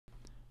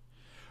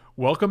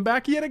Welcome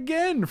back yet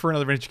again for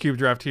another Vintage Cube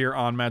draft here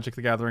on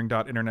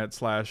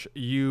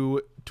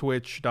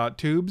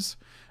magicthegathering.internet/utwitch.tubes.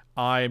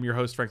 I am your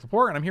host, Frank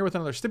Lepore, and I'm here with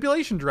another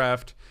Stipulation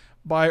draft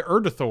by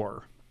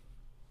Lepore.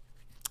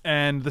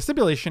 And the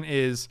stipulation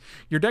is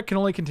your deck can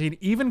only contain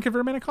even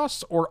converted mana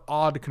costs or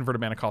odd converted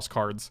mana cost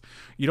cards.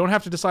 You don't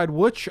have to decide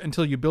which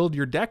until you build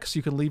your deck, so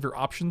you can leave your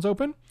options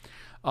open.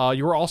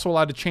 You are also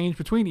allowed to change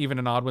between even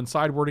and odd when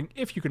sideboarding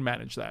if you can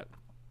manage that.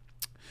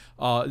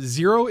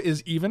 0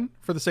 is even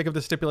for the sake of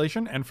the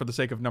stipulation and for the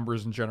sake of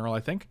numbers in general, I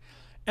think.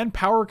 And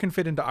power can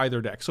fit into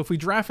either deck. So if we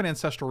draft an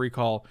Ancestral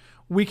Recall,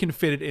 we can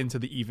fit it into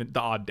the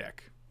odd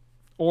deck.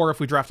 Or if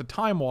we draft a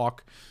Time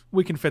Walk,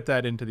 we can fit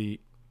that into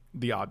the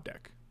odd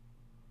deck.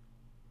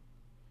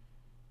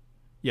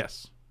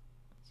 Yes.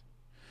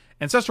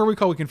 Ancestral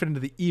Recall we can fit into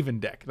the even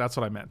deck. That's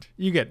what I meant.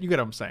 You get what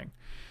I'm saying.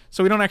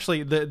 So we don't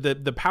actually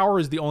the power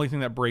is the only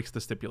thing that breaks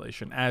the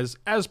stipulation, as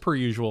per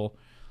usual,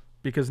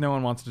 because no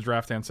one wants to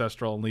draft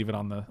Ancestral and leave it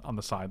on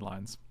the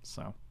sidelines.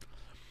 So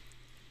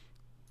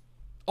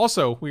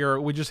also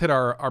we just hit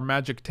our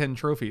Magic 10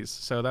 trophies,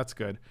 so that's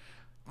good.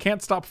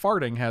 Can't Stop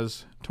Farting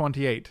has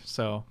 28,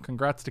 so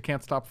congrats to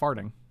Can't Stop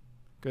Farting.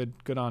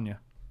 Good on you.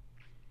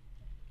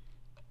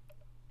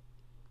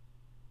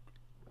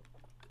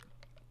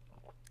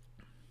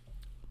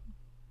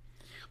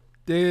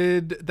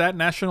 Did that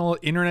national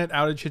internet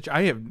outage hit you?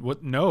 I have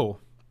what? No,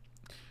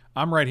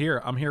 I'm right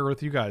here. I'm here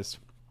with you guys.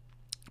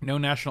 No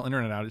national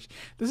internet outage.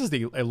 This is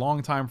a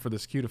long time for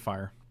this queue to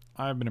fire.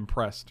 I've been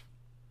impressed.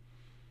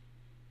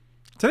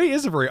 Today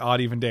is a very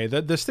odd even day.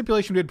 The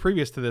stipulation we did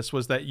previous to this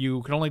was that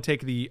you can only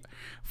take in the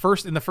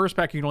first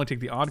pack you can only take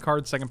the odd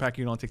cards. Second pack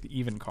you can only take the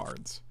even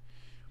cards.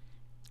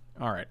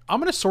 All right, I'm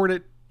gonna sort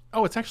it.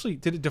 Oh, it's actually,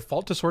 did it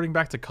default to sorting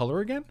back to color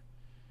again?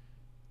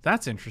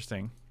 That's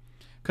interesting.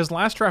 Because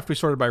last draft we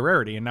sorted by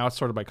rarity, and now it's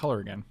sorted by color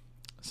again.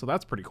 So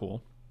that's pretty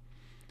cool.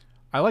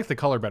 I like the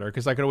color better,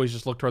 because I could always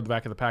just look toward the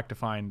back of the pack to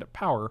find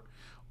power.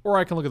 Or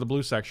I can look at the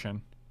blue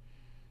section.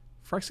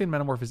 Phyrexian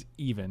Metamorph is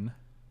even.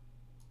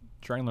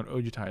 Dragonlord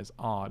Ojutai is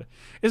odd.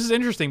 This is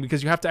interesting,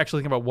 because you have to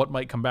actually think about what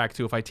might come back,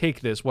 too. If I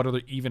take this, what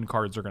other even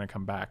cards are going to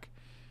come back?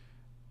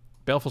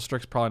 Baleful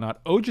Strix probably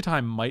not.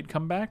 Ojutai might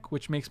come back,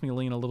 which makes me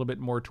lean a little bit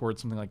more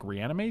towards something like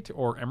Reanimate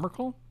or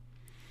Emrakul.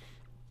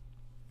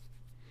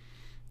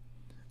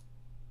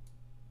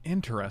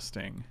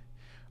 Interesting.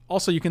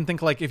 Also, you can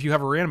think like if you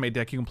have a Reanimate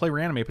deck, you can play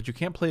Reanimate, but you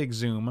can't play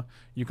Exhume.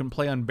 You can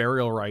play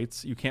Unburial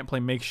Rites. You can't play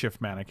Makeshift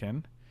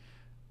Mannequin.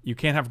 You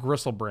can't have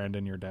Gristlebrand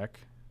in your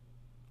deck.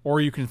 Or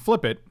you can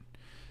flip it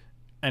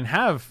and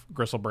have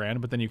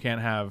Gristlebrand, but then you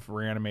can't have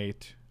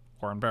Reanimate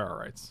or Unburial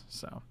Rites.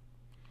 So,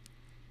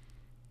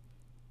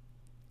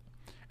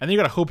 and then you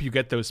got to hope you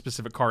get those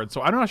specific cards.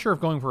 So I'm not sure if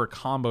going for a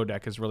combo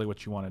deck is really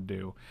what you want to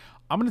do.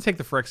 I'm going to take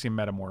the Phyrexian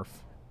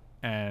Metamorph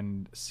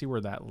and see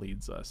where that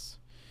leads us.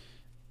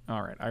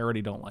 All right, I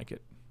already don't like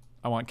it.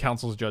 I want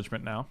Council's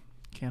Judgment now.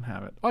 Can't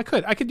have it. Oh, I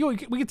could do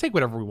it. We could take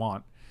whatever we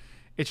want.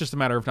 It's just a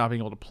matter of not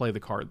being able to play the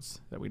cards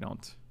that we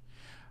don't.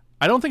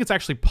 I don't think it's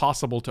actually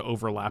possible to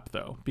overlap,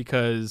 though,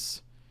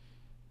 because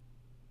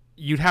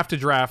you'd have to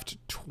draft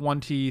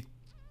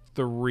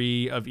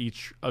 23 of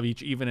each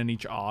even and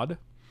each odd.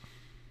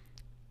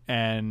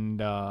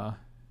 And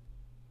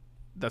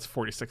that's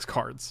 46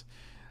 cards.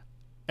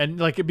 And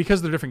like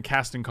because they're different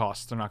casting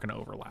costs, they're not going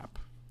to overlap.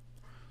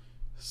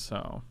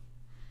 So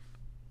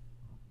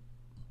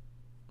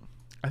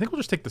I think we'll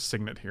just take the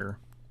Signet here.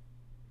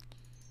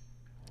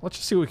 Let's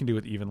just see what we can do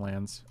with even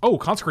lands. Oh,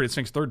 Consecrated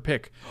Sphinx, third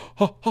pick.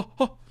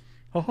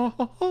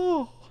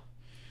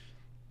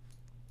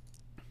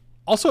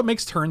 Also, it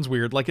makes turns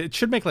weird. Like, it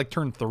should make, like,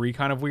 turn 3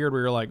 kind of weird,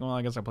 where you're like, well,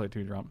 I guess I play a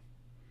 2-drop.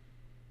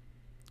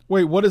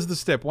 Wait, what is the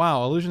stip?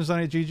 Wow, Illusion's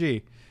on a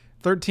GG.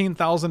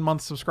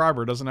 13,000-month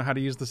subscriber doesn't know how to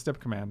use the stip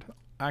command.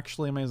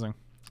 Actually amazing.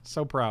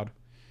 So proud.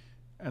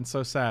 And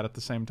so sad at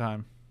the same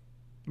time.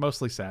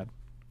 Mostly sad.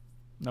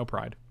 No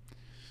pride.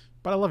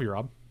 But I love you,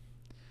 Rob.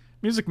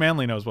 Music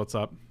Manly knows what's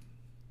up.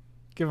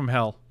 Give him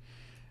hell.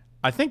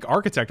 I think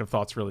Architect of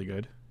Thought's really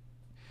good.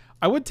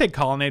 I would take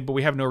Colonnade, but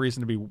we have no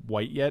reason to be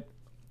white yet.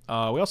 We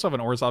also have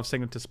an Orzhov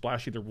Signet to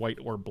splash either white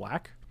or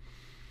black.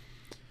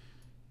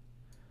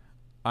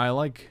 I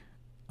like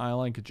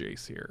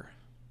Jace here.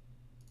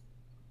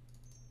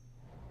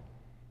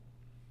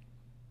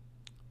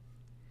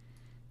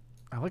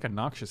 I like a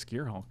Noxious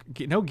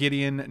Gearhulk. No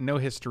Gideon, no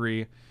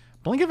history.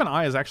 Blink of an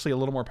Eye is actually a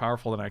little more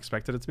powerful than I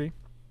expected it to be.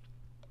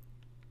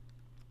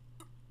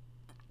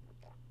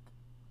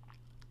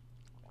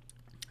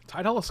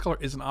 Tidal Sculler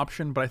is an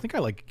option, but I think I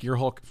like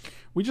Gearhulk.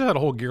 We just had a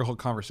whole Gearhulk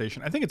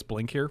conversation. I think it's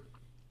Blink here.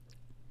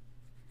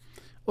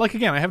 Like,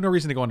 again, I have no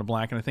reason to go into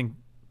black, and I think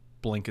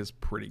Blink is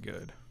pretty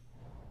good.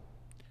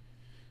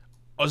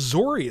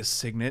 Azorius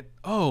Signet.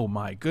 Oh,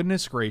 my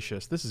goodness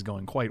gracious. This is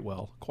going quite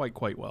well.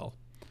 Quite well.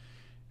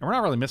 And we're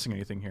not really missing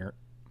anything here.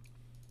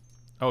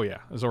 Oh,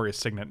 yeah. Azorius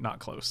Signet, not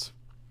close.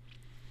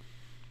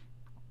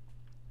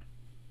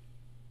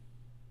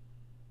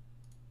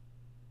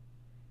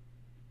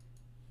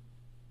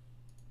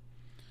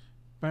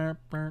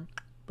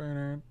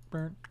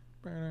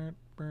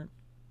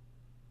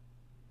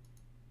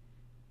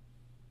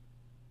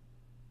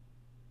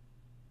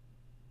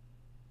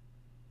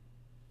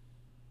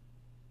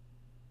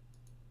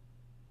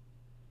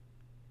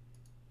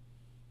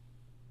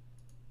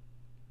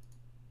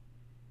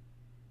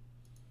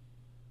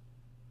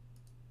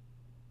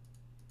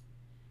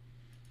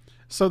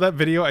 So that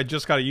video, I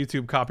just got a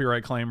YouTube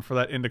copyright claim for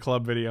that Into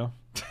Club video.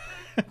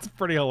 It's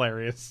pretty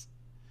hilarious.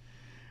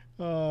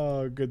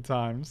 Oh, good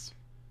times.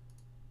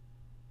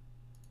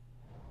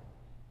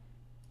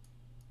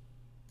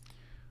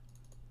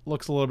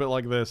 Looks a little bit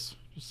like this,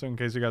 just in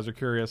case you guys are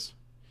curious.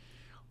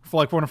 For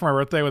like one for my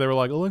birthday, where they were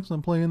like, Alexa,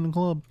 I'm playing in the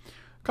club.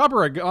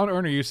 Copyright on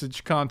earner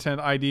usage content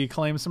ID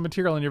claims some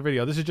material in your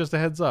video. This is just a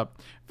heads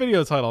up.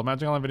 Video title,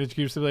 Magic Online Video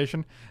Cube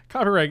Stipulation.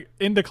 Copyright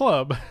Into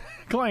Club.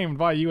 Claimed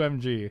by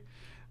UMG.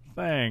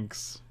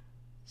 Thanks.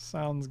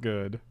 Sounds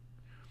good.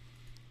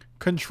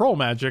 Control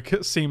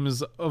Magic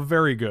seems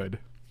very good.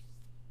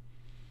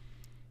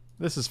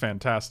 This is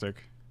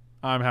fantastic.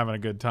 I'm having a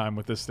good time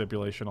with this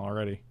stipulation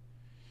already.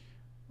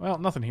 Well,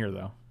 nothing here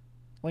though.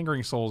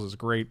 Lingering Souls is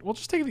great. We'll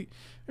just take the...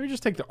 Maybe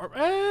just take the...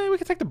 we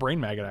can take the Brain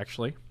Maggot,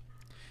 actually.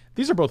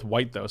 These are both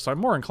white, though, so I'm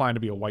more inclined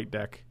to be a white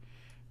deck.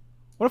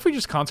 What if we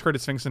just consecrated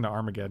Sphinx into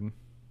Armageddon?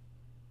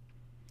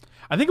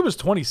 I think it was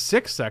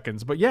 26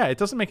 seconds, but yeah, it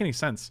doesn't make any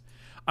sense.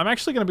 I'm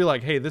actually going to be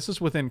like, hey, this is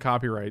within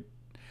copyright.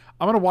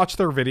 I'm going to watch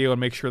their video and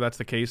make sure that's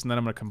the case, and then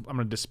I'm going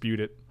to dispute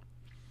it.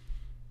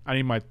 I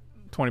need my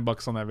 20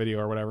 bucks on that video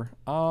or whatever.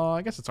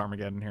 I guess it's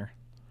Armageddon here.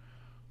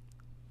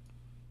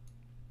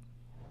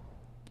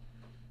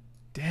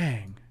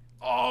 Dang.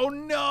 Oh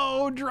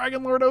no,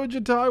 Dragon Lord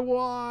Ojitai,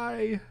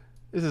 why?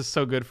 This is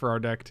so good for our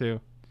deck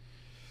too.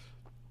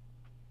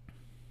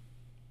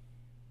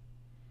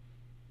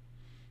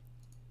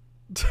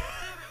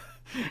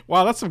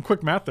 Wow, that's some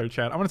quick math there,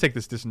 chat. I'm gonna take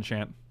this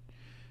disenchant.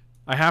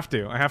 I have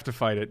to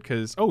fight it,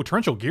 because... Oh,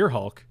 Torrential Gear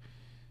Hulk.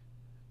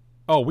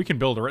 Oh, we can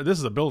build around. This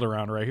is a build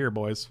around right here,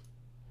 boys.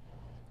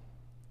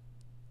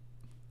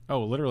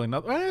 Oh, literally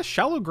nothing.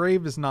 Shallow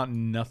Grave is not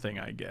nothing,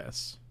 I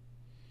guess.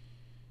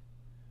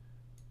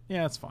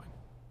 Yeah, it's fine.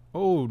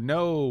 Oh,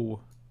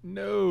 no.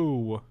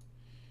 No.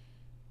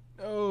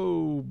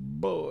 Oh,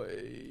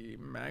 boy.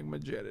 Magma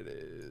Jet it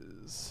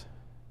is.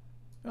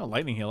 Oh,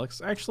 Lightning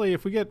Helix. Actually,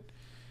 if we get...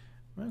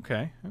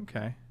 Okay,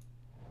 okay.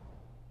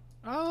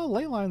 Oh,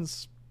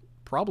 Leyline's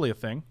probably a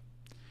thing.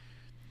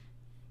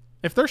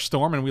 If they're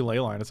Storm and we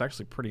Leyline, it's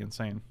actually pretty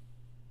insane.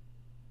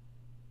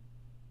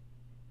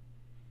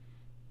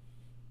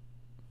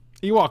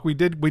 Ewok, we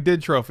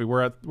did trophy.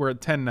 We're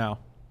at 10 now.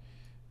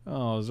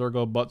 Oh,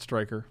 Zergo Butt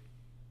Striker.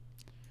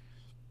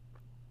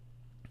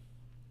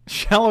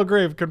 Shallow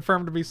Grave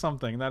confirmed to be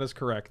something. That is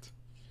correct.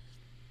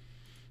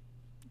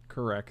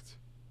 Correct.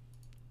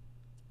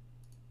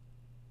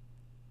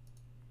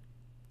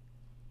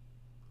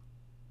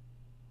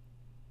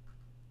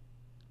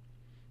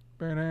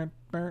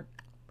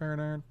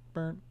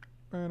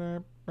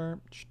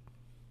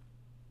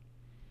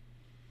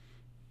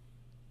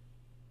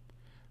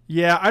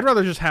 Yeah, I'd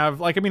rather just have,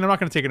 like, I mean, I'm not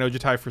going to take an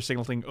Ojitai for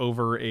signaling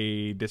over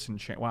a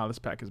Disenchant. Wow, this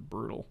pack is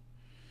brutal.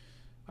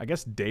 I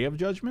guess Day of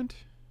Judgment?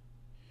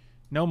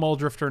 No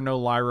Muldrifter, no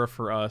Lyra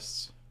for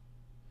us.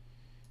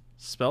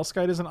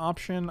 Spellskite is an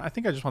option. I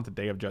think I just want the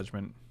Day of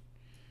Judgment.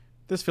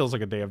 This feels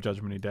like a Day of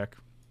Judgment-y deck.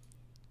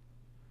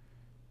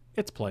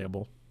 It's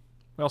playable.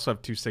 We also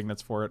have 2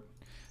 signets for it.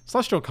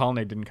 Celestial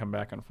Colonnade didn't come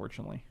back,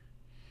 unfortunately.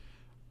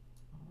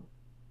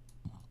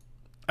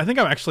 I think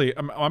I'm actually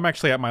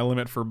at my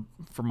limit for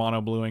mono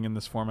bluing in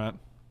this format.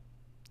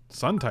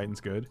 Sun Titan's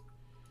good.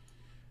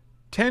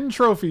 10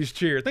 trophies,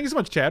 cheer. Thank you so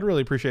much, Chad.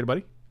 Really appreciate it,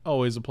 buddy.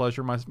 Always a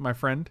pleasure, my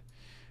friend.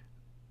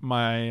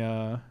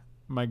 My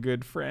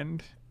good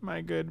friend.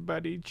 My good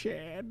buddy,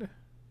 Chad.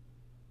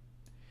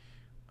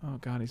 Oh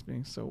god, he's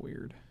being so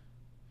weird.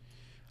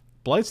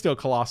 Blightsteel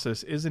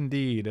Colossus is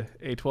indeed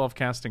a 12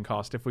 casting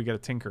cost if we get a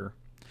Tinker.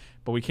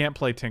 But we can't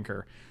play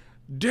Tinker.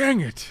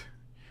 Dang it!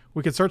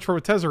 We could search for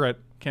a Tezzeret.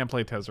 Can't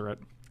play Tezzeret.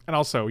 And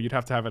also, you'd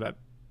have to have it at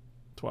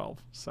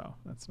 12. So,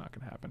 that's not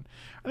going to happen.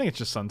 I think it's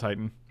just Sun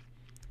Titan.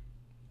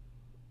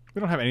 We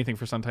don't have anything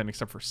for Sun Titan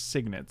except for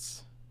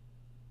Signets.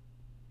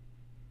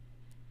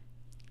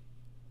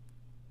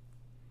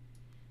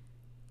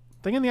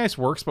 Thing in the Ice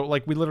works, but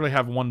like we literally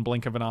have 1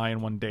 blink of an eye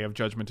and 1 Day of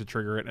Judgment to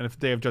trigger it. And if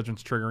Day of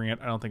Judgment's triggering it,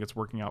 I don't think it's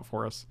working out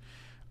for us.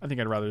 I think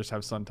I'd rather just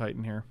have Sun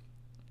Titan here.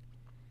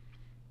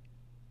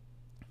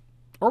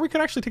 Or we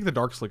could actually take the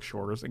Dark Slick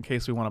Shores in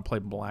case we want to play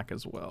black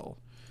as well.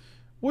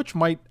 Which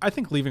might... I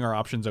think leaving our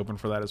options open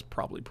for that is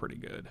probably pretty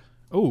good.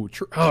 Oh,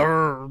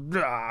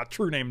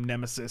 true name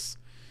Nemesis.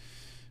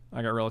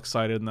 I got real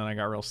excited and then I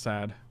got real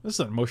sad. This is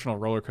an emotional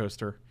roller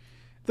coaster.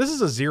 This is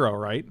a 0,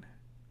 right?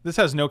 This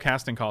has no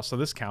casting cost, so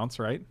this counts,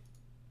 right?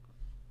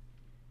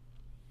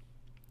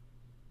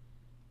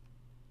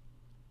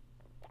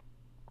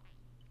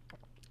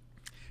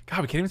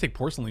 God, we can't even take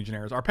Porcelain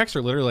Legionnaires. Our packs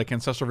are literally like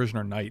Ancestral Vision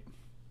or Knight.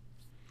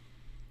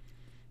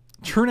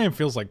 True Name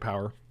feels like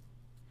power.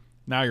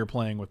 Now you're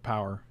playing with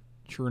power.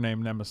 True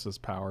Name Nemesis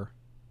power.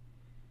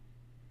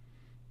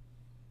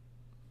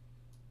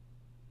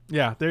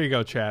 Yeah, there you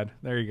go, Chad.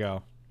 There you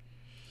go.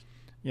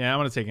 Yeah, I'm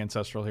going to take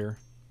Ancestral here.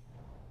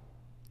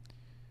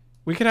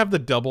 We could have the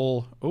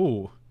double...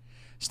 Ooh.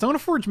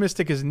 Stoneforge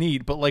Mystic is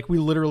neat, but like we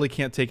literally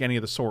can't take any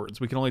of the swords.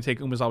 We can only take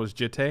Umezawa's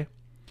Jitte.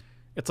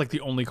 It's like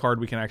the only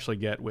card we can actually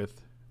get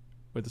with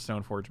the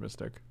Stoneforge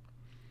Mystic.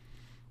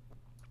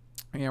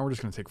 Yeah, we're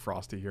just going to take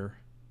Frosty here.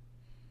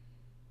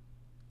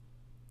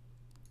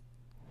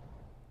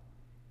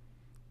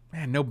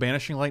 Man, no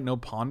Banishing Light, no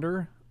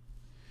Ponder.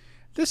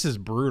 This is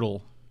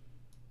brutal.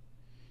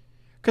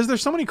 Because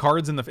there's so many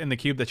cards in the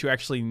cube that you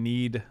actually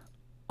need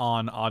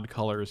on odd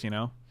colors, you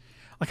know?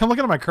 Like, I'm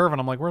looking at my curve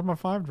and I'm like, where's my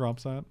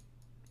 5-drops at?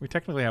 We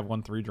technically have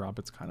 1 3-drop.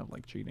 It's kind of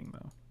like cheating,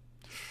 though.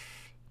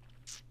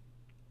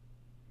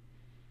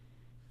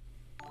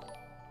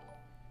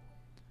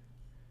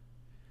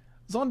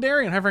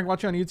 Zondarian, hi Frank,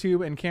 watching on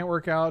YouTube and can't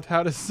work out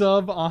how to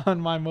sub on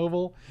my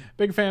mobile.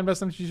 Big fan,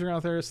 best MTG user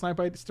out there.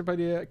 Stip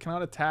idea,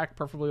 cannot attack,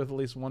 preferably with at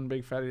least 1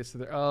 big fatty. So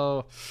there.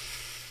 Oh,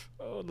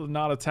 the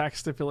not attack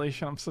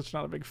stipulation. I'm such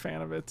not a big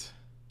fan of it.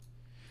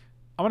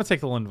 I'm going to take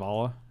the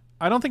Linvala.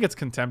 I don't think it's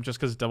contempt just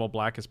because double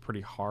black is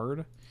pretty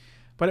hard,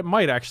 but it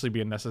might actually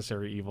be a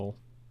necessary evil.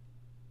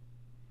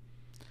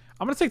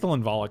 I'm going to take the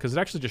Linvala because it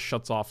actually just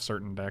shuts off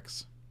certain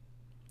decks.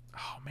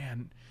 Oh,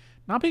 man.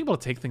 Not being able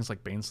to take things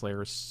like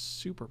Baneslayer is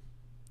super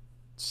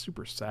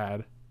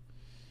sad.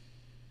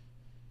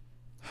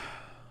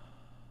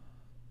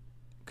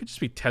 Could just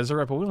be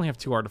Tezzeret, but we only have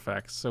 2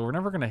 artifacts, so we're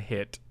never going to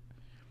hit.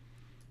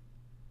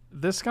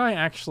 This guy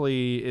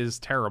actually is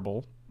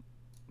terrible.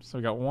 So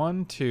we got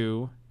 1,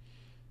 2...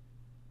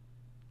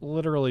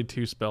 literally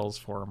 2 spells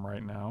for him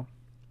right now.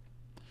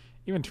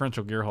 Even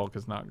Torrential Gearhulk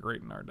is not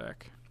great in our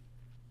deck.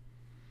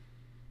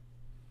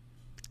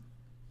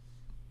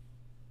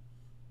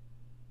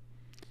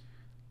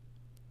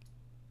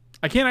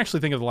 I can't actually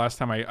think of the last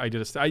time I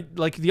did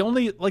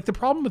the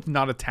problem with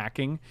not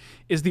attacking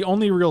is the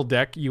only real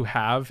deck you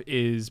have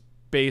is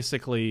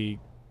basically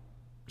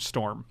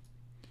Storm.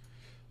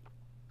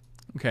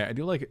 Okay, I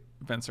do like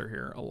Venser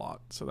here a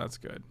lot, so that's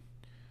good.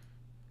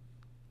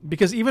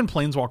 Because even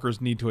Planeswalkers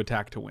need to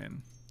attack to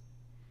win.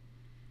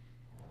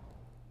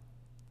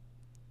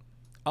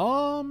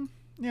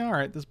 Yeah,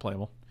 alright, this is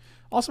playable.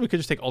 Also, we could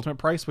just take Ultimate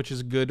Price, which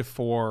is good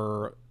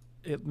for...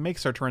 It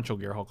makes our Torrential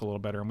Gearhulk a little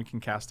better, and we can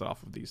cast it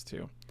off of these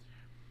two.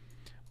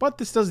 But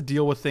this does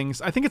deal with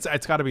things... I think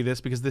it's got to be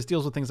this, because this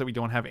deals with things that we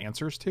don't have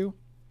answers to.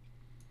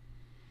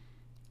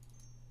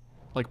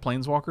 Like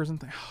Planeswalkers and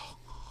things.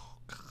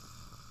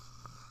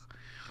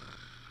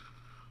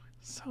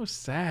 So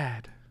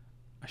sad.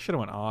 I should have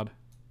went odd.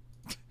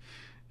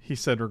 He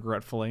said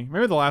regretfully.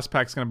 Maybe the last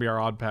pack's going to be our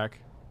odd pack.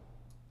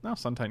 No,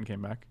 Sun Titan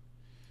came back.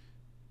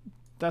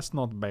 That's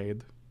not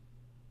bad.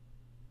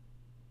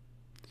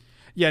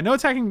 Yeah, no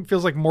attacking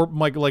feels like more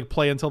like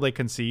play until they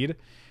concede.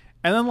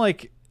 And then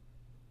like...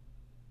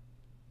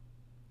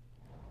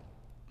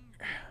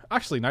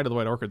 Actually, Knight of the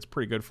White Orchid's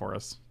pretty good for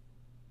us.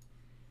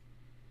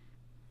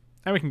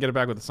 And we can get it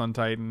back with the Sun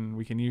Titan.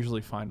 We can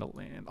usually find a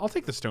land. I'll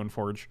take the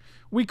Stoneforge.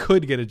 We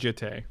could get a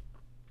Jitte.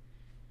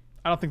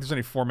 I don't think there's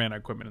any 4-mana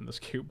equipment in this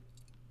cube.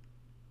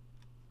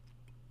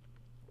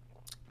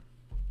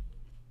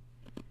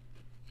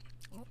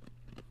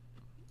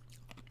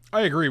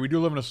 I agree. We do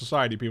live in a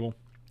society, people.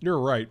 You're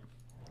right.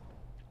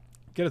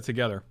 Get it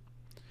together.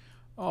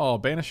 Oh,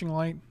 Banishing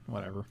Light?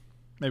 Whatever.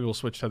 Maybe we'll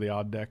switch to the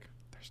odd deck.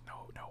 There's no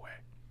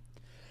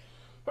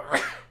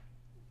way.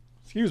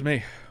 Excuse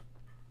me.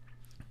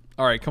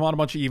 Alright, come on, a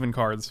bunch of even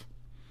cards.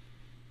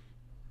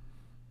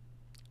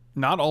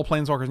 Not all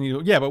Planeswalkers need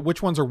to... Yeah, but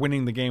which ones are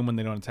winning the game when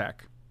they don't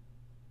attack?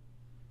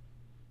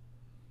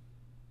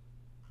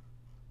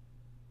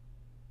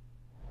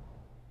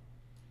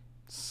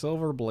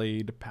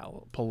 Silverblade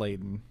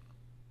Paladin.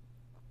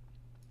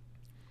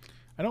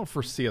 I don't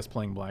foresee us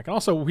playing black. And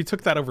also, we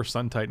took that over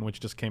Sun Titan, which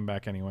just came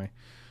back anyway.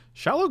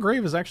 Shallow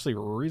Grave is actually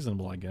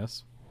reasonable, I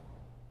guess.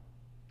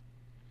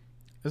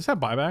 Does this have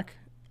buyback?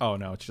 Oh,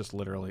 no, it's just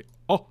literally...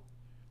 Oh!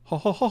 Ho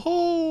ho ho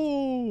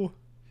ho!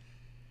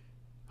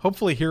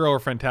 Hopefully Hero or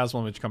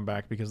Phantasmal Image come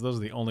back, because those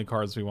are the only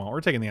cards we want.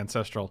 We're taking the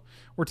Ancestral.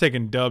 We're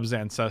taking Dub's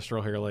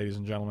Ancestral here, ladies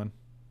and gentlemen.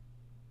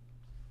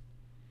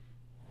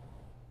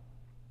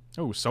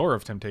 Oh, Sower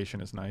of Temptation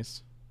is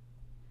nice.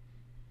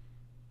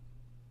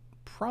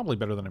 Probably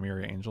better than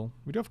Emiria Angel.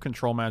 We do have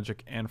Control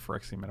Magic and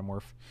Phyrexian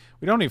Metamorph.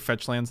 We don't need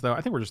fetch lands, though.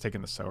 I think we're just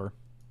taking the Sower.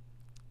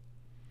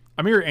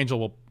 Emiria Angel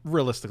will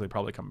realistically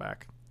probably come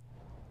back.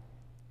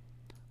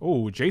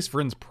 Oh, Jace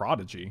Vryn's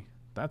Prodigy.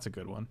 That's a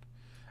good one.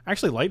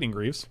 Actually, Lightning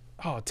Greaves.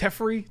 Oh,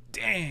 Teferi?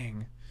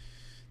 Dang.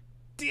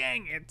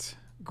 Dang it.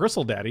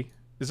 Gristle Daddy.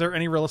 Is there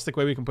any realistic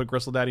way we can put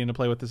Gristle Daddy into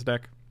play with this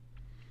deck?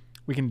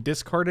 We can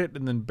discard it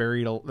and then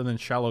bury it, and then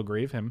Shallow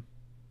Grave him.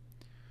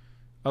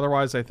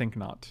 Otherwise, I think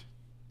not.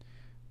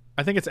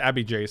 I think it's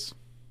Abby Jace.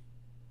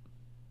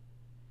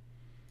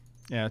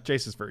 Yeah,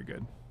 Jace is very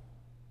good.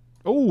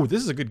 Oh,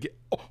 this is a good...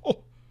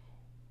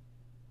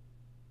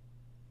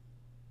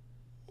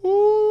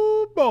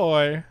 Oh,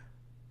 boy.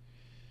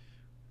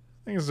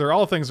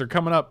 All things are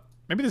coming up.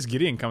 Maybe this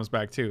Gideon comes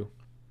back too.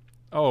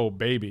 Oh,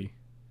 baby.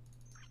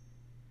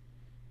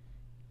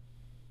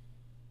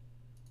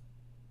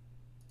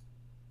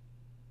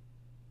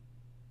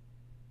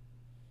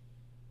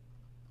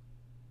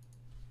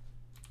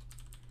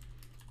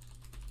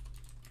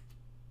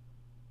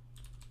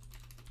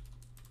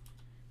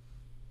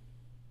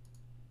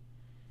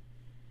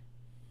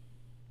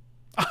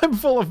 I'm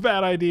full of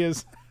bad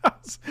ideas.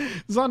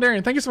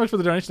 Zondarian, thank you so much for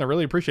the donation. I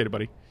really appreciate it,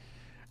 buddy.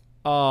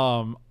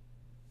 Oh,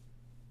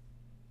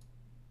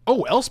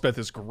 Elspeth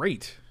is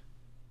great.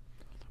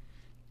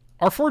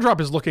 Our 4-drop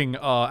is looking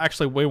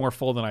actually way more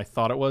full than I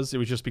thought it was. It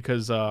was just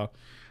because I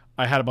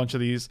had a bunch of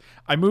these.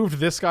 I moved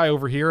this guy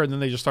over here, and then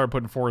they just started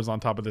putting 4s on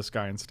top of this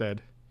guy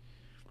instead.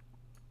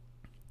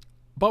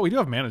 But we do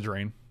have mana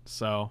drain,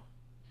 so...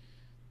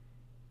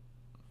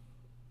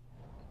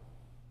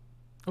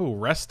 Oh,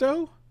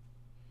 Resto?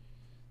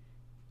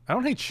 I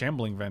don't hate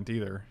Shambling Vent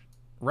either.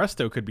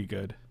 Resto could be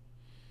good.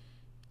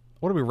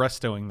 What are we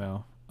restoing,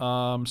 though?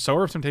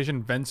 Sower of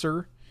Temptation,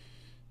 Venser,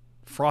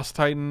 Frost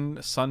Titan,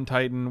 Sun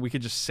Titan. We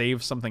could just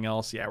save something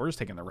else. Yeah, we're just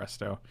taking the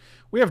Resto.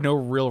 We have no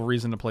real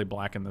reason to play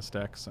black in this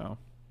deck, so...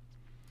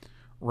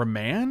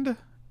 Remand?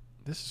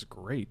 This is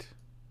great.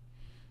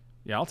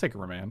 Yeah, I'll take a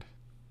Remand.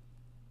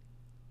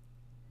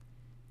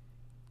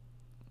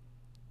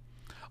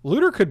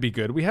 Looter could be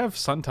good. We have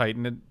Sun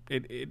Titan.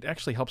 It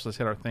actually helps us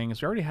hit our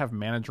things. We already have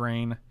Mana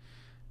Drain.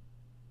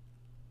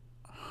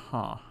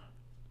 Huh.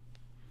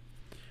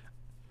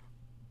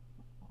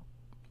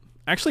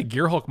 Actually,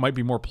 Gearhulk might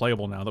be more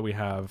playable now that we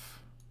have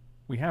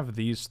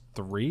these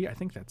 3. I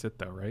think that's it,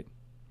 though, right?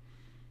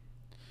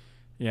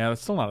 Yeah,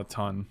 that's still not a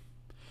ton.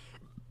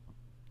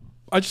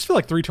 I just feel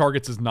like 3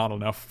 targets is not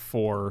enough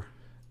for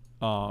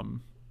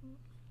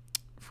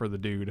the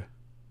dude.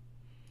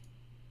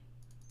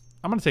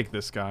 I'm going to take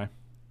this guy.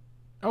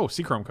 Oh,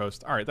 Seachrome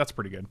Coast. All right, that's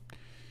pretty good.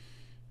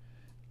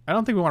 I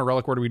don't think we want a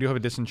Relic Ward. We do have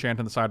a Disenchant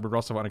on the side, but we're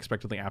also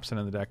unexpectedly absent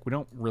in the deck. We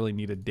don't really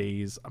need a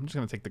Daze. I'm just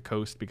going to take the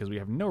Coast because we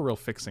have no real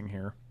fixing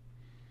here.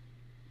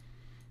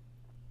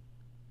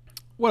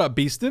 What up,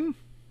 Beastin?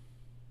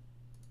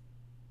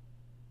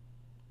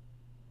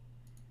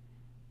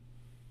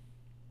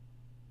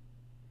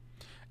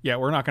 Yeah,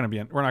 we're not going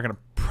to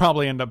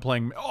probably end up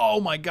playing...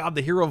 Oh my god,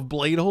 the Hero of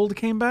Bladehold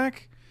came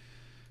back?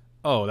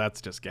 Oh, that's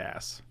just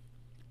gas.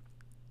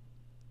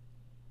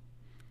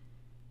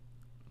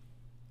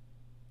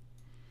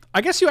 I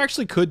guess you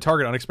actually could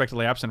target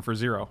Unexpectedly Absent for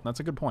 0. That's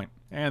a good point.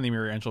 And the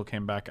Mirror Angel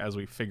came back as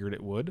we figured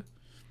it would.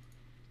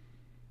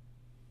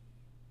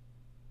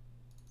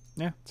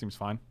 Yeah, seems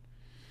fine.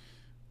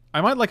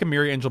 I might like a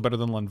Mirror Angel better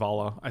than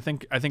Linvala. I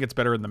think it's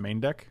better in the main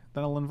deck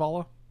than a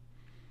Linvala.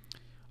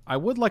 I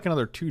would like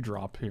another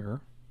 2-drop here.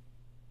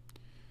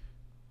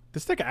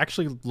 This deck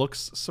actually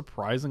looks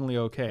surprisingly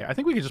okay. I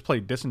think we could just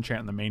play Disenchant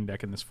in the main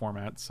deck in this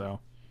format,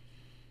 so...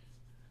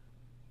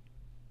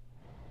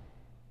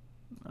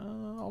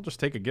 I'll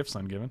just take a Gifts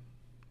Ungiven.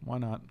 Why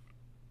not?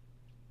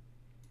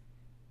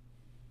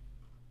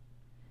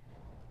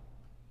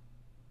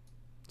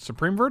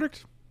 Supreme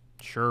Verdict?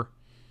 Sure.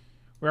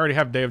 We already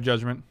have Day of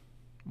Judgment.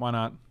 Why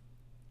not?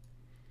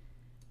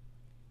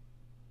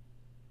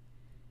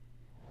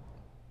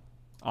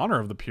 Honor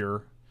of the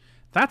Pure.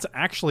 That's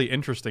actually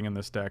interesting in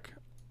this deck.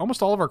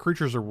 Almost all of our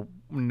creatures are...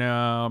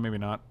 No, maybe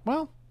not.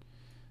 Well,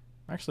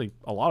 actually,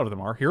 a lot of them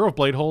are. Hero of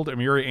Bladehold,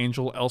 Emiri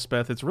Angel,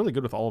 Elspeth. It's really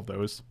good with all of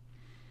those.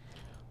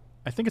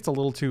 I think it's a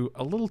little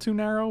too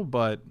narrow,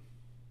 but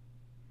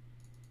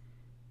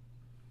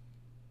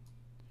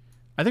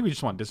I think we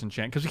just want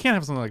Disenchant because we can't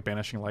have something like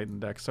Banishing Light in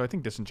the deck. So I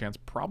think Disenchant's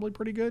probably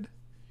pretty good.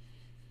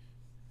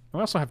 And we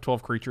also have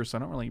 12 creatures, so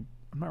I'm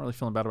not really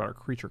feeling bad about our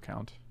creature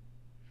count.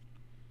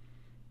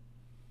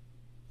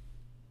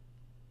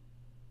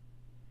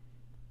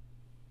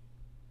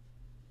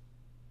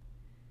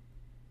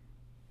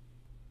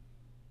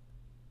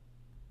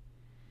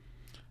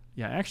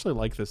 Yeah, I actually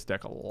like this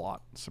deck a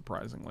lot,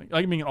 surprisingly.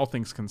 I mean, all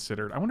things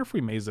considered. I wonder if we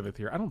Maze of It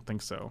here. I don't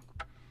think so.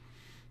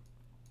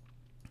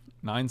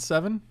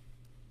 9-7.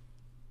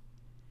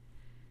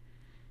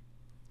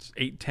 It's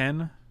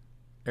 8-10.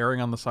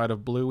 Erring on the side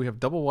of blue. We have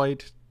double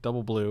white,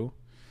 double blue.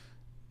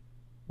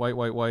 White,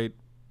 white, white.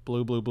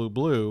 Blue, blue, blue,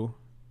 blue.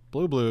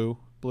 Blue, blue,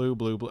 blue,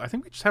 blue, blue. I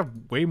think we just have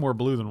way more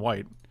blue than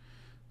white.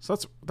 So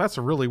that's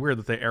really weird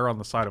that they err on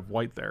the side of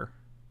white there.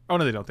 Oh,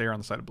 no, they don't. They err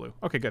on the side of blue.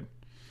 Okay, good.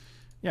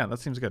 Yeah, that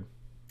seems good.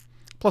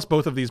 Plus,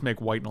 both of these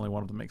make white, and only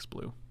one of them makes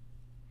blue.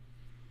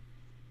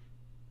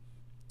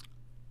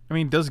 I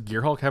mean, does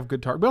Gearhulk have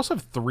good target? We also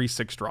have 3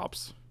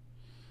 6-drops.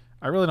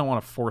 I really don't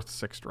want a 4th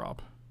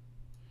 6-drop.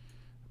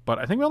 But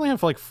I think we only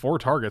have, like, 4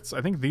 targets. I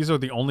think these are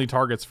the only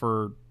targets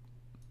for...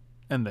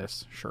 And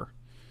this, sure.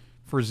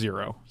 For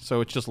 0.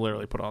 So it's just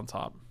literally put on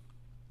top.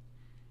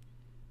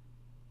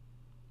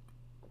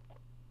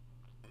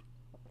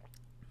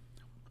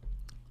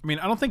 I mean,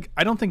 I don't think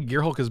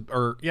Gearhulk is...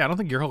 Or, yeah, I don't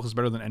think Gearhulk is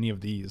better than any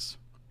of these.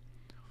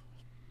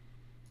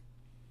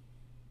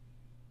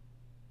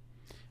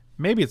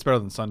 Maybe it's better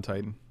than Sun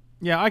Titan.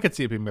 Yeah, I could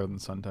see it being better than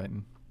Sun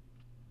Titan.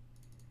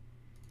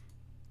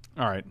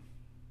 Alright.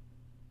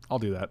 I'll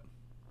do that.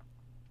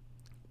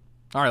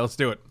 Alright, let's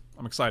do it.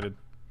 I'm excited.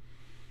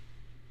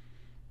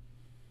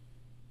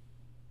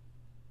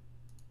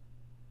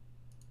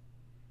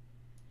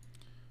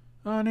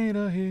 I need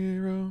a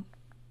hero.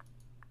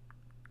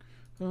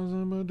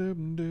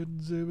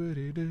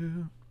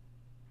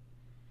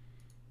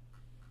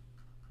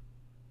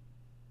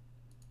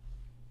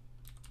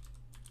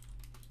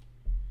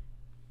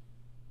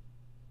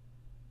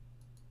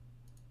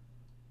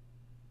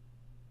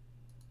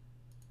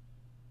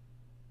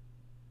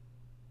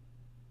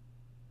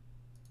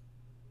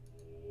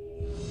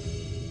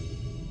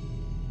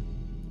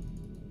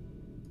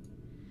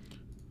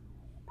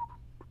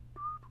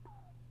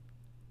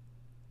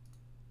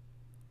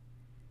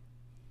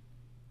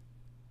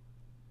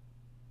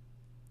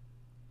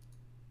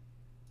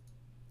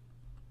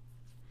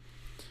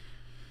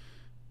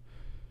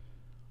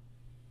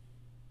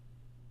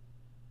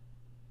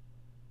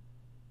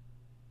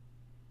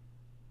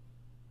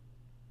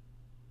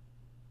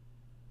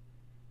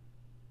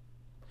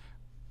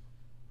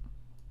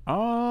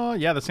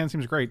 Yeah, the sand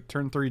seems great.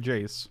 Turn 3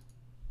 Jace.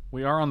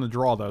 We are on the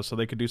draw, though, so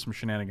they could do some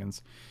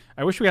shenanigans.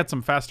 I wish we had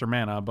some faster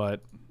mana,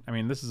 but, I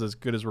mean, this is as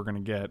good as we're going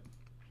to get.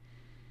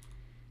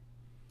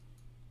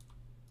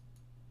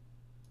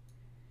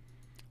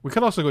 We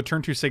could also go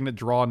turn 2 Signet,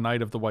 draw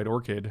Knight of the White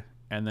Orchid,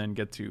 and then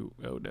get to...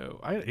 Oh, no.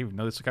 I didn't even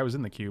know this guy was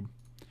in the cube.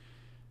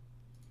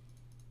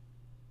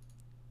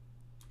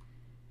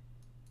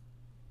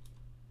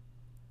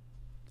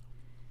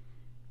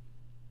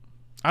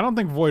 I don't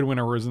think Void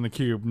Winnower is in the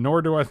cube,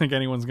 nor do I think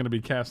anyone's going to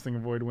be casting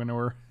Void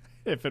Winnower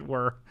if it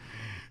were.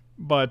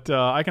 But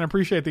I can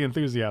appreciate the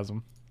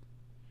enthusiasm.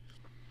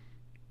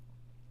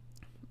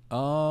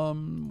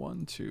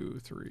 1, 2,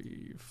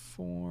 3,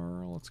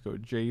 4. Let's go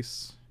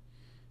Jace.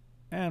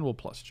 And we'll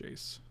plus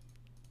Jace.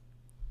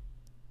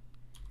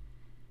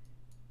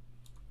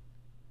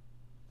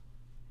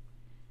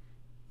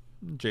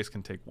 Jace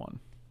can take 1.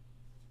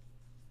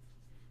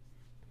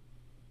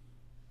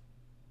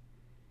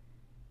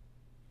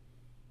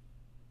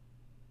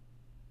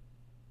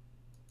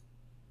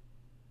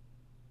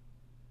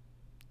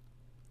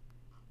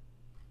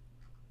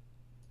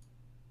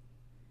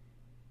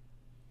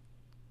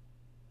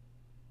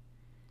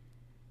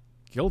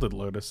 Gilded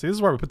Lotus. See, this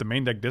is why we put the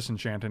main deck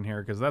Disenchant in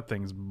here, because that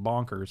thing's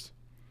bonkers.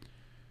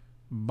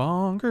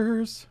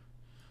 Bonkers.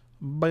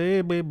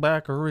 Baby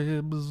back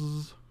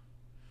ribs.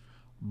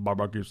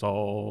 Barbecue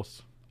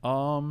sauce.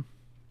 Firebolt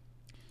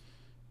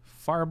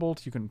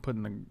you can put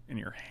in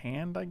your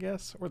hand, I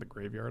guess, or the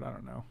graveyard. I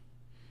don't know.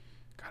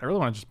 God, I really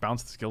want to just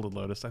bounce this Gilded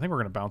Lotus. I think we're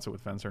going to bounce it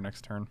with Venser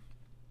next turn.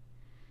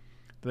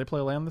 Do they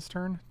play land this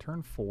turn?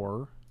 Turn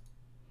 4.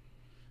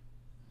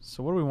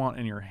 So what do we want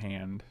in your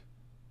hand?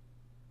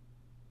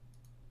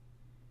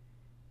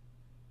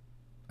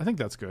 I think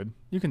that's good.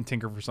 You can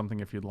tinker for something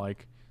if you'd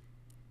like.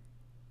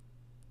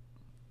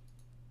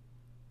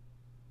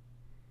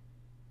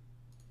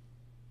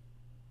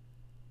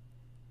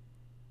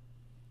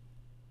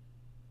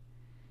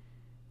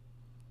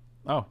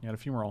 Oh, you had a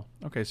fumarole.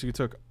 Okay, so you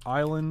took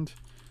Island,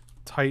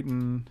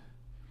 Titan,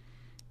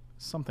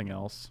 something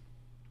else.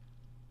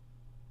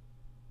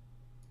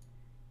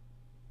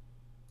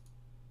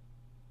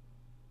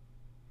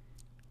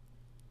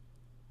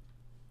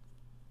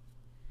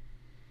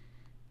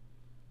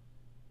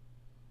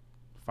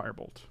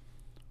 Firebolt.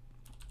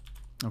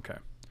 Okay.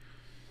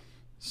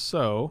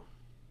 So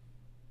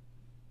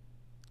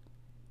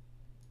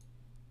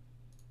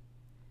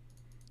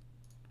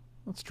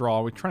let's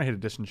draw. We're trying to hit a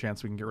disenchant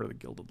so we can get rid of the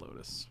Gilded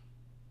Lotus.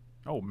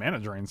 Oh, Mana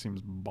Drain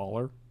seems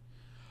baller.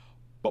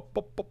 They're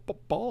probably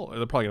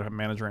going to have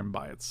Mana Drain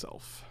by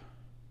itself.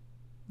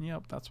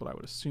 Yep, that's what I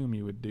would assume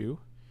you would do.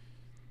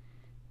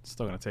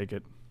 Still going to take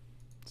it.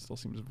 Still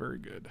seems very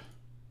good.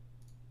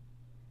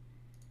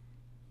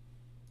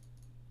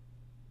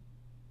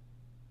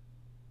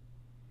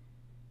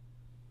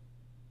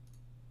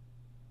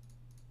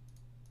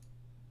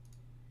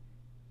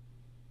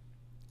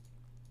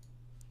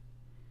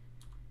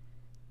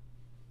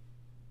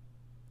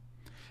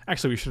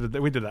 Actually,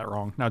 we did that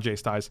wrong. Now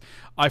Jace dies.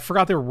 I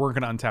forgot they weren't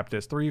going to untap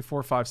this. 3,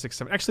 4, 5, 6,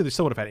 7. Actually, they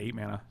still would have had 8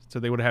 mana. So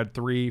they would have had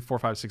 3, 4,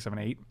 5, 6, 7,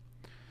 8.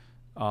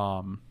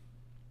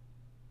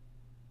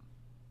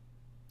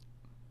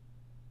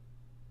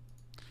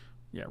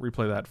 Yeah,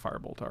 replay that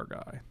Firebolt, our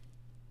guy.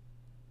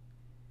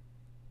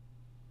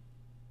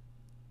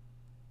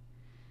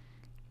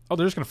 Oh,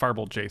 they're just going to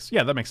Firebolt Jace.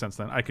 Yeah, that makes sense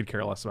then. I could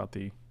care less about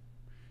the...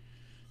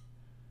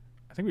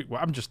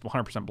 I'm just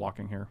 100%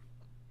 blocking here.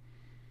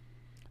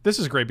 This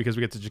is great because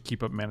we get to just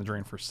keep up Mana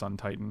Drain for Sun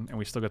Titan, and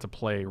we still get to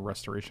play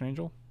Restoration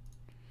Angel.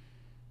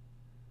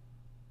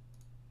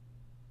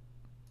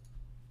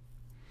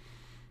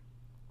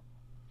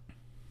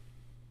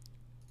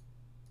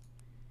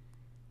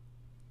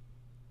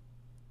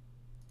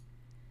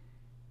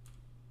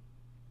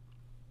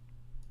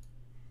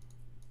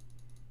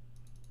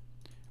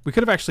 We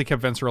could have actually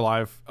kept Venser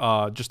alive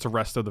just to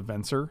rest of the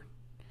Venser,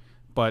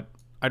 but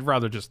I'd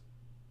rather just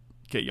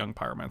get young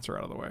Pyromancer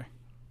out of the way.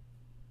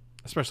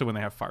 Especially when they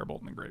have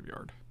Firebolt in the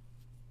graveyard.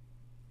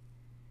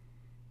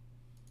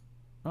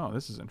 Oh,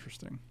 this is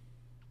interesting.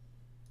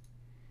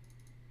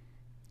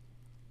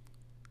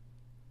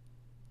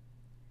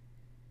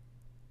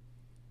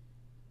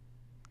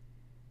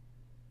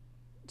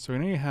 So we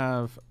know you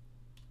have...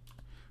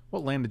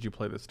 What land did you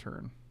play this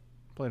turn?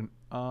 Played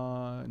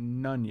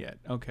none yet.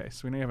 Okay,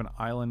 so we know you have an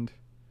island...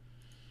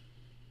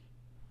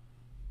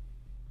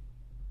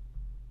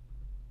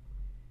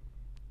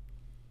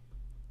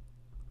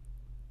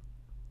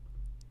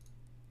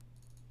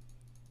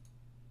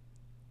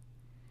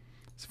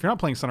 So if you're not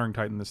playing Sundering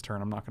Titan this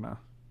turn, I'm not going to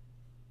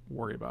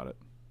worry about it.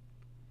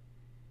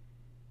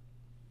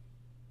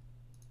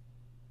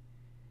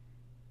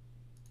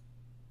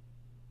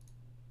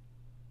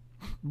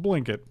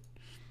 Blink it.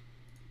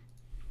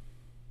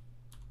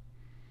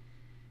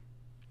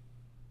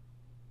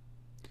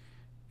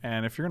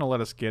 And if you're going to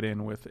let us get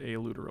in with a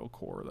Lutheril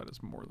Core, that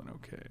is more than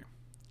okay.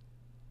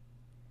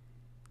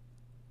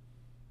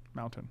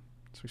 Mountain.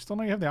 So we still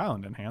know you have the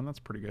island in hand. That's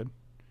pretty good.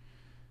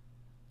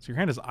 So your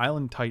hand is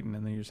Island Titan,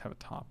 and then you just have a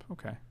top.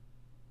 Okay.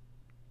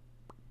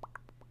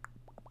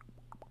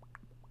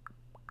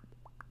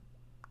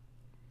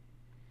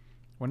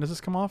 When does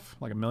this come off?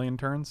 Like a million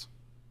turns?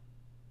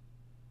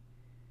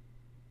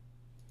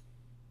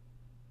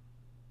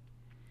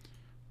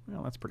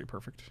 Well, that's pretty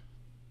perfect.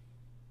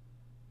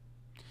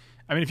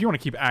 I mean, if you want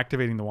to keep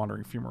activating the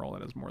Wandering Fumarole,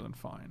 that is more than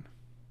fine.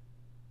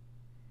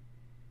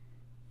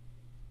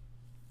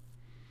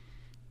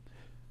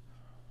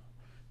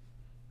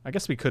 I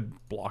guess we could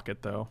block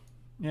it, though.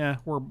 Yeah,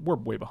 we're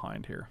way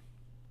behind here.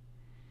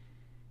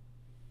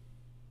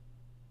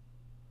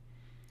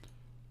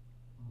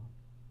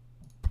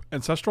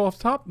 Ancestral off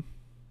the top?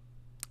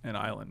 An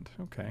island.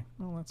 Okay,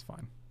 well, that's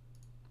fine.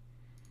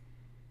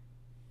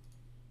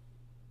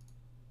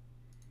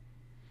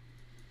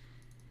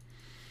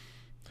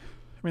 I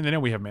mean, they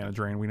know we have Mana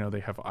Drain. We know they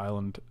have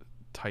Island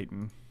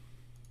Titan.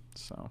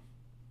 So.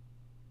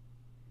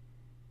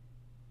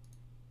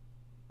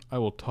 I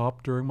will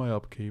top during my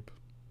upkeep.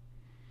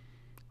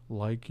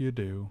 Like you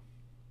do.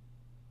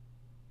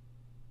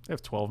 They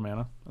have 12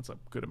 mana. That's a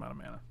good amount of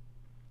mana.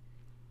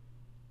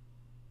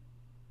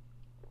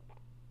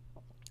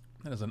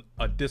 That is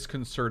a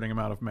disconcerting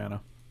amount of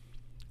mana.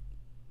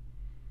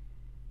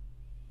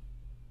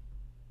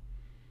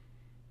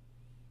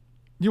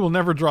 You will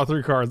never draw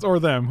 3 cards, or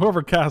them.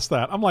 Whoever cast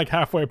that. I'm like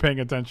halfway paying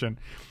attention.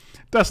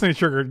 Destiny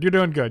Trigger, you're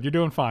doing good. You're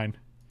doing fine.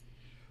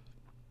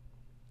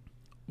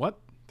 What?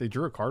 They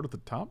drew a card at the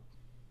top?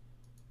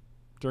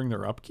 During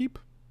their upkeep?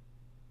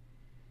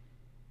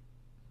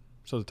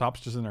 So the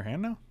top's just in their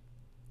hand now?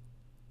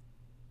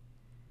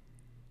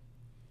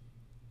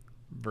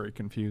 Very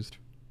confused.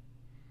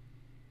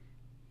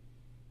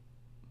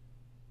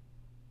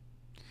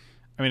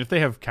 I mean, if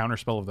they have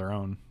Counterspell of their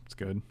own, it's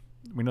good.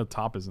 We know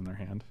top is in their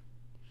hand.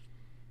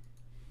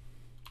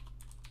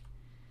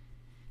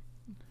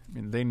 I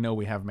mean, they know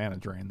we have Mana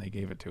Drain. They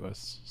gave it to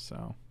us,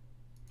 so...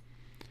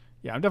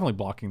 Yeah, I'm definitely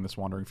blocking this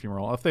Wandering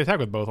Fumarole. If they attack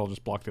with both, I'll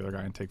just block the other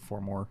guy and take 4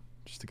 more,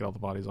 just to get all the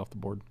bodies off the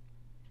board.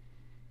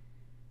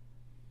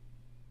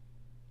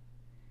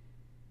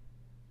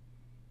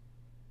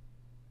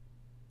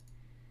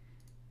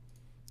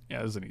 Yeah,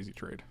 this is an easy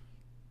trade.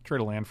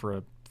 Trade a land for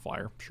a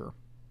flyer, sure.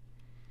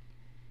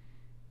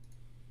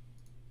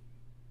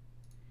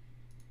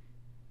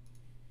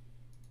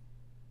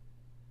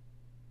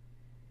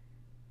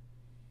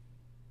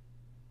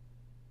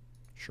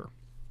 Sure.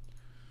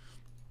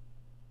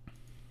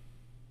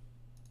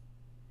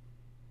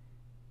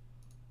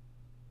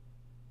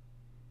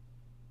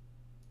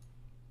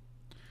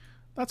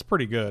 That's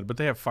pretty good, but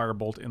they have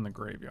Firebolt in the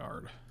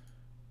graveyard.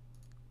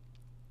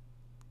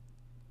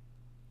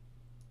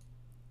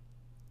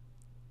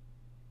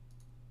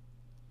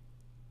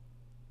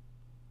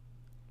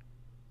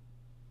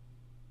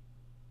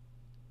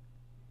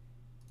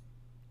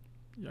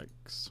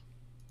 Yikes.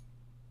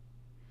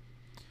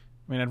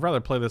 I mean, I'd rather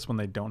play this when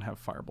they don't have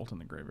Firebolt in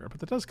the graveyard, but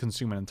that does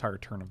consume an entire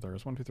turn of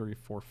theirs. 1, 2, 3,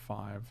 4,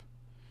 5.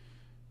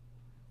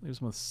 Leaves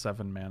them with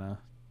 7 mana.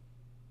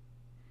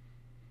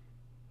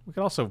 We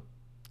could also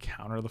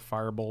counter the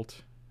Firebolt.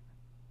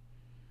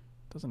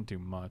 Doesn't do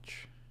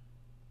much.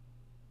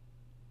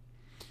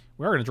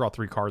 We are going to draw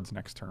 3 cards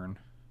next turn.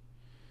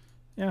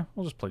 Yeah,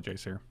 we'll just play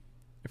Jace here.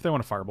 If they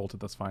want to Firebolt it,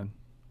 that's fine.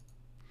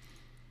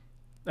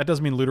 That does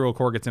mean Literal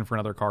Core gets in for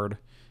another card.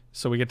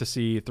 So we get to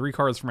see 3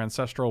 cards from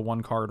Ancestral,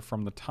 1 card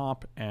from the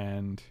top,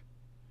 and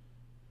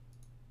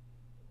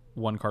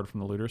 1 card from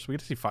the Looter. So we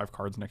get to see 5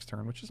 cards next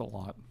turn, which is a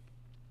lot.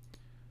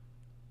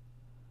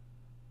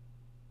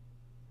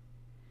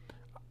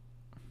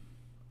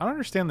 I don't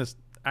understand this.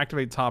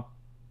 Activate top.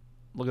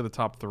 Look at the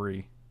top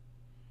 3.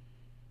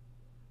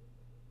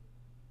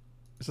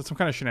 Is that some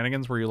kind of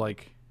shenanigans where you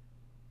like...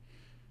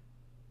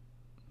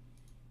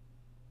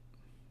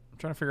 I'm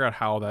trying to figure out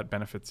how that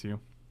benefits you.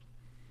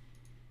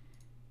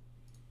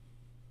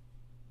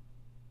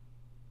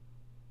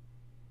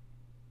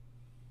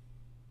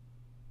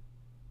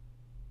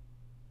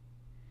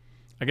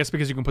 I guess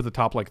because you can put the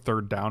top like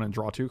 3rd down and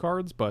draw 2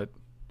 cards, but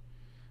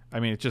I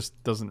mean, it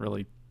just doesn't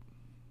really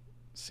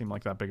seem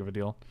like that big of a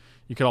deal.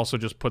 You could also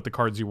just put the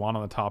cards you want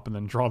on the top and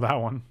then draw that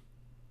one.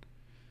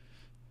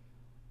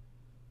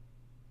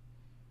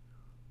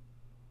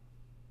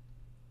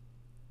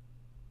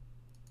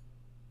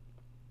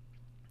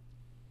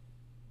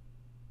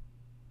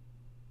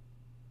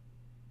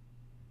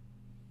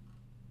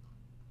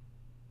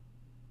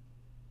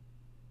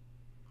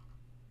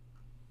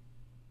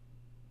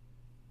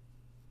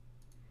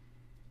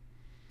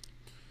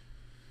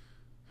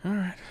 All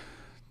right,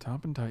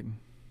 top and Titan.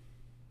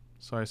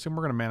 So I assume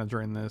we're going to Mana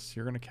Drain this.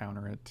 You're going to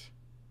counter it.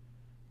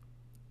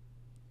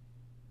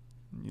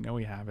 You know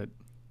we have it.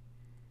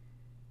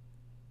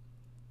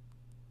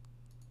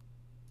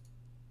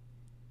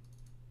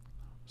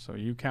 So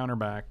you counter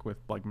back with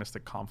like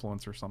Mystic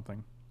Confluence or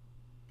something.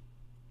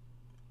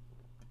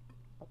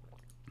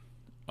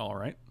 All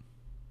right.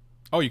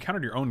 Oh, you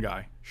countered your own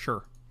guy.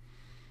 Sure.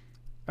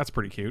 That's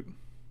pretty cute.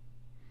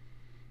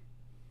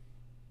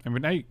 I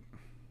mean, now you...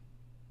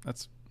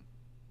 That's...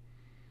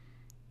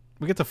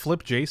 We get to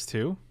flip Jace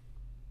too?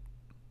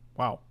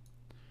 Wow.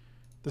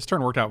 This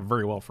turn worked out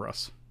very well for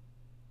us.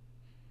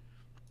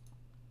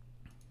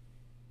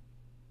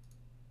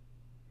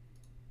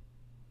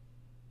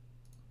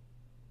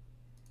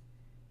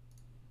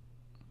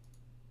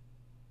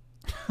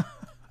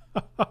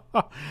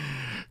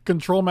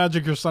 Control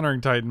magic your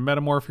Sundering Titan.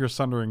 Metamorph your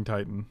Sundering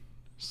Titan.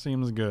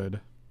 Seems good.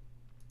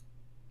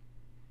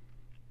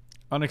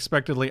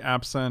 Unexpectedly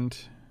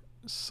absent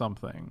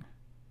something.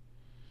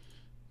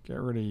 Get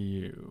rid of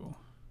you.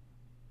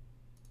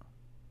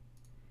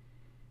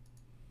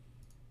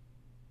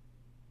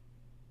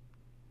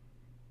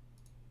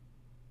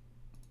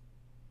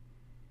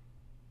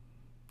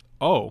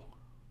 Oh.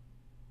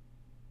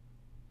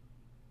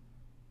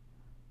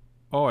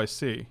 Oh, I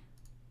see.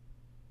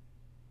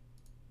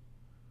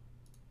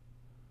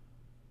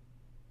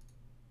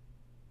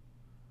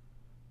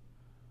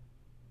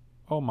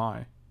 Oh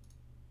my.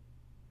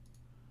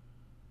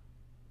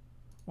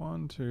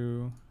 1,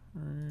 2,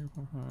 3,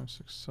 4, 5,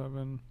 6,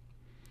 7.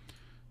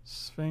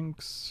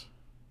 Sphinx.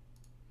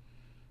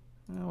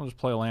 And we'll just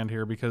play a land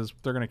here because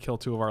they're going to kill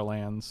 2 of our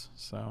lands.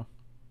 So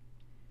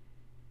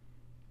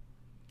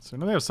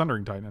now they have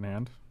Sundering Titan in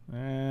hand.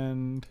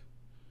 And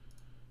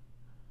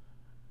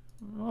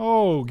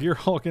oh,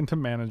 Gearhulk into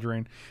Mana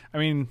Drain. I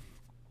mean,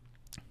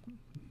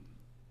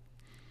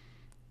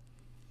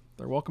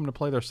 they're welcome to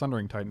play their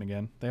Sundering Titan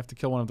again. They have to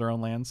kill one of their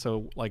own lands,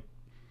 so, like,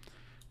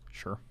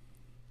 sure.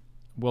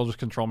 We'll just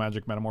control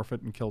magic, metamorph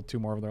it, and kill 2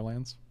 more of their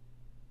lands.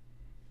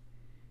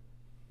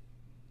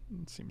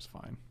 It seems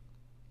fine.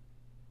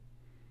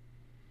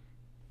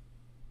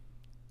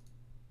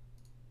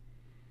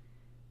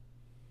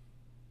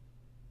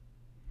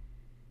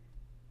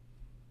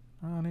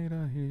 I need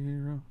a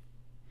hero.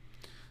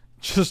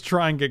 Just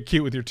try and get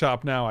cute with your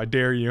top now, I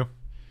dare you.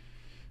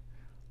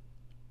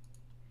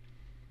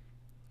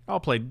 I'll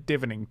play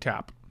Divining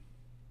Tap.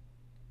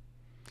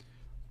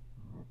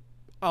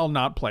 I'll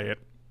not play it.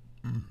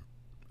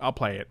 I'll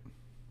play it.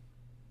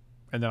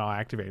 And then I'll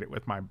activate it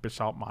with my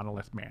Basalt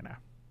Monolith mana.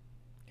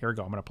 Here we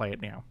go. I'm going to play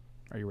it now.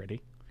 Are you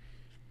ready?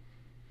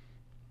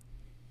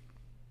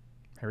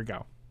 Here we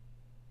go.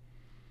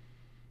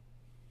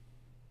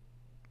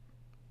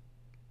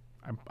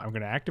 I'm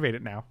going to activate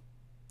it now.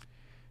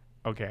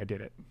 Okay, I did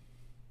it.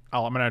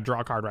 Oh, I'm going to draw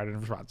a card right in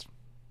response.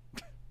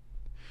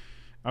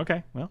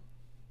 Okay, well,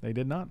 they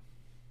did not.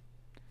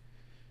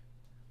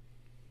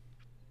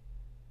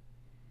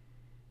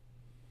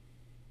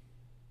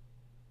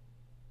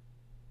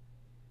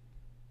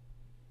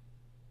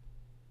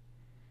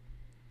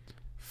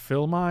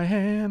 Fill my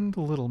hand,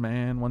 little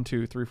man. 1,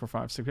 2, 3, 4,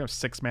 5, 6. We have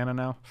 6 mana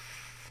now.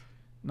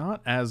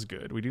 Not as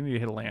good. We do need to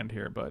hit a land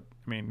here, but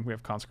I mean, we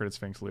have Consecrated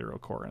Sphinx,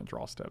 Lepore, and a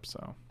draw step,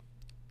 so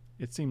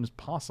it seems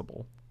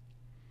possible.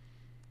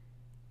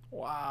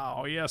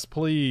 Wow, yes,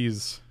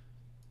 please.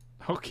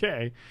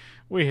 Okay,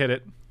 we hit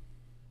it.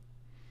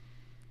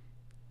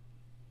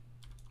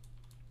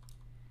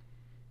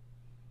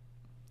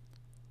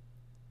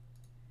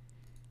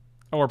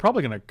 Oh, we're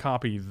probably going to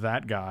copy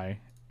that guy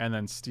and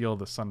then steal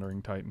the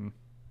Sundering Titan.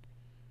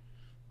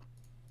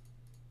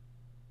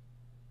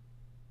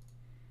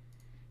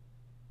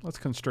 Let's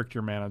constrict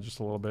your mana just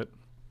a little bit.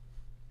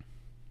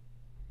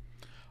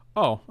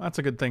 Oh, that's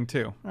a good thing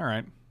too. All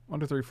right. 1,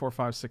 2, 3, 4,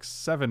 5, 6,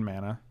 7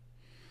 mana.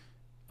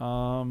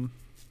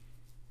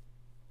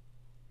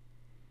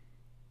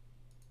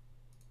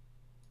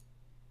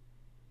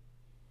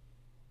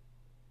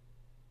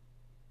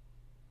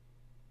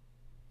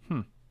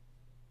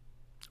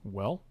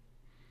 Well.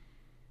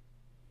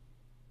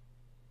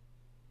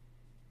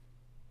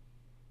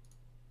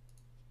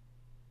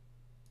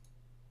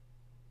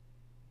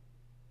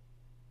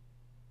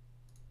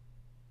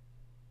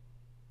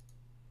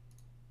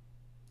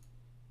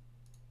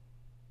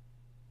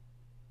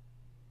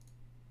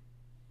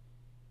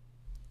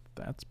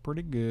 That's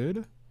pretty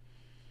good.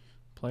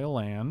 Play a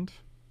land.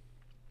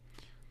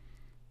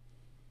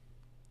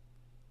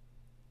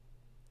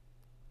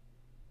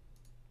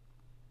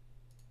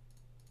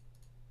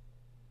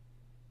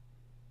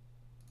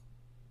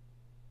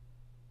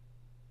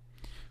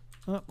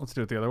 Oh, let's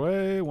do it the other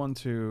way. 1,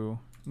 2.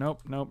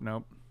 Nope, nope,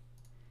 nope.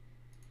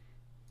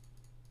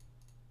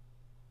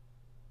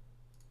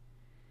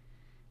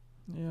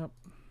 Yep.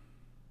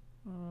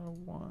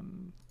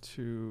 1,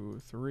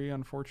 2, 3.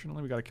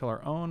 Unfortunately, we got to kill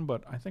our own,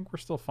 but I think we're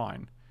still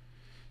fine.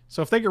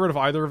 So if they get rid of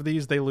either of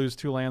these, they lose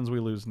 2 lands, we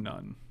lose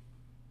none.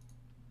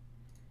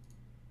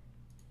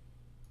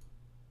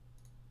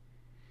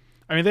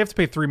 I mean, they have to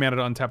pay 3 mana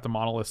to untap the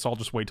monolith, so I'll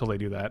just wait till they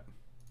do that.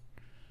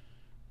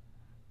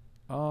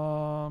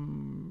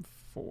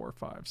 4,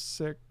 5,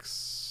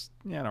 6.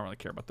 Yeah, I don't really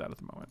care about that at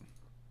the moment.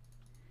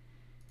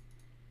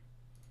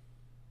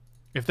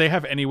 If they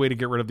have any way to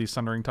get rid of these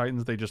Sundering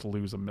Titans, they just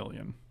lose 1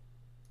 million.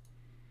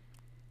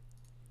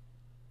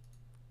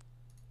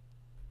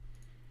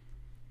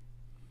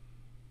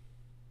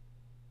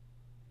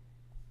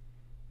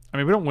 I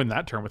mean, we don't win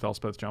that turn with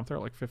Elspeth's Jump. They're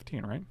at like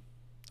 15, right?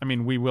 I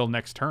mean, we will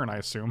next turn, I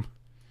assume.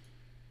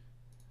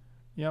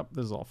 Yep,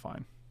 this is all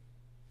fine.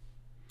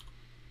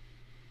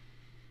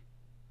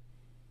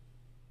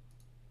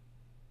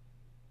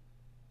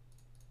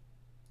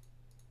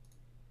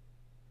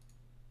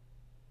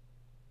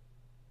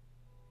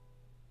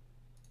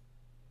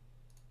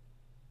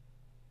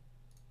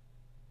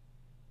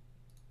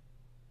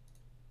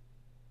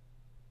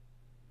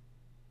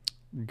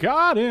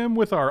 Got him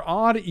with our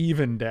odd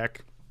even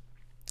deck.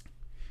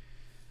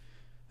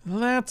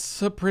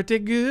 That's pretty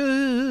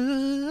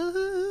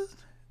good.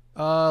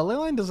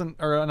 Leyline doesn't,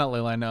 or not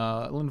Leyline,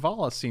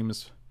 Linvala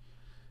seems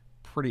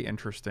pretty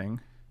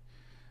interesting.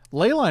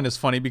 Leyline is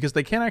funny because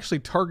they can't actually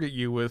target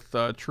you with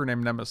True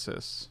Name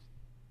Nemesis.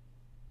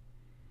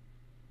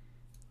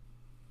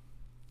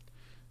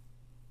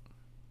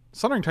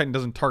 Sundering Titan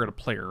doesn't target a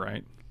player,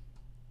 right?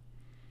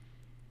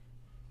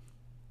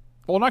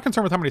 Well, I'm not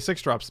concerned with how many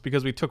 6-drops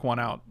because we took one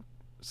out.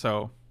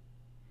 So.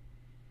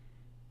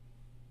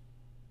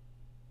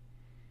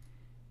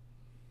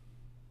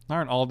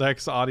 Aren't all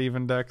decks odd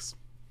even decks?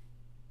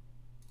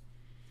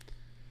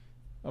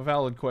 A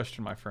valid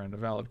question, my friend. A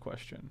valid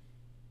question.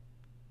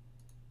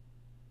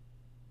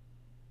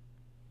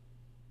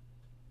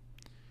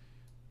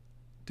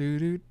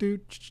 True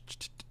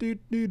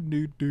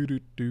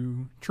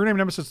Name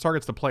Nemesis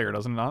targets the player,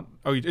 doesn't it not?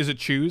 Oh, is it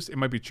choose? It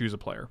might be choose a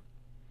player.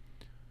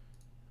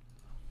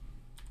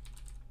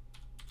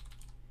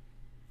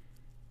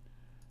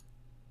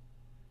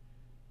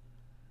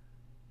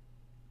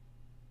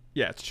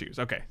 Yeah, it's choose.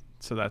 Okay,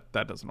 so that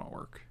does not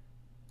work.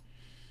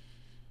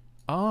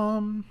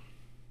 I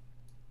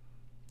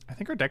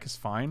think our deck is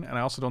fine, and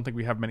I also don't think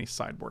we have many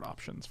sideboard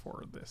options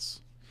for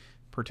this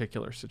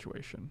particular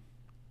situation.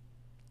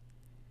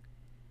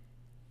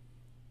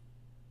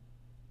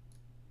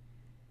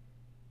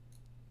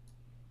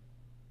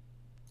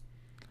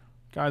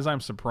 Guys,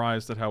 I'm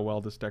surprised at how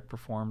well this deck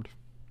performed.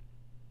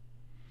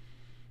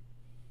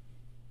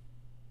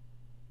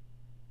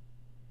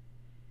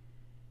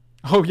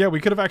 Oh yeah, we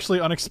could have actually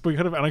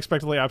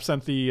unexpectedly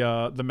absent the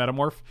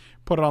metamorph,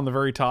 put it on the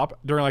very top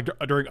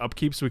during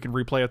upkeep, so we can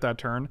replay it that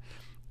turn,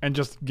 and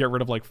just get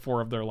rid of like 4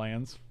 of their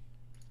lands.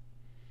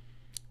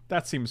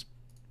 That seems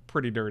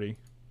pretty dirty.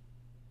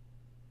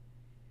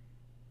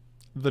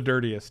 The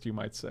dirtiest, you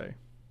might say.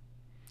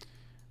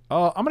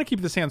 I'm gonna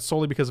keep this hand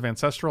solely because of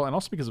Ancestral and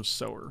also because of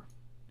Sower.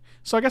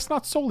 So I guess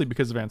not solely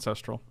because of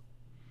Ancestral.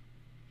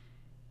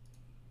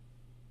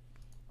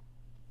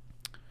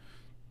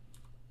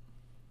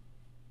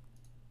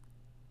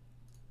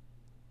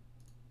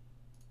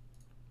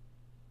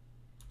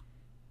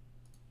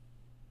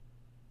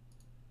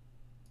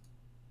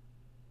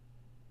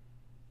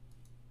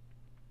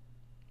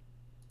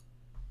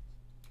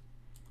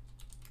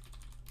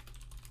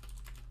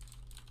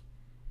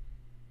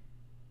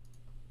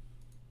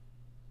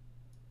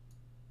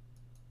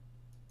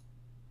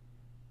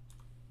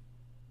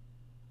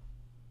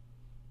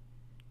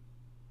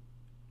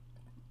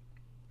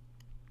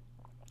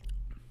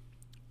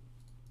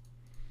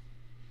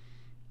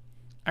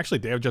 Actually,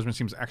 Day of Judgment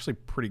seems actually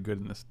pretty good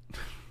in this.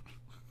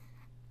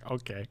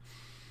 Okay.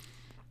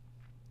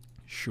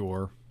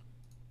 Sure.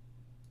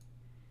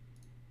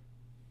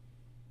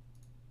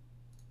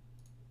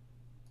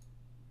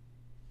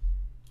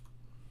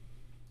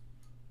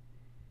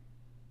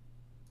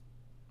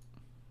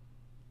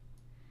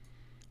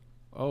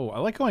 Oh, I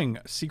like going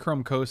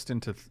Seachrome Coast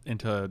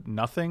into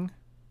nothing.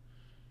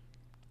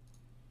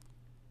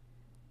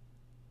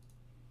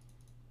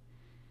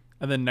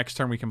 And then next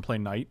turn we can play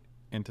Knight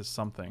into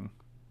something.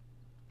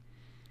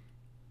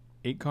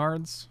 8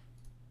 cards.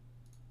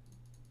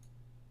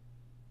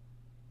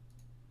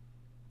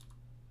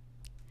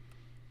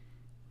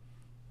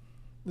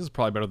 This is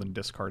probably better than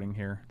discarding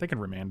here. They can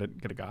remand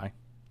it, get a guy.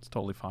 It's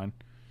totally fine.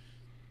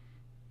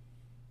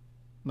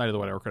 Knight of the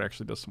White Orchid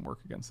actually does some work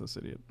against this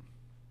idiot.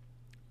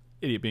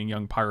 Idiot being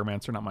young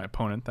Pyromancer, not my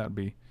opponent. That would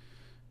be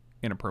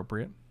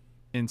inappropriate.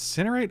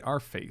 Incinerate our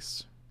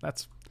face.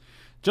 That's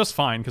just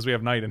fine because we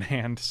have Knight in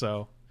hand,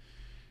 so...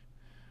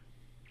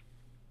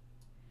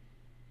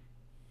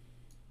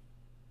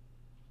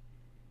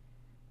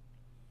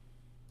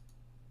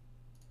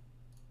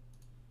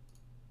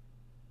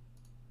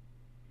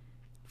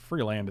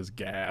 Free land is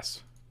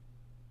gas.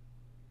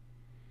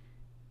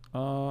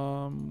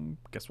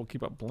 Guess we'll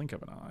keep up Blink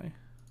of an Eye.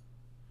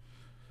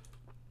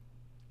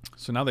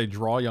 So now they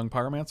draw Young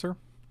Pyromancer.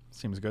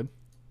 Seems good.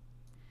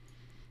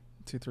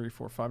 2, 3,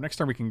 4, 5. Next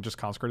turn we can just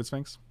Consecrated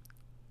Sphinx.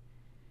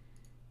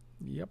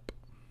 Yep.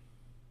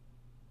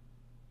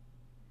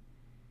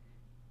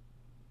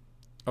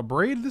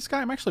 Abrade this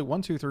guy? I'm actually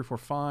 1, 2, 3, 4,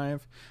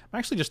 5. I'm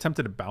actually just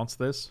tempted to bounce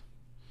this.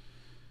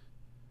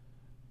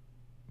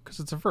 Because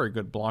it's a very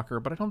good blocker,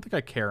 but I don't think I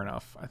care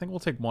enough. I think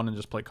we'll take 1 and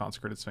just play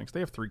Consecrated Sphinx. They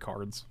have 3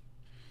 cards.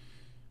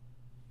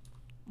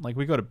 Like,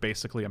 we go to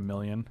basically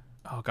 1,000,000.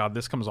 Oh god,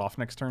 this comes off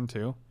next turn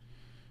too.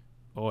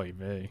 Oy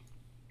vey.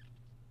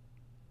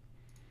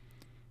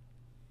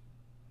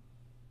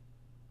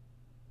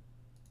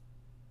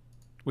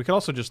 We could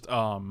also just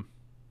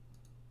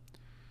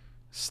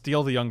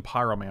steal the Young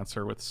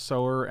Pyromancer with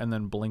Sower and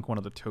then blink one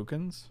of the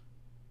tokens.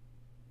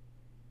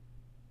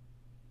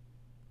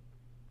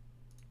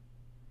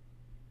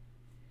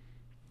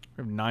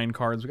 We have 9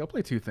 cards. We gotta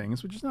play 2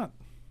 things, which is not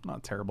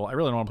terrible. I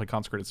really don't want to play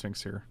Consecrated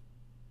Sphinx here.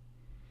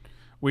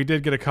 We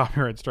did get a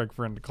copyright strike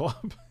for End of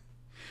Club.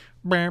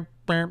 We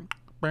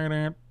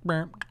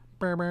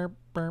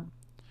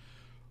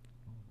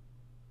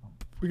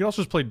could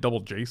also just play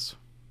double Jace,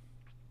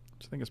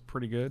 which I think is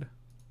pretty good.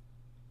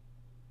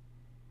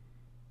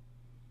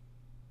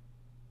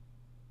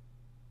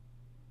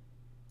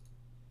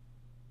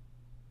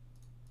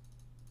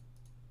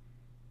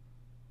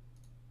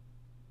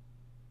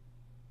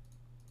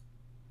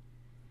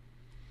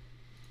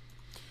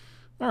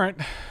 All right.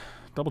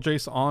 Double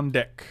Jace on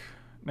deck.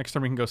 Next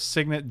turn we can go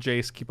Signet,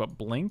 Jace, keep up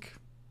Blink.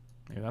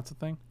 Maybe that's a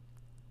thing.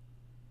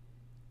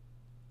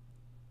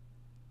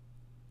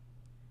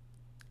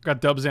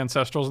 Got Dub's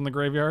Ancestrals in the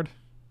graveyard.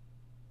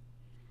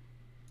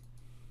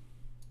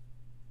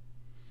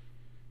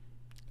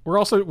 We're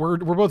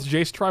both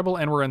Jace tribal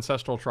and we're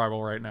Ancestral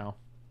tribal right now.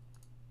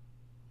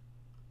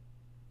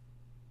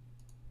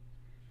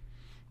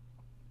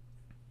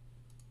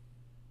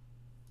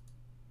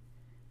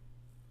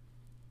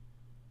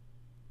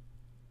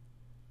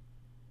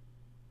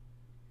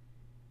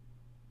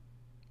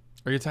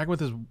 Are you attacking with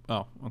his...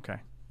 Oh, okay.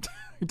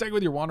 You attacking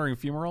with your Wandering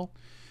Fumarole?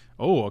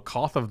 Oh, a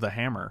Koth of the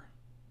Hammer.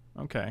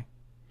 Okay.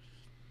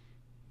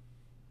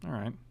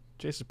 Alright.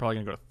 Jace is probably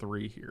going to go to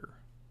 3 here.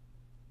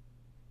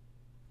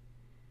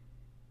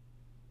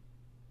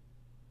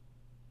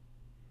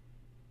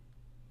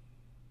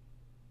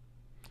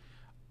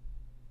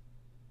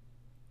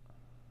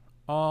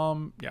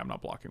 Yeah, I'm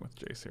not blocking with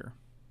Jace here.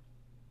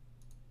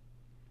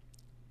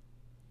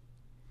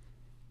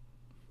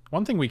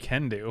 One thing we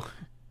can do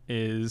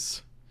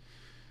is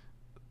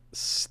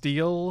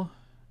steal...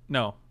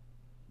 No.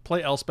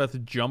 Play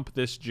Elspeth, jump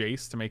this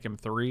Jace to make him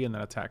 3, and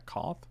then attack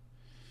Koth.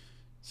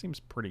 Seems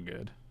pretty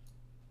good.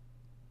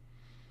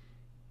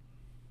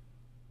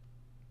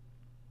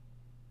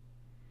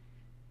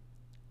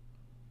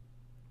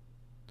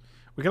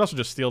 We could also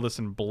just steal this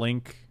and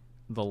blink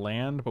the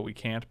land, but we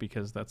can't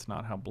because that's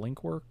not how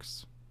blink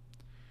works.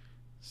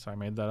 So I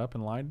made that up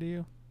and lied to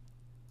you.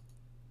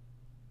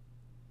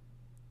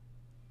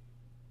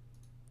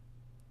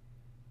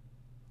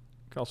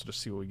 Could also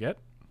just see what we get.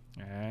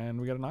 And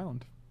we got an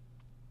island.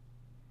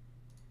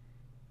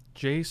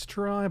 Jace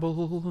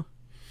Tribal.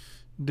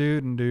 Do.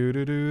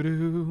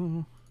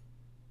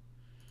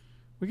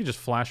 We could just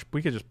flash.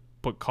 We could just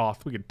put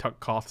Koth. We could tuck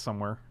Koth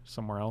somewhere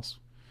else.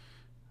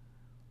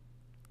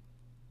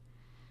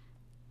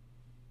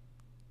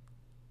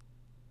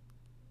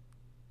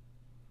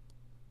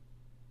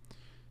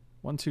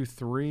 One, two,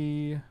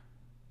 three.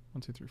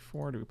 1, 2, 3,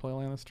 4. Did we play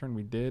land this turn?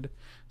 We did.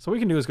 So what we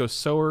can do is go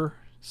Sower,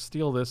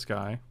 steal this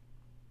guy.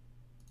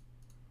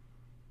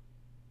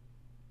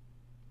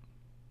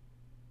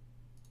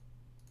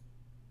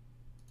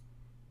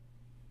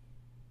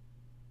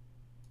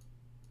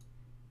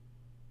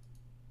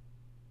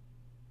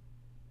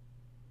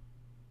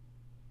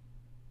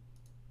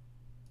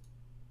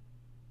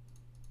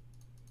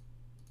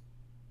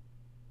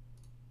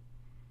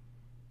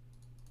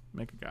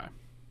 Make a guy.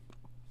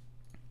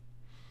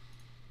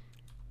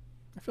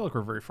 I feel like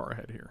we're very far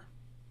ahead here.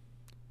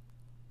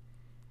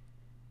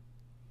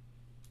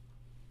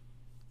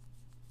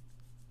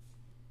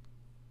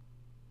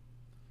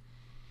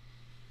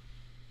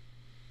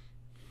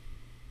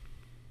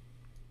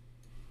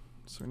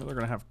 So we know they're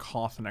going to have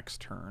Koth next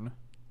turn.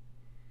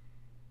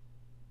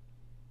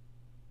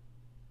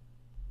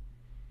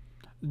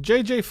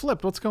 JJ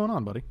flipped. What's going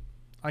on, buddy?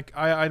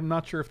 I'm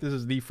not sure if this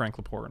is the Frank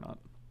Lepore or not.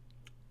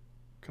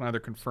 Can either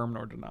confirm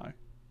nor deny.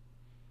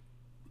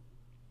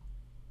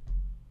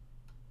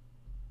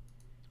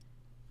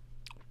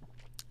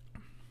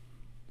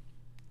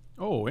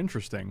 Oh,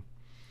 interesting.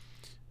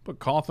 Put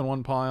Koth in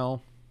one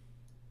pile.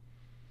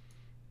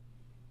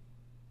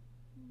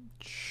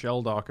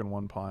 Shelldock in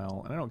one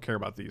pile. And I don't care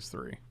about these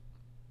 3.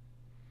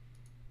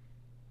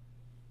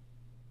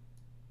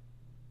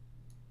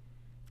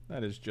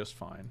 That is just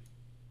fine.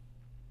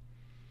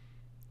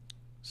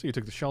 So you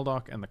took the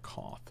Shelldock and the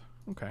Koth.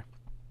 Okay.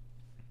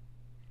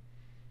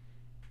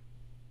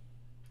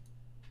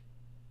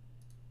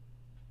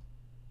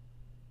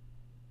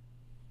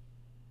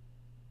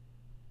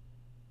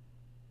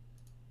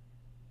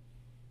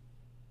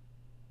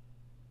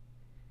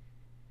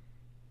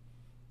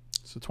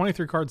 So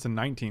 23 cards and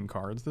 19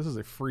 cards. This is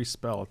a free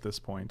spell at this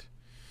point.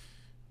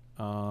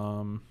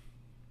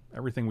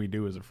 Everything we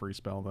do is a free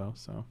spell, though,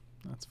 so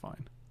that's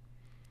fine.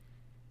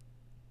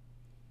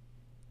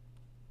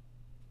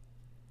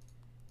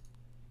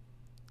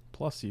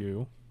 Plus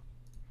you.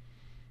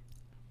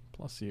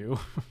 Plus you.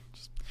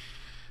 Just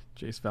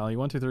Jace value.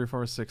 1, 2, 3,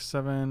 4, 6,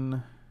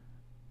 7,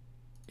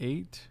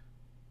 8.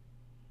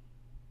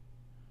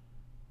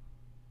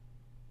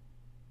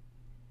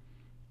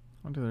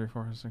 One, 2, 3,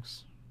 4,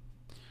 6.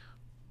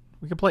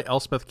 We can play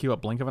Elspeth, queue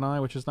up Blink of an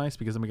Eye, which is nice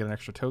because then we get an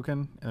extra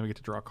token, and then we get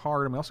to draw a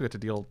card, and we also get to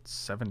deal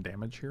 7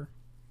 damage here.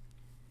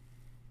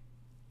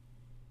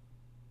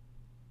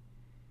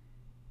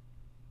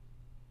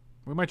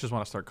 We might just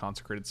want to start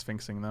Consecrated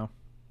Sphinxing, though.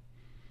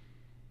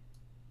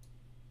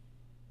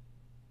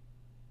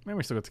 Maybe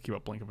we still get to queue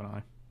up Blink of an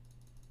Eye.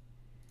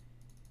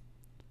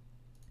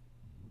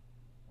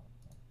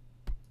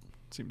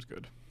 Seems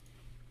good.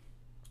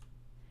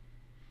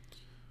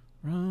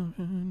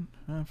 Running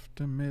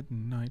after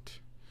midnight.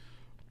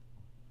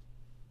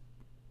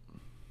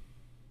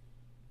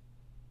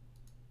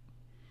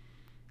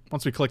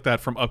 Once we click that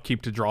from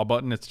upkeep to draw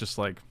button, it's just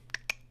like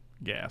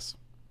gas.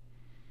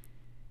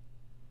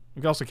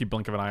 We can also keep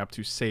Blink of an Eye up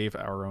to save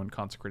our own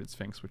Consecrated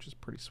Sphinx, which is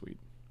pretty sweet.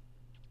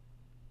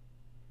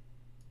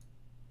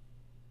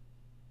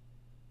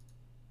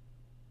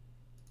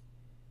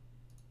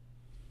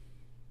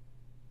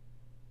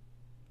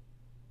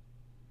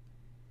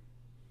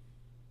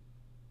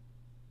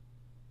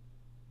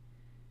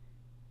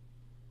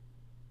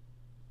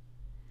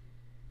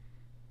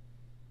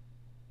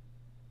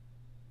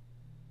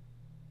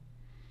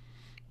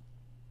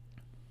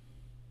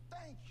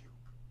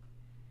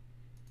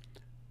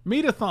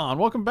 Meetathon,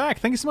 welcome back.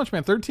 Thank you so much,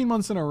 man. 13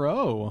 months in a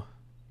row.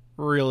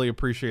 Really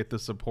appreciate the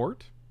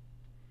support.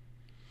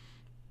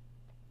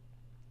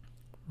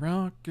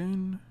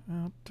 Rockin'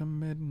 out to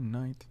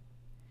midnight.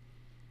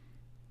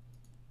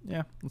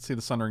 Yeah, let's see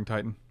the Sundering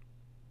Titan.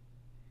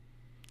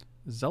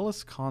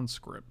 Zealous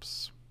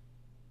Conscripts.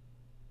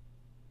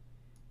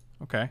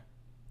 Okay.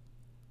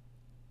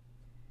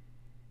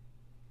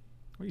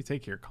 What do you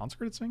take here?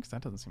 Consecrated Sphinx?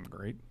 That doesn't seem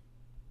great.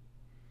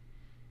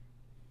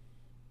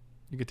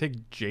 You could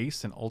take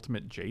Jace and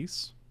Ultimate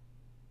Jace.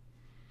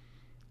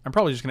 I'm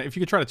probably just gonna if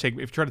you try to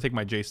take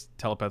my Jace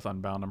Telepath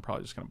Unbound, I'm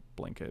probably just gonna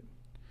blink it.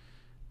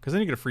 Because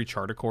then you get a free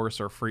Charter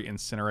Course or a free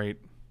Incinerate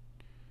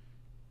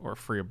or a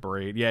free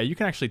Abrade. Yeah, you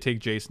can actually take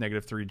Jace,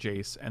 -3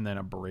 Jace, and then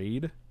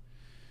Abrade.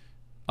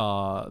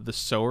 The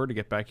Sower to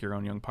get back your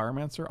own Young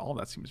Pyromancer. All of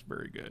that seems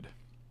very good.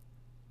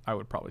 I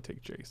would probably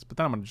take Jace, but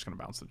then I'm just gonna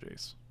bounce the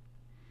Jace.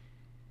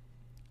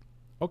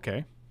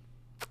 Okay.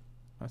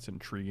 That's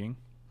intriguing.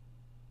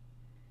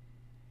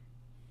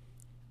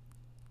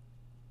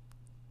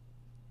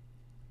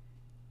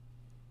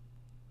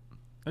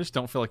 I just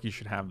don't feel like you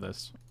should have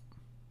this.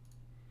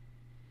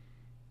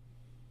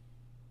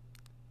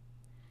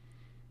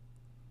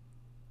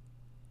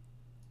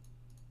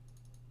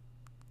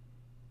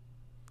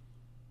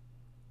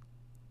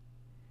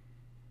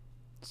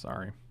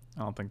 Sorry. I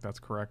don't think that's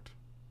correct.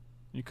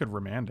 You could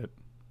remand it.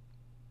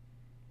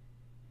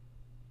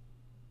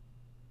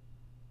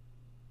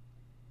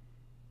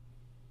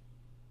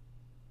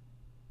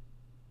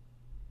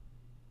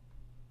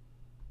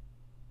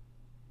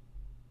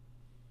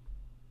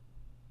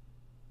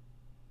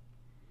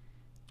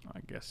 I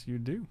guess you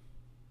do.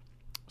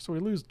 So we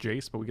lose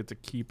Jace, but we get to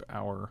keep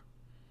our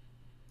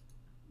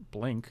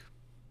Blink,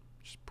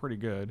 which is pretty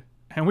good.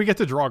 And we get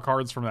to draw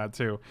cards from that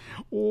too.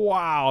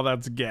 Wow,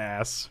 that's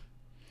gas.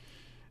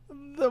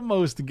 The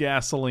most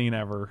gasoline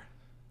ever.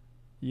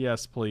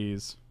 Yes,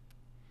 please.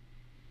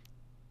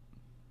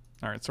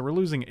 Alright, so we're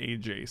losing a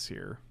Jace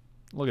here.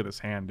 Look at this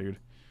hand, dude.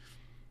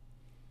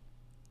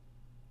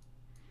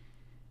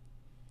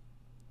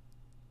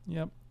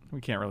 Yep. We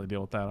can't really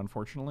deal with that,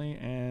 unfortunately,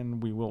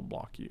 and we will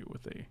block you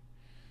with a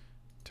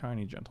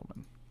Tiny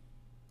Gentleman.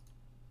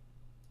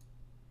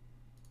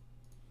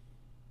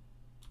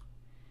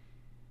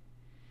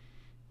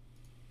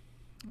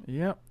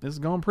 Yep, this is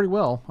going pretty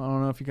well. I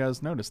don't know if you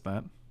guys noticed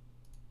that.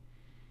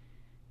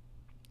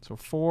 So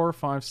 4,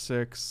 5,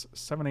 6,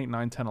 7, 8,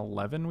 9, 10,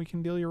 11 we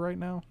can deal you right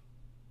now.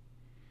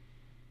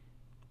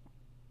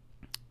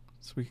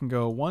 So we can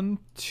go 1,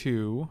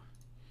 2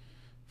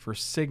 for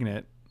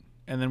Signet.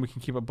 And then we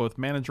can keep up both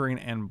Mana Drain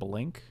and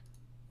Blink.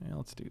 Yeah,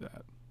 let's do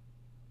that.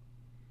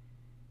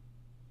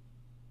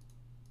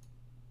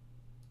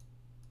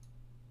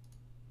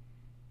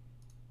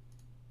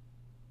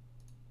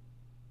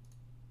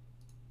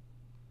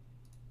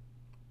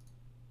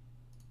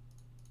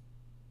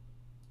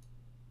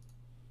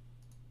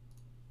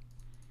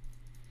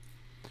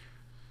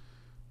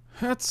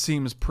 That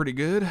seems pretty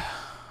good.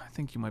 I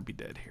think you might be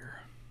dead here.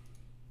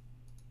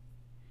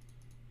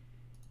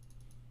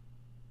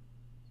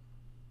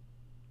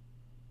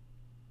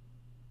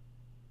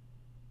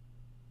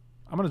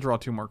 I'm going to draw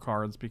 2 more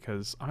cards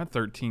because I had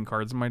 13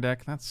 cards in my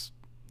deck. That's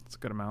a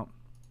good amount.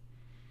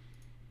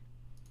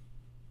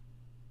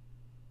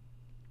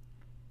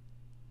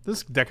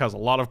 This deck has a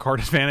lot of card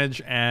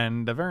advantage,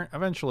 and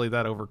eventually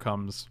that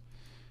overcomes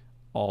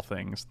all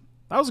things.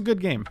 That was a good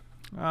game.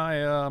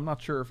 I'm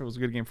not sure if it was a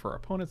good game for our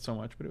opponents so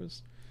much,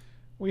 but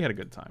we had a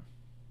good time.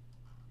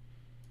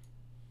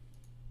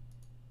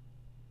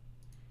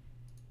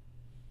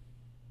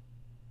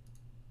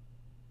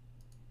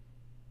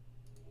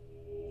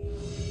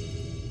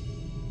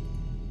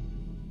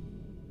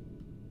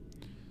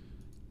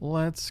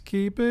 Let's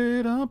keep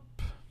it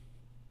up.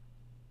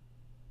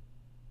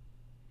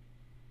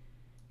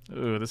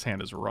 Ooh, this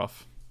hand is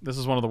rough. This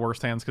is one of the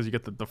worst hands because you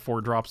get the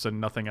 4 drops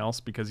and nothing else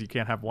because you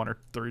can't have 1 or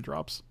 3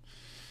 drops.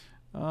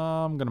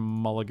 I'm going to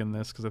mulligan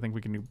this because I think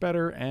we can do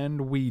better,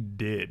 and we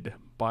did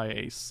by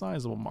a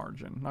sizable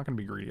margin. Not going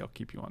to be greedy. I'll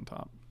keep you on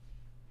top.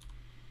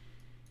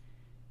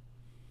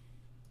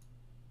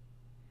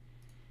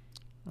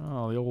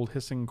 Oh, the old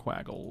hissing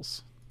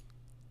quaggles.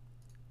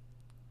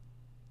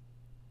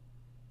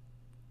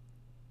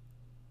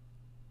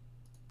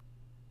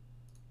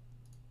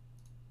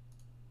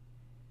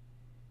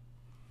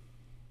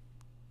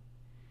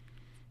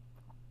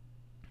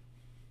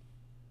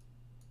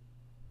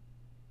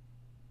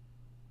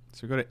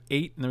 So we go to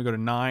 8, and then we go to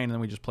 9, and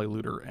then we just play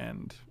Looter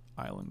and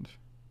Island.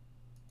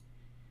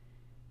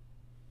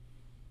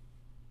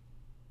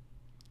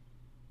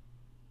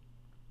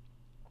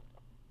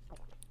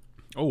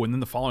 Oh, and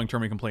then the following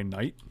turn we can play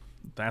Knight.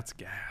 That's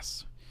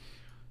gas.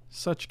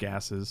 Such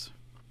gases.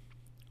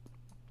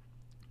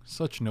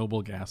 Such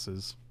noble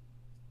gases.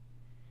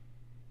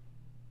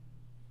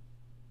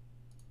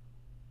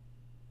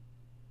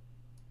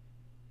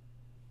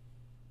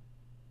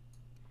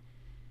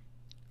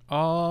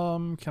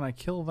 Can I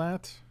kill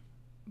that?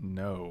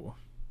 No.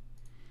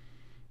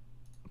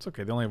 It's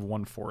okay. They only have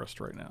 1 forest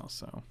right now,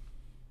 so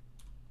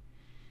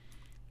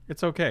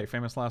It's okay.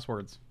 Famous last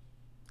words.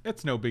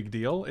 It's no big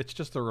deal. It's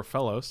just a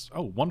Raphellos.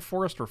 Oh, one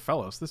forest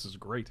Raphellos. This is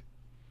great.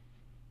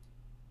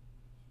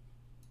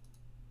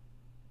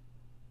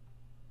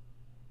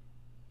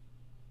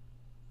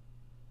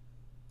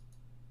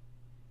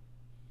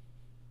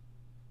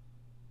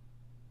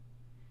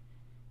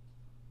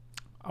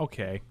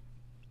 Okay.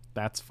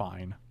 That's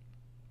fine.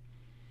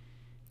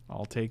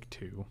 I'll take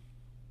 2.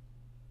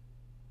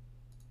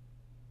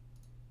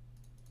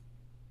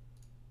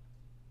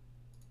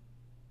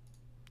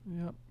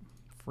 Yep.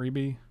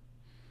 Freebie.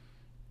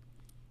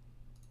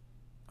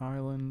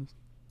 Island.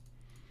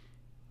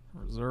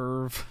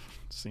 Reserve.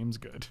 Seems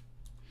good.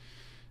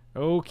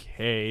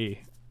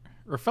 Okay.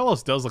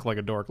 Raphellos does look like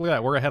a dork. Look at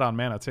that. We're ahead on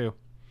mana, too.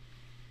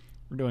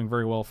 We're doing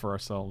very well for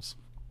ourselves.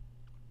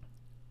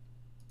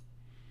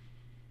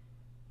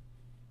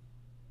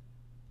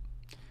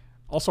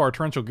 Also, our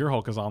Torrential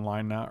Gearhulk is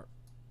online now,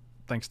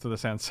 thanks to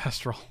this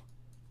Ancestral.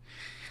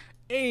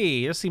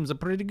 Hey, this seems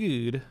pretty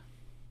good.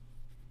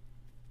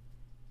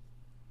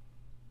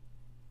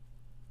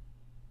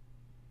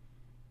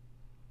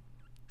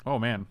 Oh,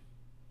 man.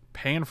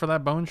 Paying for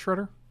that Bone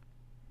Shredder?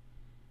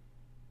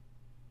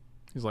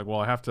 He's like, well,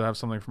 I have to have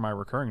something for my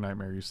recurring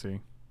nightmare, you see.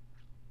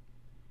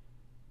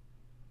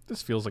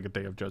 This feels like a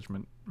Day of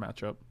Judgment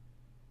matchup.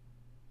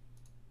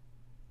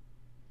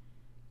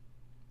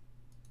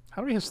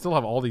 How do we still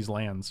have all these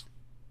lands?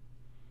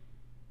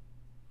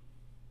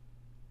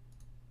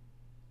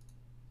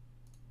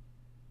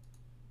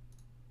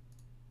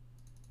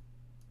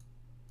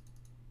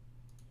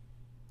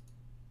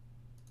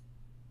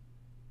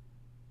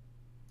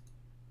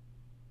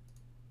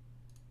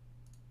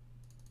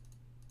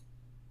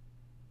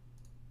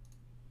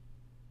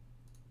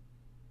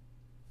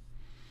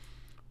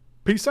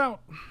 Peace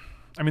out.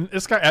 I mean,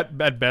 this guy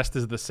at best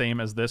is the same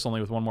as this, only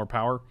with 1 more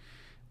power.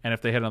 And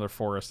if they hit another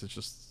forest, it's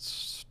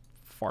just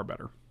far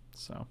better.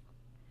 So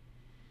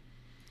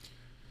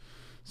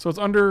it's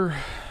under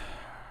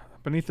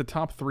beneath the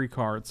top 3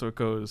 cards. So it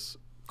goes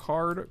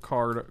card,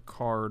 card,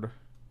 card,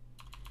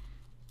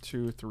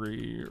 2,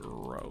 3,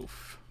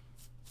 Roaf.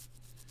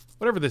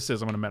 Whatever this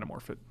is, I'm going to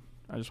metamorph it.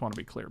 I just want to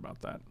be clear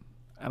about that.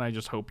 And I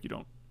just hope you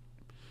don't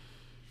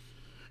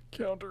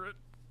counter it.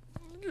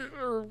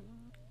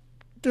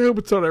 I hope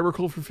it's not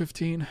Evercool for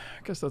 15. I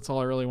guess that's all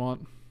I really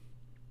want.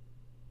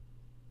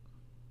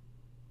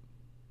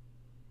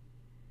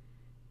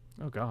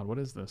 Oh god, what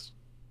is this?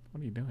 What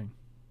are you doing?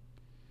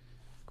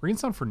 Green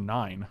Sun for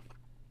 9.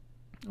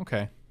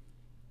 Okay.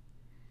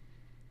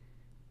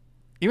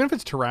 Even if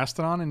it's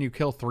Terrastodon and you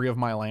kill 3 of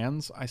my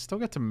lands, I still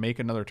get to make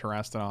another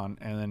Terrastodon,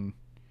 and then...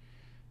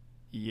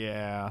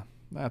 Yeah,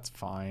 that's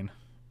fine.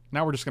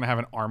 Now we're just going to have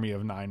an army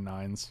of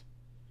 9/9s.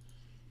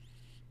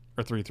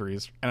 Or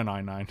 3/3s, and a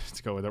 9/9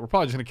 to go with it. We're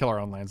probably just going to kill our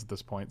own lands at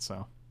this point,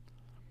 so...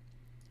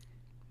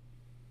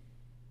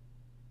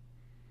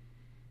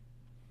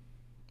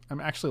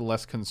 I'm actually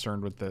less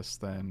concerned with this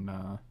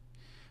than...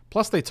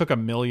 Plus, they took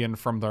 1 million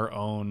from their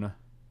own...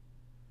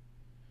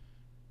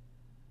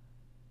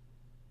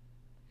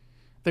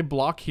 They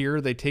block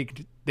here, they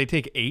take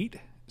 8.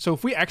 So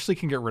if we actually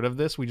can get rid of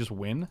this, we just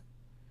win.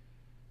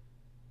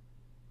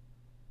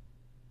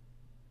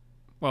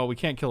 Well, we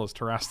can't kill his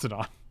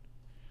Terrastodon.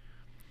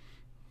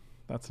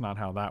 That's not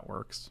how that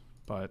works.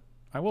 But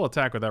I will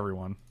attack with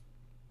everyone.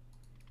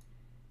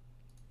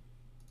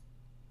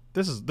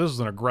 This is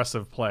an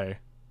aggressive play.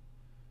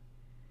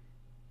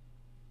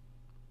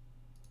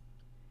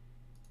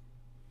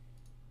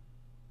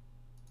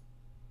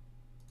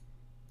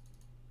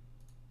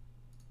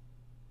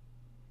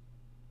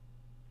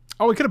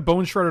 Oh, we could have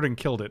Bone Shredded and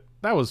killed it.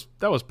 That was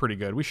pretty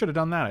good. We should have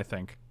done that, I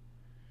think.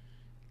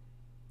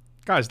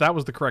 Guys, that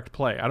was the correct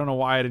play. I don't know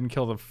why I didn't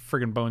kill the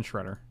friggin' Bone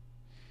Shredder.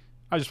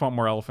 I just want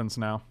more elephants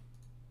now.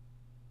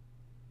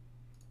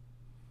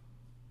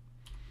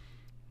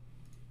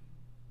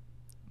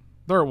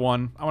 They're at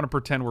 1. I want to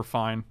pretend we're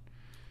fine.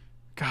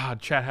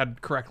 God, chat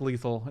had correct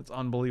lethal. It's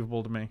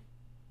unbelievable to me.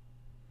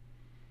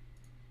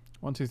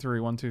 1, 2, 3,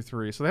 1, 2,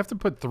 3. So they have to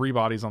put 3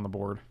 bodies on the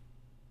board.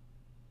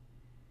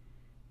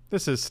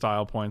 This is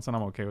style points, and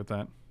I'm okay with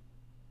that.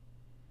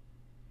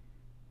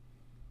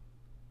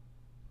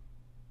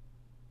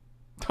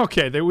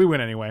 Okay, we win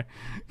anyway.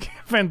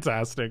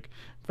 Fantastic.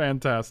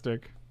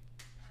 Fantastic.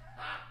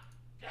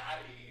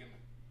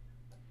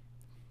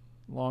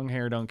 Long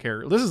hair, don't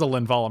care. This is a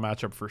Linvala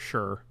matchup for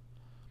sure.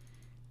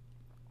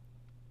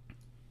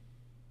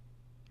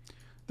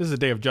 This is a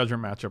Day of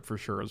Judgment matchup for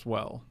sure as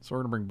well. So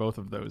we're going to bring both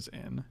of those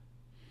in.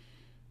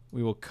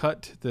 We will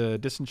cut the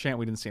Disenchant.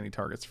 We didn't see any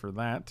targets for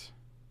that.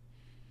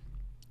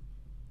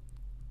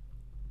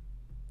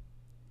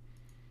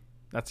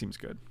 That seems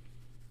good.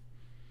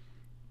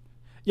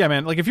 Yeah,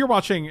 man. Like if you're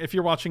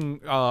watching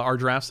our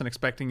drafts and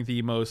expecting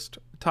the most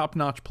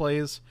top-notch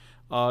plays,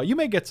 you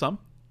may get some.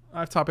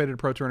 I've top 8'd a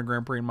Pro Tour and a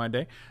Grand Prix in my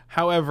day.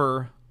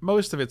 However,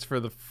 most of it's for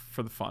the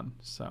fun.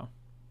 So,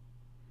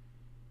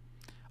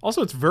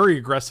 also it's very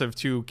aggressive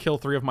to kill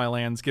 3 of my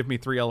lands, give me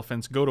 3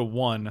 elephants, go to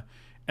 1,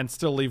 and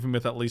still leave me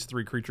with at least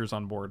 3 creatures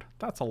on board.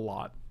 That's a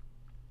lot.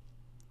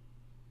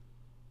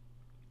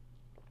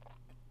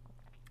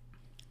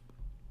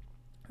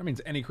 That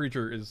means any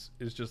creature is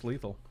just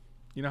lethal.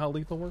 You know how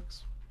lethal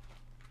works?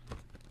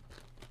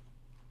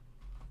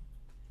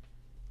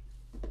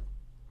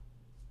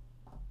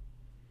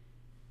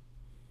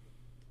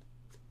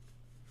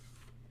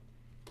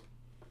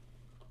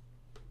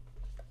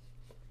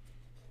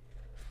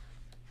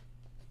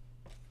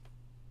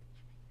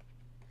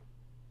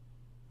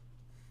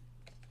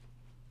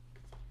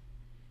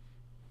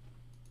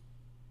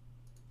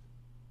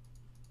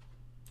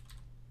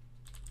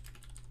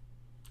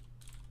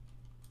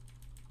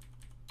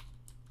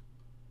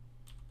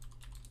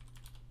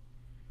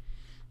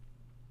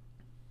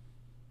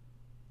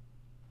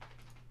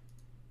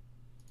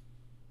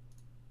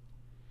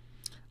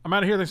 I'm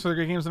out of here. Thanks for the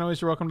great games and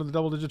always. You're welcome to the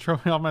double digit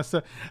trophy off my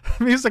set.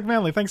 Music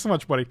Manly. Thanks so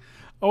much, buddy.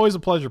 Always a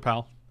pleasure,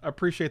 pal. I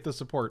appreciate the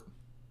support.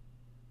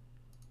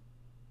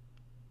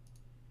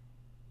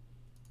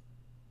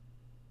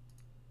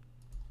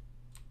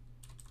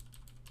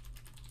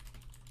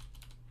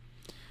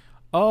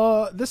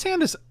 This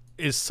hand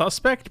is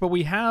suspect, but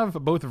we have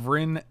both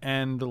Vryn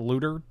and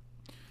Looter.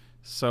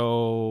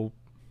 So,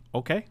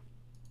 okay.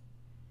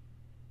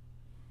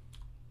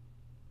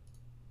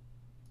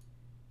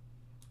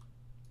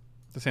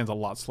 This hand's a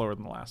lot slower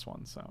than the last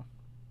one, so.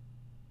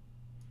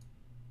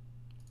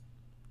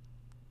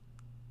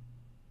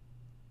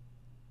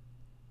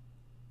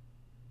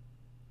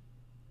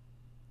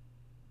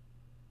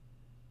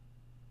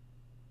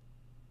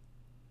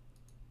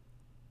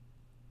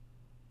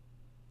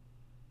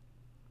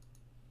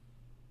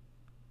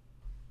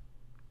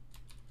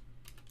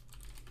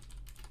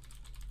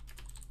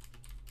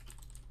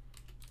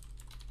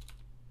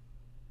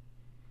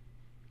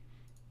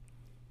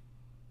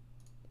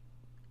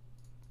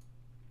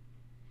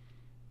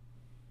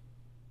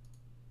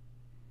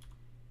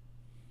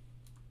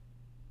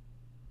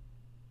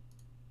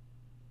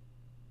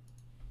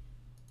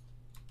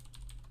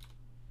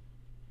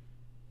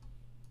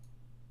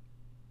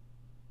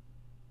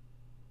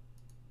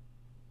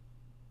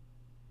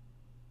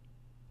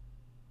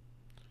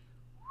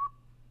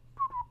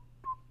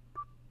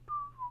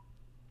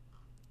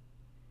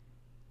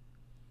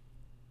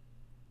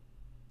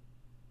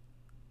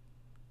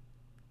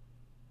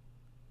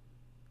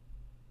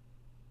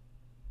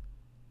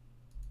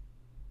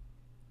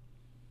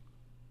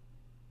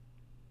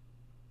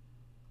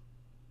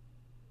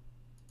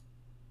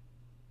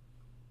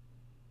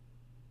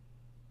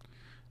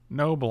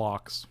 No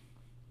blocks.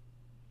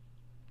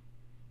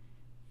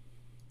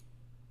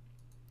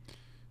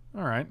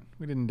 All right,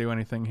 we didn't do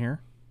anything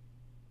here.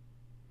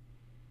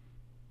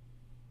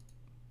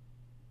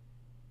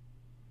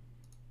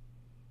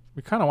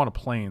 We kind of want a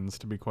plains,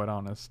 to be quite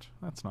honest.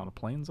 That's not a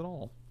plains at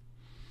all.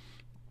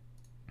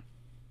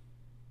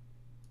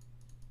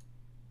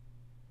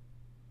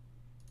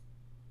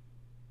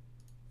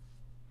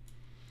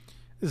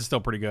 This is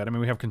still pretty good. I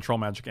mean, we have Control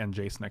Magic and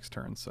Jace next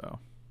turn, so...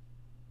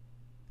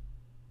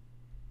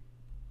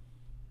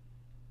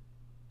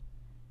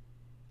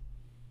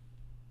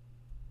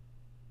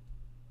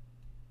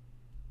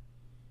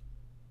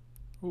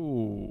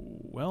 Ooh,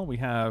 well, we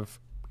have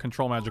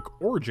Control Magic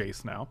or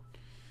Jace now.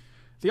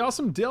 The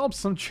awesome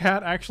Dilbs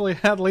chat actually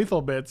had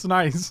lethal bits.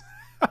 Nice.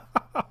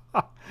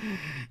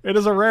 It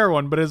is a rare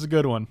one, but it's a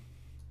good one.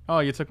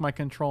 Oh, you took my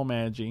Control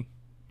Magi.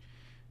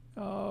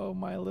 Oh,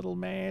 my little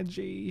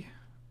Magi.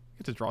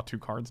 Get to draw 2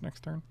 cards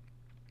next turn.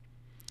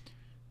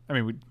 I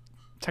mean, we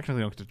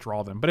technically don't get to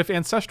draw them, but if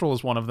Ancestral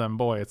is one of them,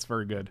 boy, it's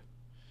very good.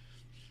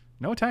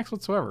 No attacks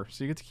whatsoever,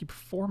 so you get to keep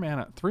 3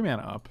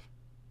 mana up.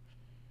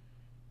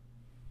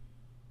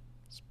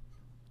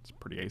 It's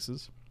pretty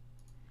aces.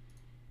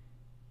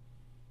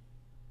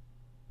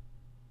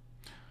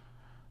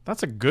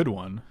 That's a good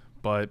one,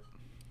 but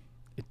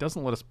it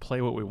doesn't let us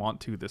play what we want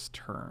to this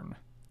turn.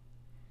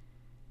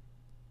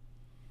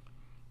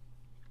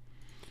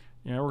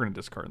 Yeah, we're going to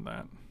discard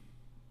that.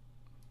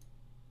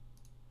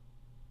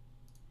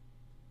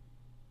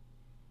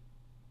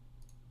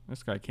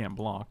 This guy can't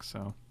block,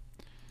 so...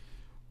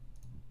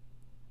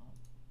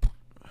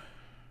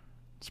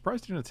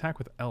 Surprised you didn't attack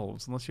with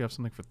elves, unless you have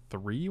something for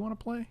 3 you want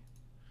to play?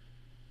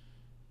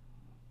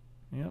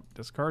 Yep,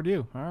 discard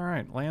you.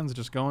 Alright, land's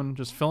just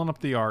filling up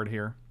the yard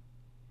here.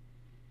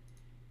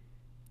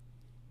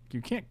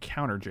 You can't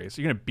counter Jace.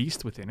 You're going to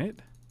beast within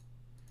it?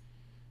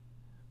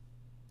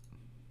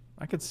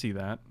 I could see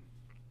that.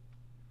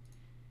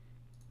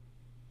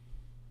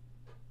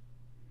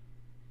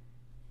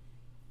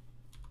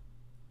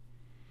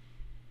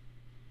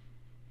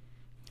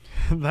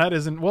 That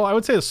isn't... Well, I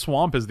would say a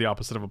swamp is the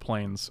opposite of a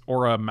plains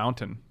or a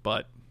mountain,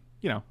 but,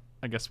 you know,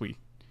 I guess we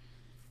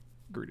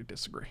agree to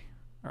disagree.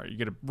 All right, you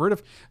get rid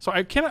of... So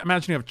I can't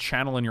imagine you have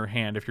Channel in your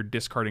hand if you're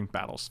discarding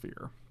Battle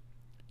Sphere.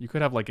 You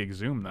could have, like,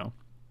 Exhume, though.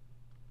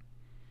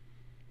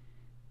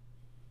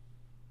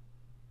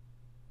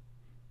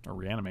 Or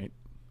Reanimate.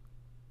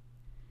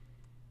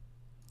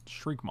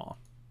 Shriekmaw.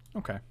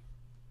 Okay.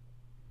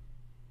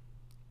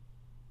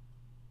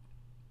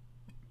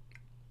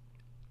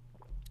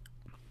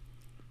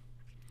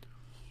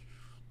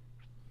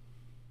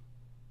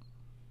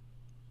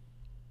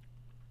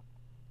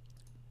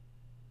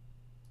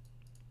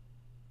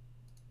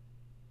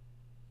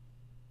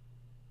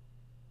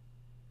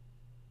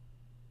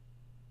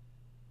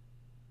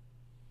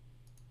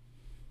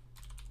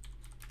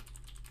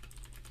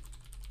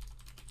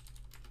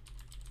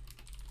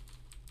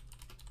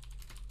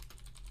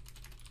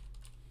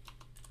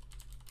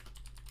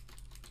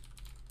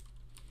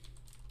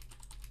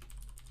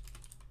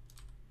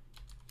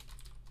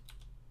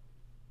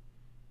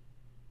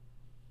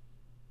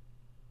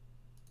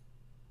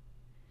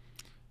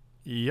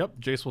 Yep,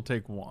 Jace will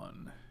take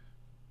 1.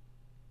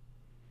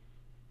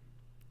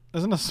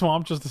 Isn't a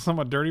swamp just a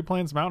somewhat dirty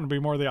plains? Mountain would be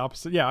more the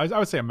opposite. Yeah, I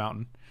would say a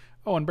mountain.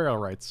 Oh, and burial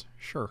rights.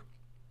 Sure.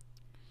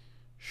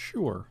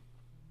 Sure.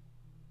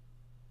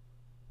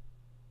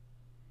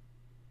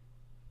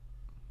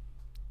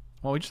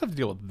 Well, we just have to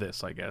deal with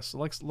this, I guess.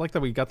 Like that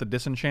we got the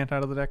disenchant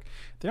out of the deck.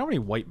 They don't have any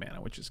white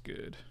mana, which is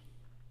good.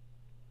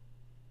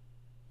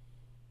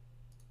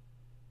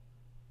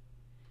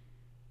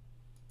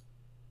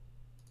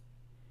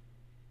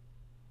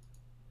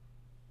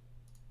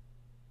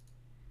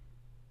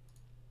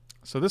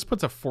 So this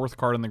puts a 4th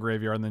card in the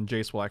graveyard, and then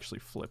Jace will actually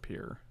flip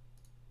here.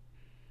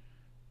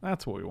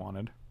 That's what we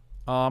wanted.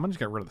 I'm going to just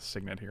get rid of the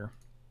Signet here.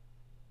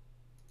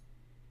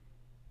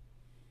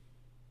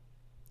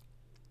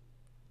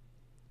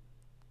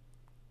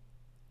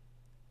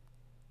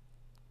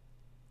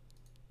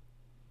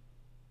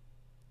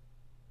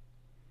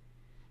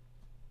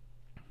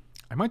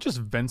 I might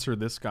just Venser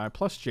this guy,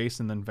 plus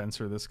Jason, then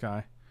Venser this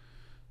guy.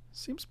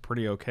 Seems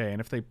pretty okay.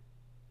 And if they...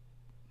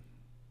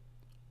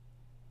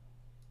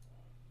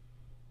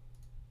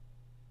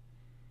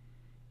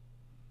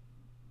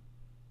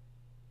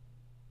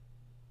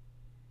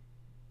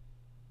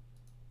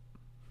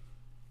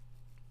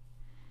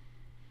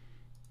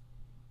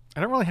 I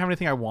don't really have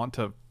anything I want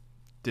to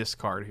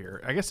discard here.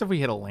 I guess if we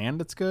hit a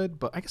land, it's good,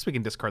 but I guess we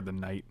can discard the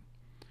Knight.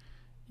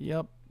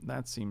 Yep,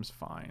 that seems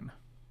fine.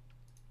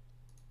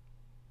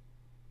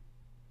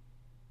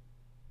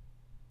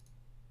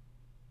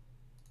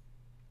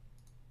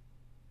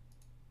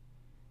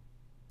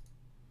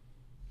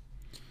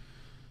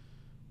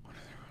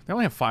 They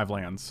only have 5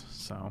 lands,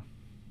 so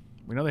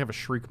we know they have a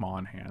Shriekmaw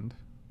in hand,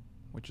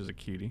 which is a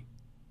cutie.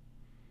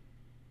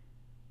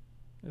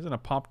 Isn't a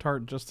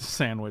Pop-Tart just a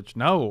sandwich?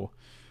 No!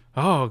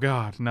 Oh,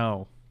 God,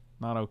 no.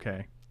 Not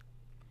okay.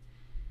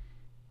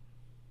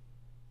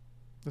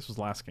 This was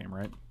last game,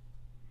 right?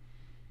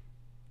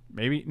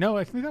 Maybe. No,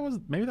 I think that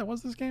was... Maybe that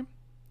was this game?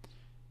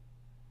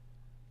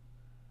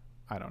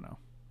 I don't know.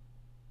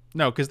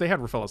 No, because they had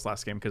Raphaelis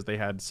last game because they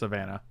had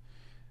Savannah.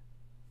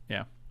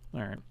 Yeah. All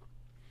right.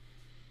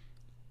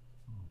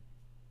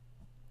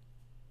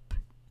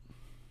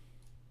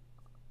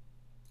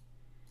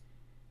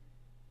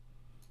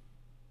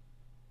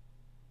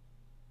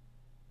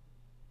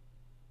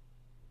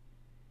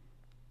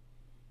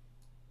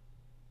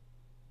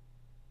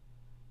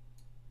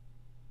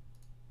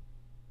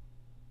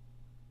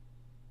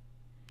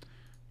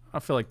 I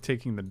feel like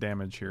taking the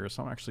damage here,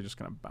 so I'm actually just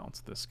going to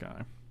bounce this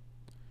guy.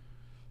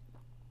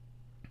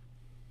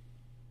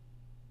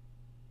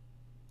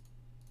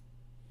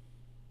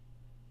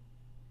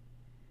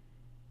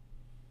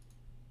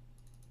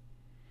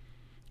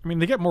 I mean,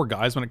 they get more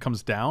guys when it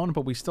comes down,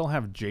 but we still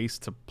have Jace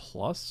to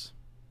plus.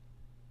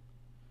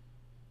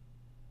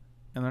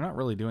 And they're not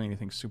really doing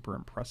anything super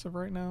impressive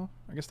right now.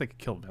 I guess they could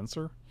kill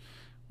Venser.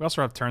 We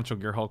also have Torrential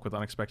Gearhulk with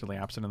Unexpectedly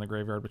Absent in the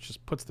graveyard, which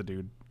just puts the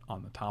dude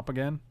on the top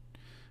again.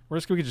 We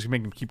could just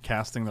make them keep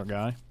casting their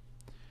guy.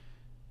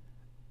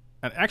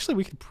 And actually,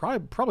 we could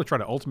probably try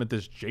to ultimate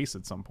this Jace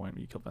at some point.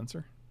 You kill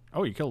Venser.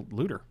 Oh, you killed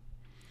Looter.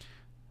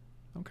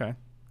 Okay.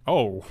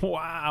 Oh,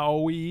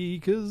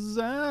 wowie,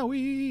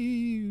 kazowie.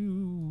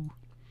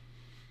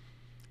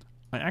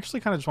 I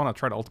actually kind of just want to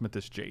try to ultimate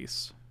this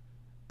Jace.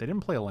 They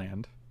didn't play a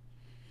land.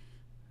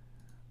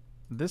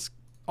 This...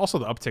 Also,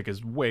 the uptick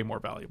is way more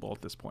valuable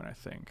at this point, I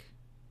think.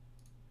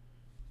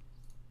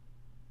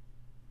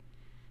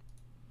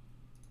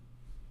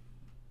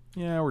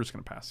 Yeah, we're just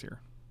going to pass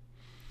here.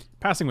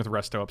 Passing with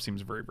Resto up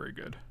seems very, very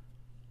good.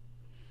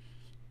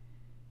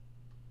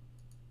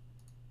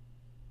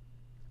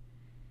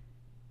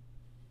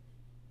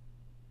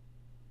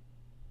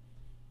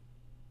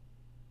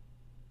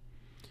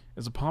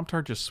 Is a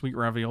Pop-Tart just sweet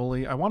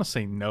ravioli? I want to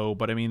say no,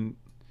 but I mean...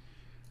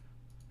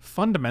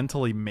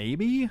 Fundamentally,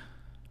 maybe?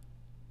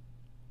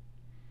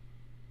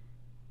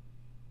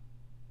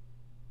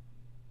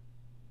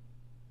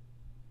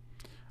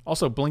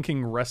 Also,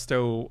 blinking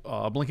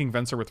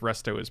Venser with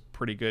Resto is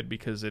pretty good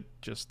because it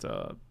just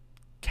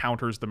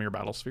counters the Mirror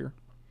Battlesphere.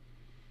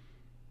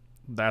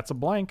 That's a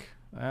blank.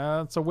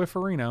 That's a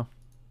Whifferino.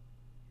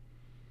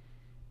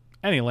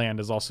 Any land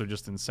is also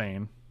just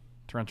insane.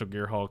 Torrential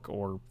Gearhulk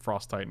or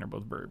Frost Titan are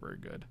both very, very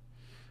good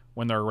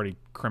when they're already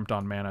crimped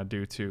on mana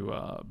due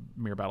to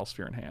Mirror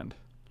Battlesphere in hand.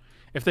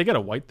 If they get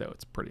a white, though,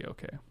 it's pretty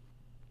okay.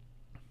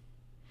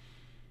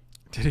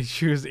 Did he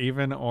choose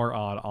even or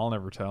odd? I'll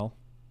never tell.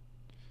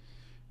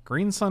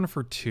 Green Sun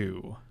for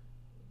 2.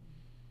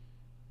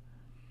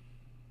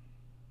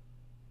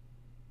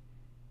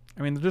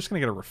 I mean, they're just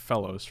going to get a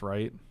Raphaelis,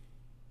 right?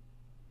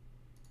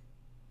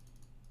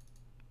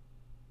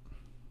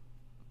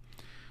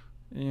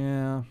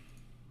 Yeah.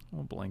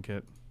 We'll blink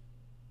it.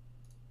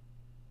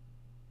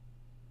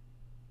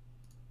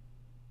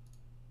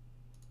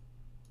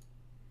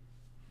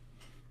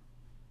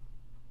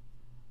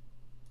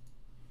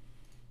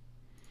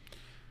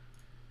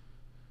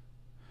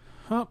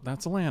 Oh,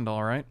 that's a land,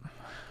 all right.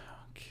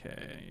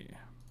 Okay.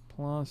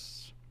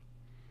 Plus.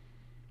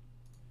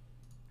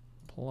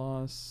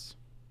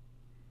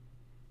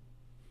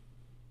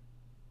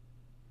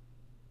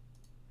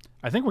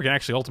 I think we can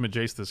actually ultimate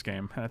Jace this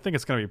game, and I think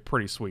it's going to be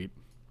pretty sweet.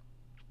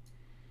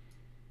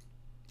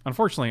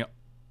 Unfortunately,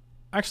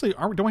 actually,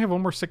 don't we have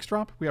one more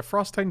 6-drop? We have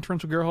Frost Titan,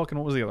 Torrential Gearhulk, and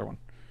what was the other one?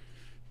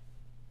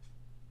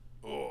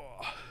 Oh,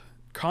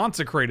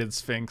 Consecrated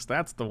Sphinx,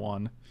 that's the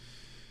one.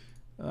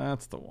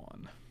 That's the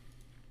one.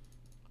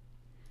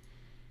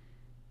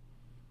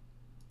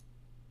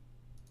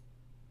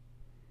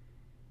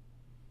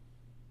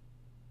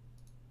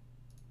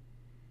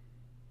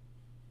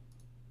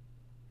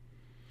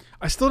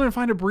 I still didn't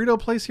find a burrito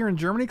place here in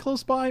Germany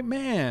close by?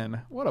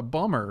 Man, what a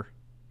bummer.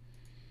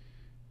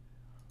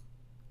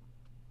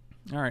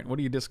 Alright, what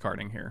are you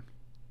discarding here?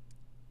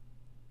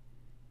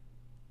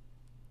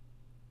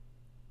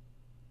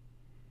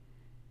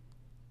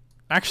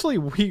 Actually,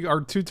 we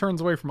are 2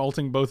 turns away from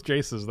ulting both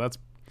Jaces. That's...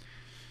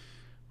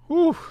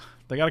 Whew.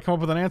 They gotta come up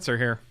with an answer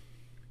here.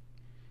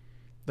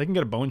 They can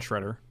get a Bone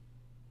Shredder.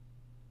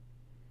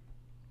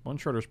 Bone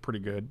Shredder's pretty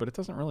good, but it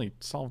doesn't really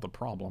solve the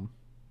problem.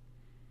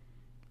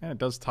 And it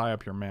does tie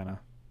up your mana.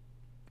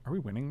 Are we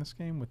winning this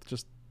game with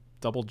just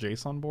double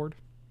Jace on board?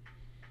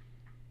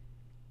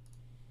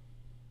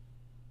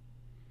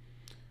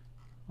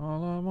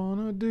 All I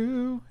wanna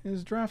do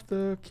is draft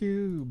the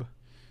cube.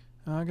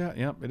 I got...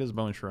 Yep, it is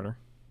Bone Shredder.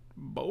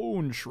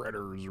 Bone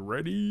Shredder's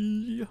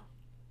ready.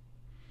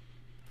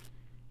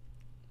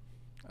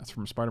 That's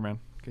from Spider-Man,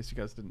 in case you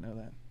guys didn't know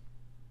that.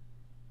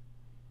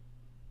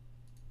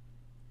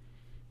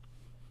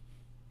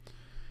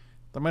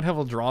 They might have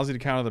Eldrazi to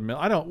counter the mill.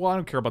 I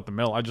don't care about the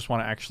mill. I just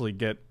want to actually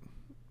get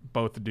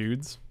both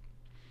dudes.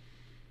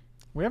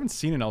 We haven't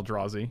seen an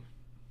Eldrazi.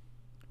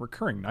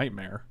 Recurring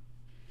Nightmare.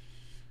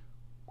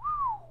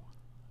 Whew.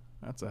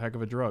 That's a heck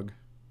of a drug.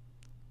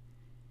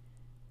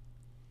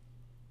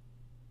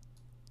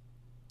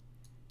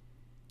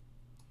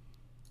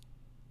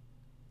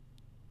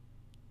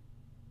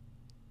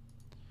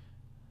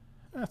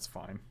 That's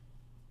fine.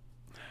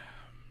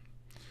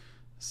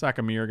 Sack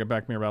a mirror, get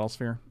back Mirror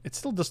Battlesphere. It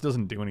still just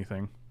doesn't do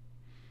anything.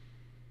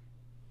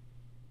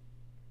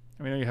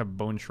 I mean, you have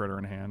Bone Shredder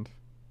in hand.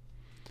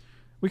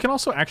 We can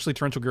also actually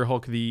Torrential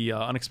Gearhulk the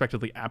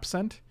Unexpectedly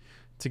Absent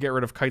to get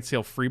rid of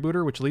Kitesail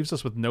Freebooter, which leaves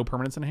us with no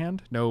permanents in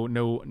hand. No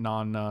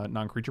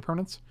non-creature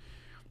permanents.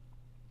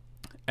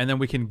 And then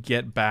we can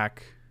get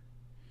back...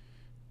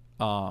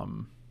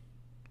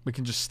 we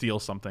can just steal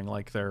something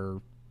like their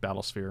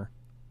Battlesphere.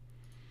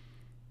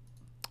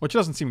 Which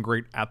doesn't seem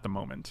great at the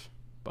moment,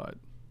 but...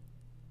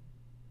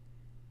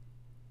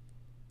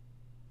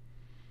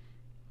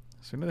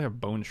 So now they have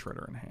Bone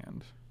Shredder in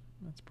hand.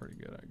 That's pretty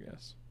good, I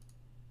guess.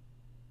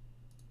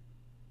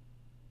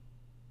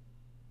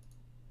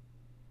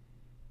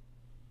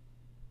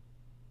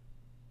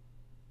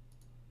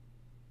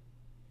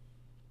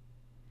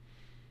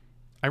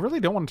 I really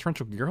don't want a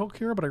Torrential Gearhulk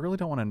here, but I really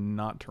don't want a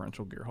not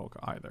Torrential Gearhulk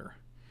either.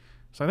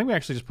 So I think we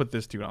actually just put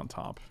this dude on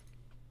top.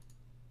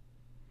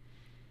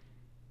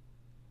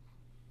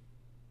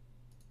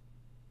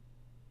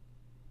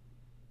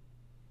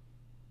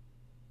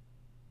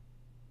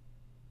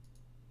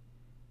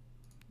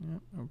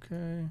 Yep,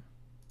 okay.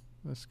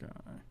 This guy.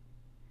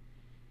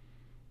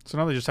 So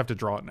now they just have to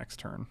draw it next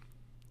turn.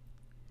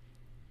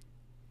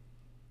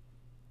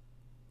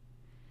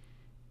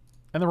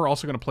 And then we're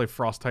also going to play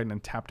Frost Titan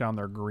and tap down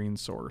their green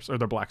source, or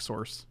their black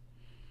source.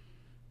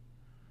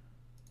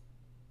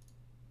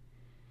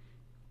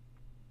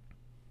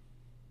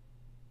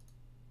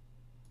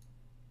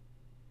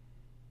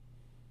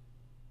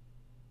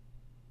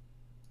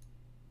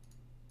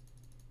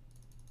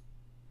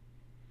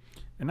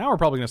 And now we're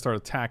probably going to start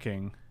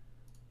attacking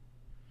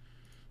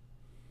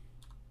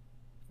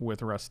with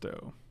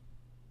Resto.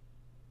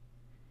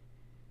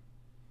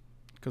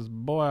 Because,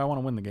 boy, I want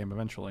to win the game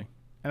eventually.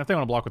 And if they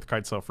want to block with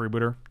Kitesail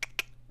Freebooter,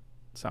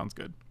 sounds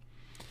good.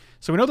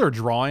 So we know they're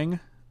drawing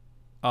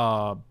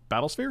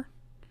Battlesphere.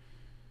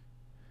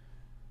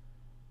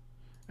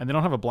 And they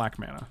don't have a black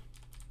mana.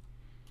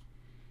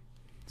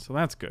 So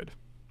that's good.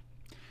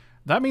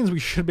 That means we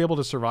should be able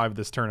to survive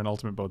this turn and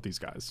ultimate both these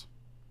guys.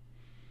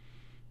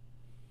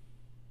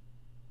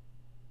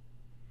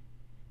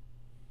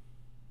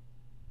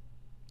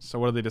 So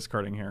what are they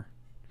discarding here?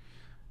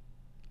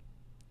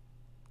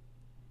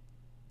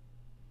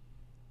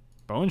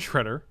 Bone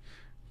Shredder,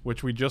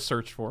 which we just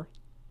searched for.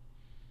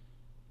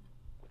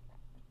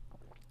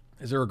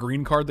 Is there a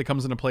green card that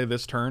comes into play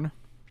this turn?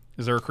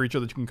 Is there a creature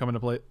that you can come into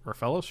play?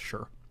 Raphaelos?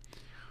 Sure.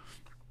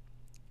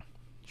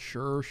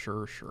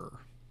 Sure.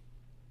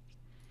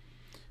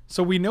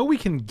 So we know we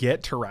can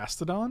get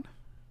Terastodon,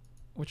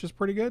 which is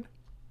pretty good.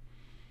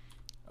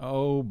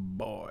 Oh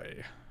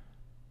boy.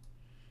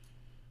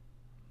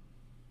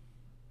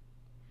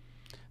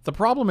 The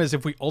problem is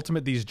if we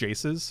ultimate these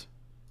Jaces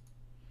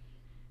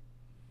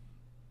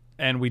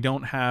and we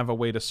don't have a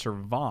way to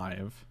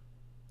survive.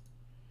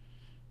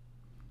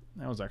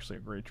 That was actually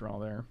a great draw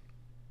there.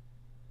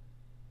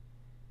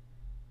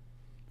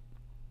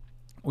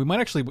 We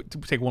might actually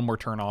take one more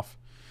turn off.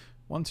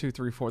 1, 2,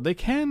 3, 4. They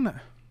can...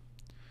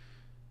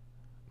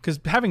 Because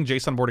having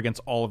Jace on board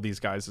against all of these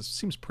guys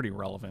seems pretty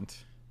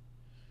relevant.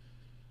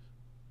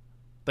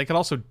 They could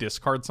also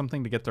discard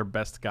something to get their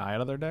best guy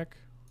out of their deck.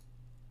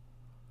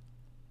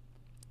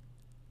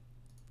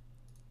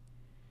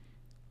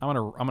 I'm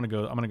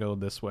gonna go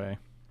this way.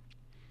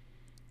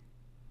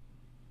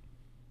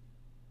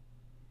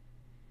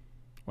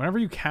 Whenever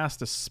you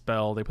cast a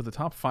spell, they put the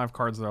top 5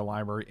 cards of their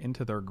library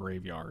into their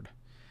graveyard.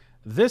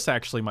 This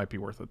actually might be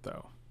worth it,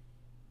 though.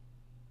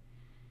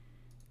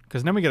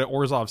 Because then we get an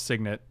Orzhov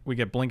Signet. We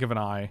get Blink of an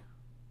Eye.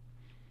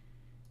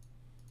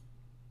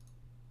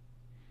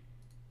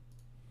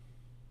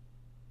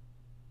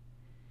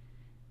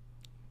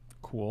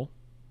 Cool.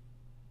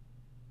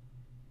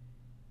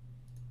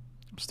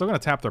 I'm still going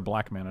to tap their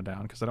black mana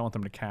down because I don't want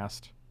them to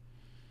cast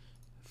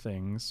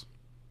things.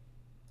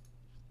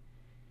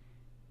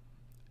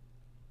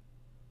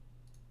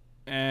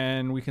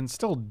 And we can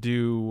still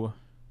do...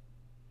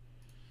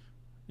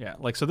 Yeah,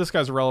 like, so this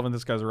guy's irrelevant,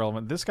 this guy's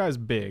irrelevant. This guy's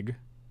big,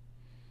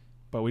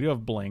 but we do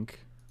have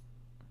Blink.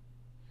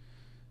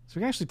 So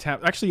we can actually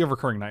tap... Actually, you have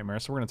Recurring Nightmare,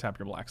 so we're going to tap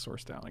your Black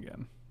Source down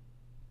again.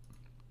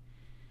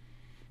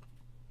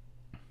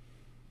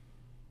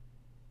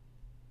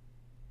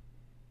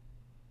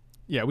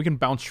 Yeah, we can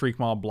bounce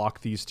Shriekmaw,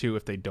 block these two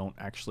if they don't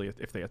actually...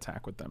 If they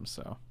attack with them,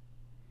 so...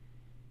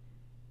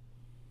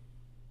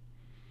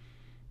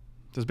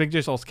 Does Big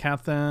J Souls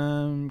cast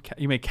them?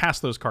 You may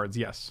cast those cards.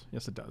 Yes.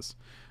 Yes, it does.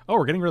 Oh,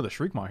 we're getting rid of the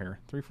Shriekmaw here.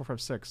 3, 4,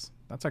 5, 6.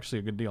 That's actually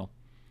a good deal.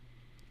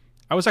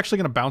 I was actually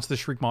going to bounce the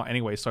Shriekmaw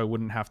anyway, so I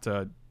wouldn't have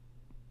to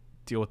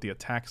deal with the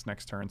attacks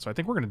next turn. So I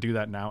think we're going to do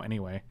that now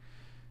anyway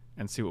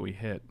and see what we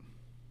hit.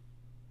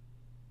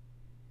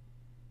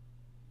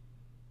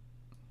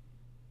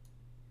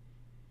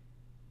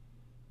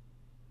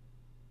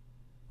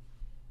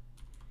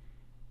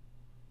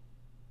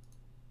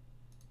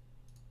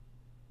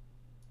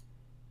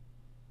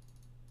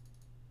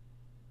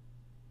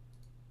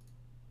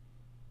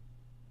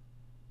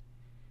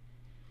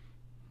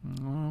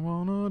 All I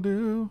wanna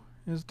do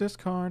is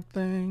discard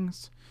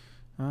things.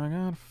 I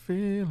got a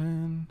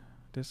feeling.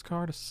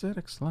 Discard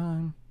acidic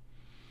slime.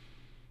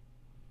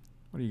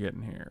 What are you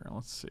getting here?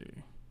 Let's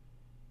see.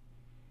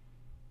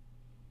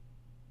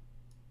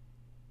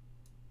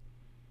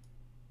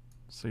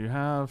 So you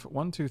have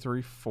 1, 2,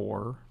 3,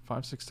 4,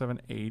 5, 6,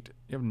 7, 8.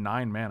 You have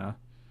 9 mana.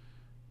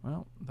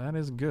 Well, that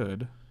is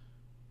good.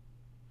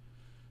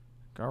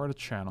 Got rid of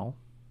channel.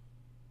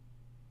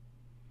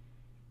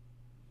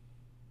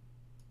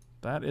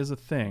 That is a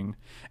thing.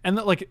 And,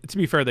 like, to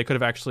be fair, they could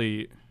have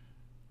actually...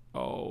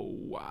 Oh,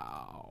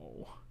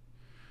 wow.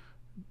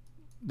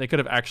 They could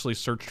have actually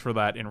searched for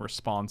that in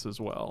response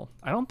as well.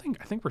 I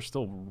think we're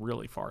still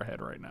really far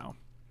ahead right now.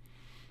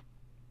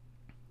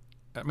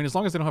 I mean, as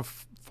long as they don't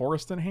have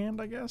forest in hand,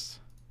 I guess.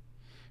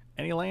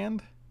 Any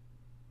land?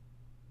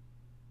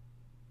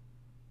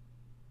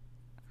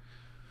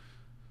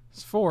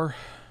 It's 4.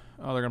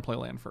 Oh, they're going to play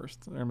land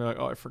first. They're going to be like,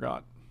 oh, I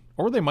forgot.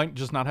 Or they might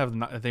just not have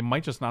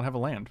a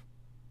land.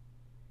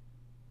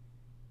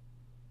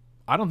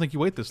 I don't think you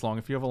wait this long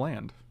if you have a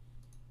land.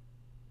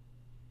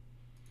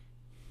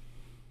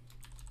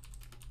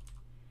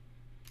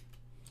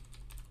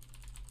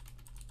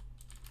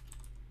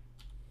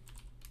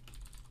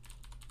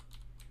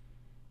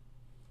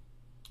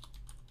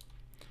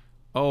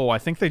 Oh, I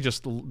think they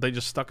just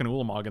stuck an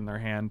Ulamog in their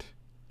hand.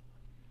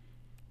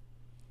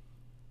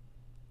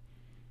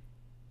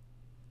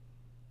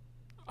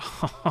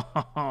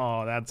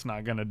 Oh, that's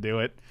not gonna do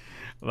it.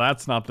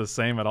 That's not the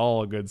same at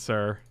all, good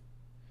sir.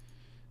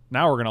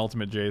 Now we're gonna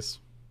Ultimate Jace.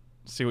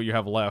 See what you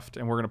have left,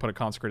 and we're gonna put a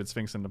Consecrated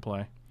Sphinx into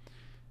play.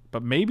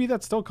 But maybe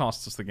that still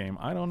costs us the game.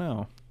 I don't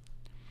know.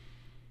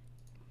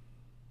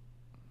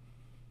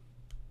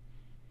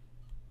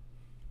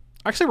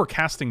 Actually, we're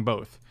casting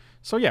both.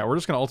 So yeah, we're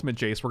just gonna Ultimate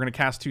Jace. We're gonna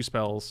cast 2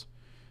 spells.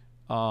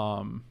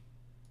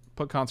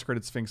 Put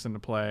Consecrated Sphinx into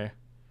play.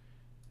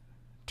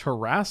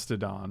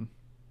 Terastodon.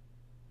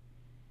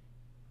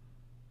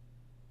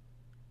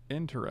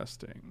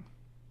 Interesting.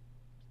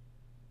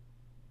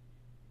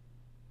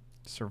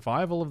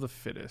 Survival of the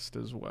Fittest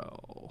as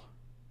well.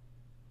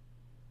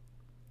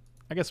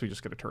 I guess we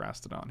just get a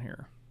Terastodon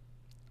here.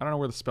 I don't know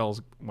where the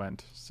spells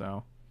went,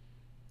 so...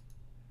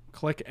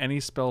 Click any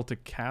spell to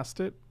cast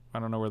it. I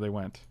don't know where they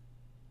went.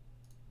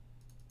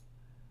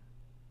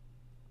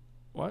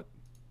 What?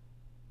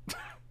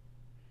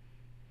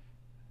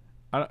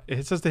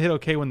 It says to hit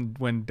OK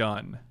when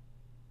done.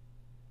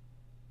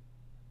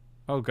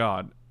 Oh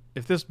god.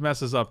 If this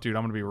messes up, dude,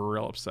 I'm gonna be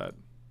real upset.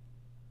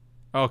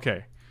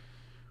 Okay.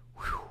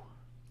 Whew.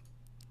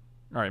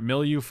 Alright,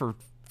 mill you for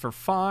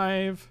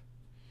 5.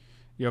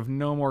 You have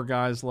no more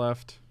guys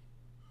left.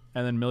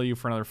 And then mill you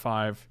for another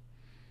 5.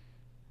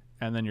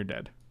 And then you're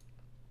dead.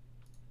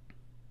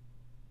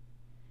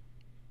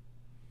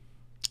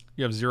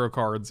 You have 0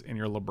 cards in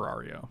your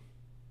Librario.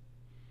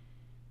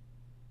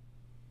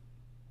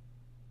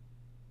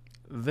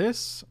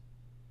 This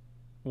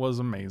was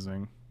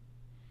amazing.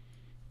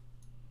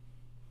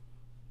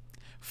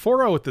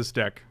 4-0 with this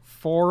deck.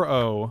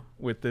 4-0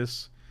 with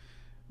this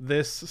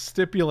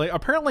stipulate.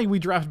 Apparently we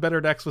draft better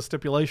decks with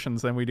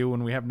stipulations than we do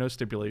when we have no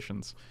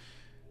stipulations.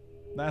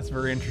 That's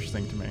very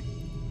interesting to me.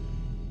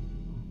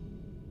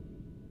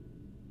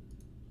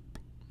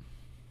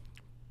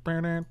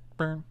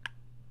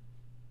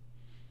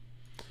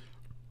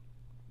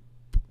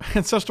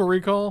 Ancestral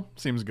Recall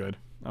seems good.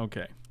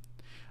 Okay.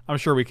 I'm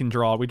sure we can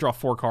draw. We draw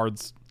 4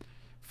 cards,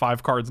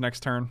 5 cards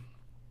next turn.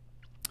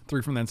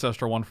 3 from the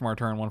Ancestral, 1 from our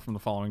turn, 1 from the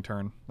following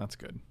turn. That's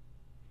good.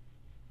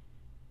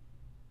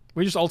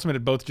 We just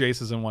ultimated both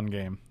Jaces in one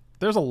game.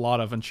 There's a lot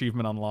of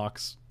achievement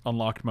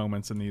unlocked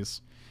moments in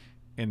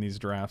these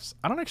drafts.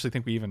 I don't actually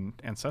think we even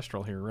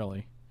Ancestral here,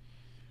 really.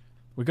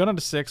 We go down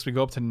to 6, we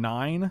go up to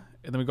 9, and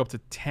then we go up to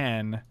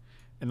 10,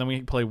 and then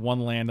we play 1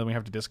 land, and we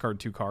have to discard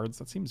 2 cards.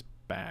 That seems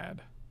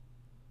bad.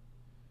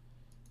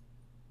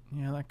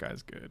 Yeah, that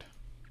guy's good.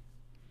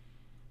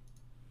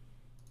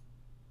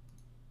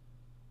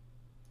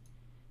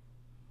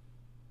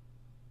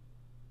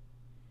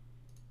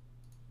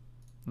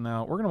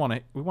 No, we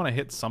want to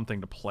hit something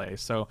to play.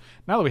 So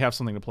now that we have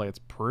something to play, it's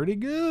pretty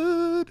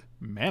good.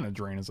 Mana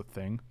Drain is a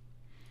thing.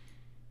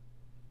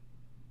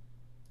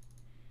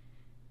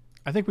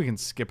 I think we can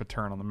skip a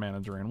turn on the Mana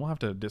Drain. We'll have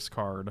to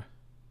discard.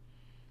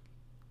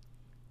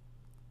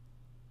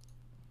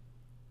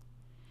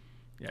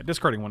 Yeah,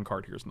 discarding 1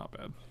 card here is not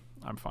bad.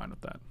 I'm fine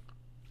with that.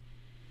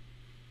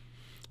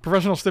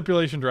 Professional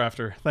Stipulation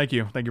Drafter. Thank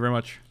you. Thank you very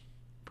much.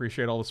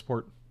 Appreciate all the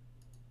support.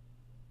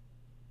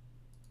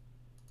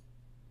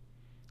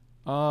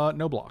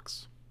 No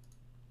blocks.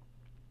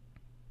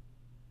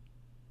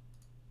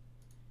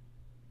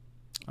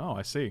 Oh,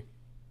 I see.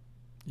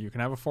 You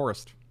can have a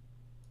forest.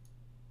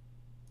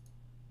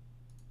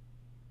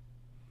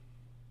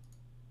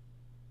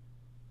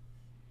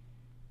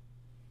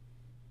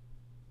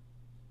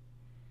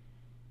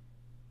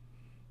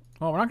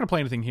 Well, we're not going to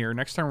play anything here.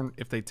 Next turn,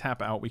 if they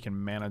tap out, we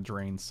can mana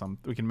drain some.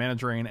 We can mana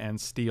drain and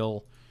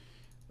steal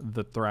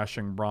the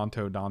Thrashing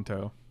Bronto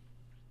Danto.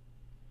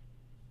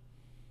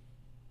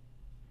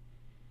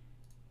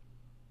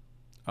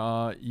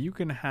 You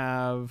can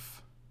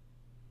have.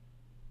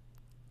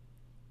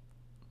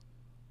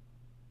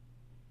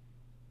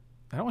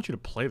 I don't want you to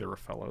play the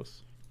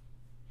Rafellos.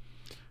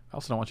 I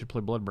also don't want you to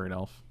play Bloodbraid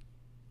Elf.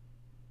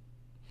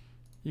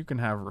 You can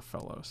have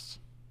Rafellos.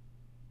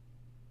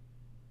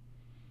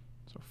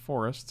 So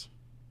Forest.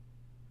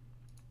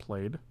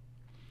 Played.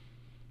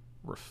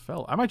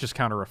 Rafellos. I might just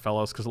counter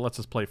Rafellos because it lets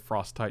us play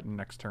Frost Titan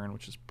next turn,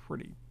 which is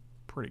pretty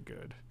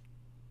good.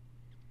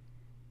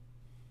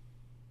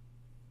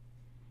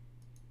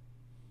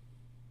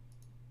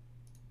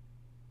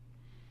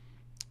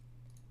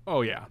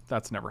 Oh yeah,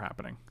 that's never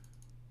happening.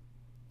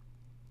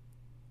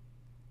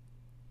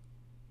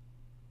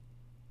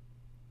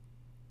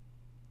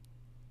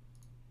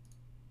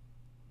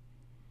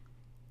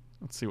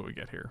 Let's see what we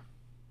get here.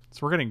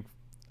 So we're getting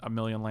a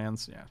million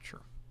lands. Yeah,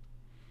 sure.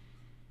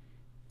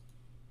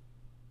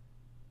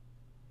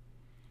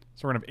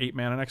 So we're going to have 8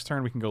 mana next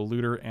turn. We can go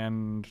Looter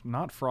and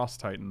not Frost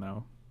Titan,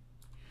 though.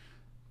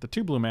 The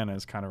 2 blue mana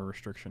is kind of a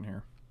restriction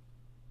here.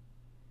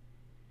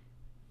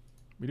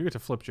 We do get to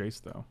flip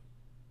Jace, though.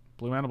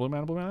 Blue mana, blue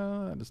mana, blue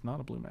mana. That is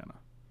not a blue mana.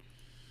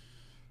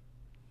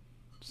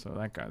 So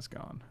that guy's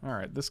gone. All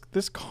right,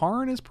 this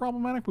Karn is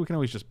problematic, but we can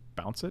always just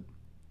bounce it.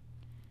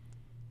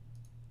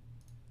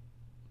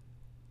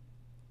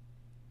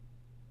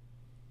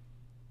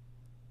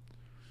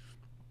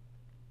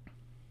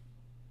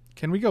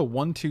 Can we go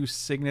 1/2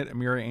 Signet,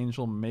 Emiria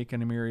Angel, make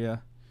an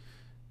Emiria,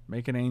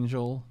 make an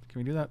Angel? Can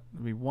we do that?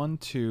 It'd be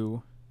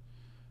 1/2.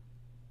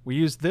 We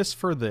use this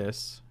for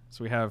this,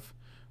 so we have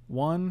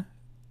 1,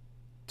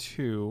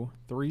 2,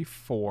 3,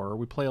 4.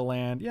 We play a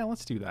land. Yeah,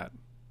 let's do that.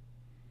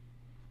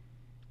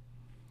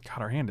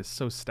 God, our hand is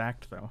so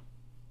stacked, though.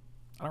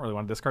 I don't really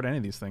want to discard any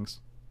of these things.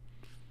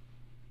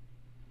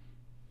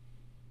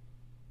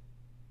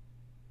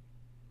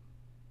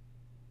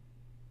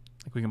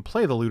 Like we can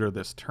play the Looter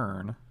this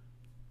turn.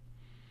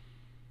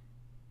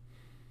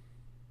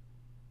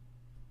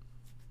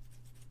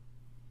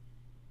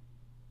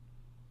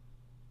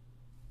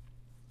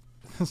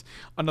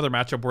 Another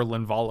matchup where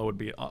Linvala would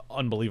be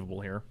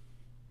unbelievable here.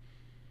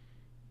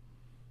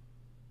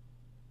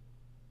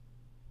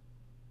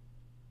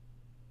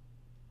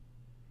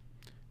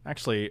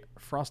 Actually,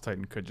 Frost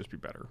Titan could just be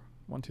better.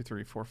 1, 2,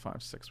 3, 4,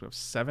 5, 6. We have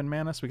 7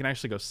 mana, so we can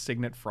actually go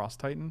Signet Frost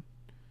Titan.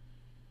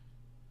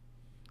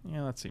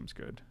 Yeah, that seems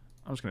good.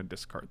 I'm just going to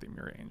discard the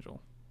Emiria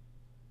Angel.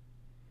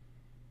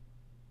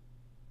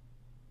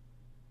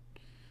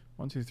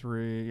 1, 2,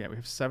 3. Yeah, we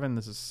have 7.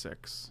 This is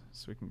 6.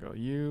 So we can go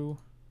you.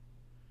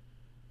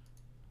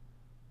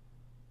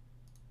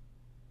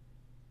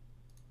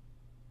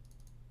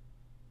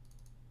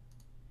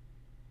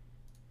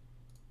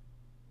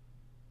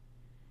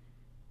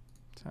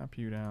 Tap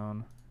you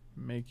down,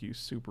 make you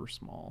super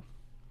small,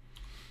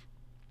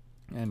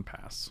 and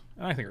pass.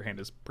 And I think our hand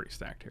is pretty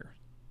stacked here.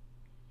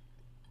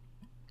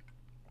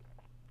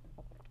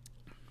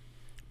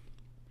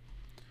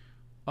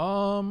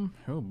 Oh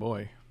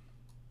boy.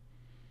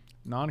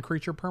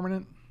 Non-creature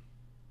permanent?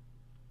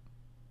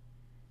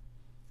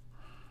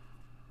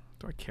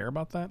 Do I care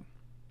about that?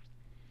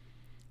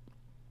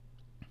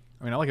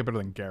 I mean, I like it better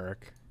than Garruk.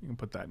 You can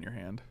put that in your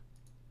hand.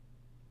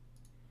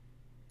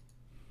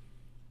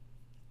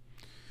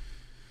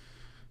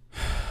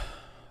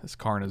 This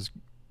Karn is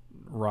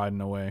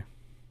riding away.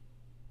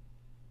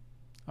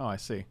 Oh, I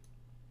see.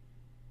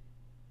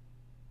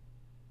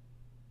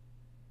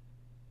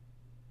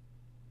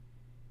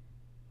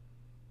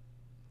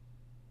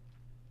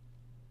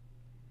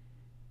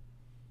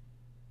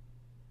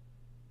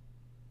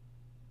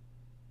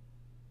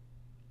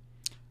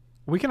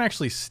 We can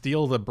actually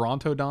steal the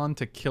Brontodon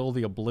to kill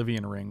the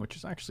Oblivion Ring, which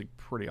is actually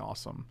pretty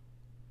awesome.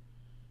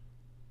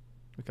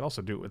 We could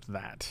also do it with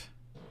that.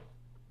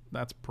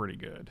 That's pretty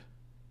good.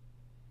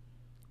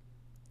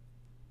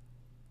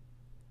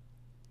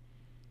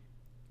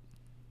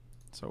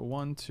 So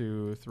 1,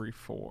 2, 3,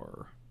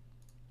 4.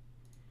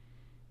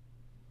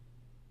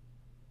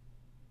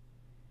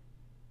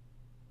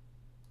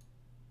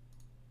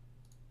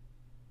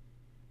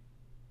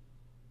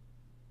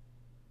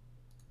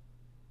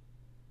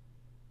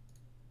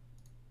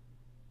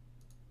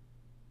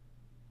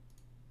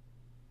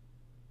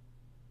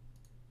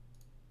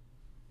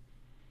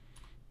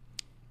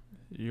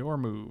 Your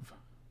move.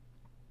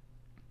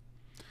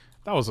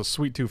 That was a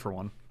sweet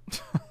 2-for-1.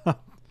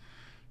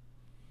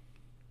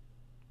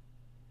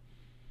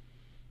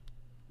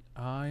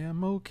 I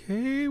am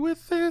okay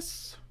with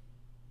this.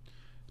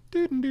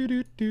 Do do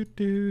do do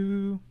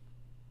do.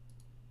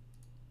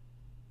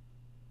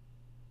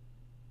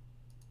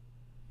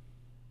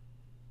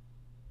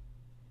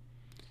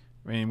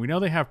 I mean, we know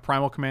they have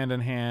Primal Command in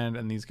hand,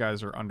 and these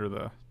guys are under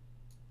the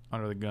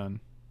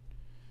gun.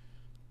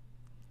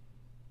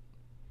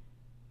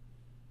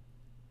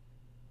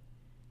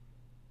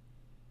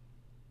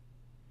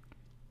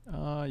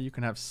 You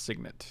can have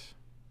Signet.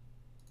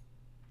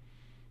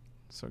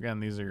 So again,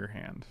 these are your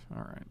hand.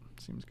 All right,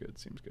 seems good.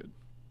 Seems good.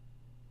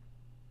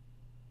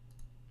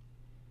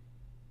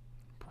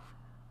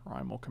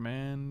 Primal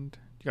Command.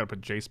 You got to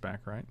put Jace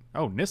back, right?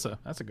 Oh, Nissa.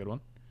 That's a good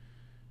one.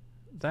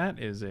 That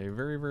is a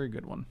very, very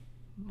good one.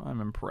 I'm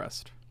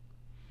impressed.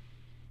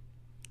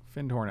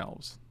 Findhorn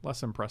Elves.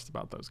 Less impressed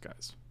about those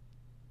guys.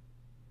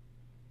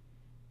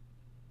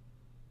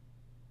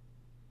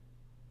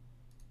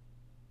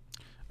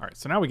 All right,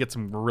 so now we get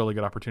some really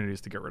good opportunities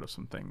to get rid of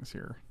some things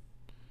here.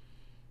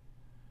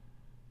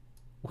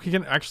 We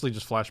can actually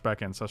just flash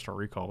back Ancestral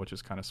Recall, which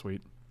is kind of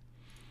sweet.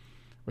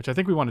 Which I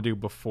think we want to do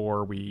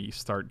before we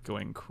start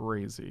going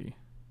crazy.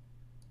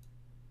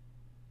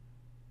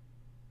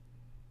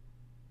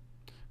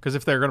 Because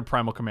if they're going to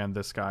Primal Command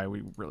this guy,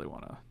 we really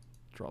want to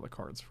draw the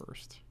cards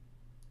first.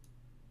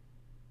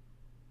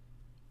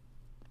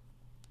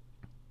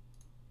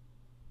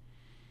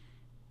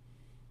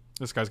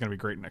 This guy's going to be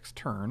great next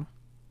turn.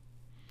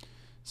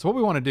 So what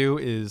we want to do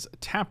is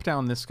tap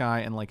down this guy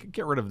and like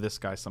get rid of this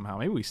guy somehow.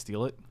 Maybe we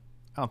steal it.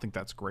 I don't think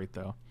that's great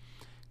though,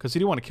 because you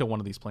do want to kill one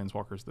of these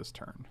planeswalkers this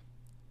turn.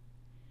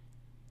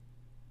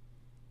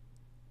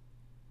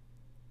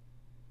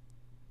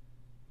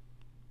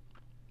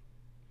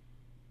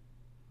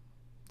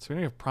 So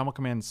we have Primal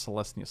Command,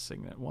 Celestia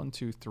Signet. 1,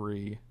 2,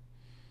 3.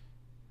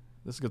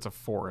 This gets a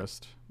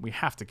forest. We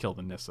have to kill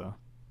the Nissa.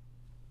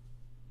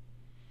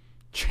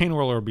 Chain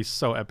Whirler would be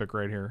so epic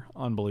right here.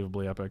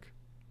 Unbelievably epic.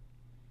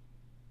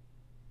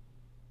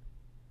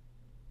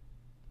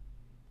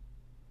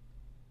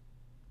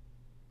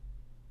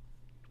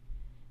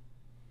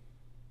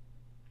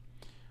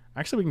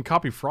 Actually, we can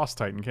copy Frost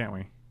Titan, can't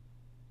we?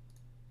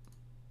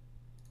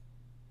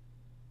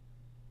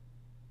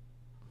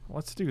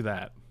 Let's do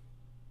that.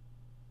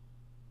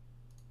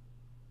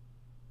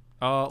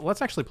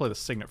 Let's actually play the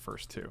Signet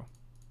first, too.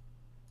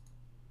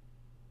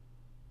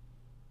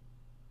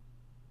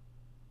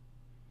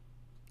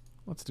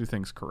 Let's do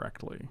things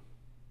correctly.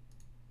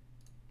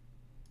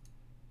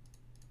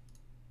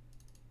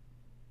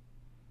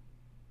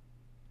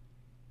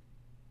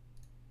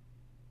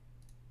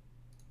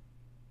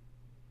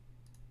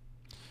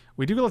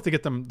 We do let to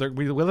get them.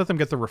 We let them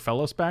get the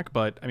Raphellos back,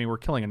 but I mean we're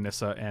killing a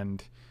Nissa,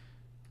 and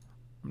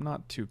I'm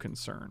not too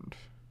concerned.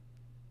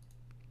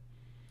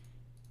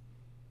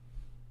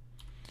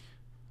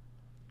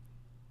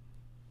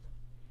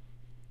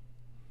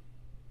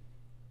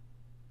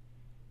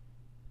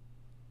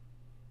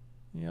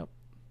 Yep.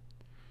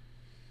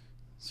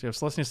 So you have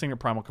Celestia Signet,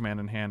 Primal Command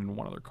in hand, and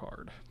one other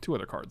card. 2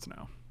 other cards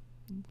now.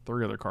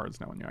 3 other cards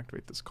now when you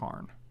activate this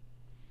Karn.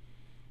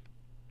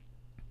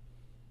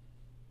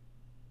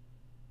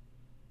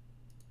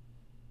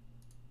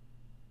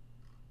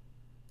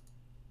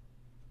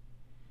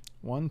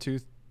 One, two.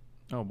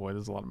 Oh boy,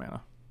 there's a lot of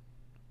mana.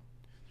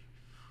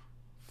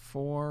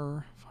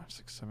 4, 5,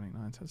 6, 7, 8,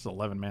 9. 10. This is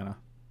 11 mana.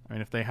 I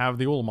mean, if they have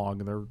the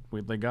Ulamog,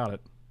 they got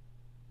it.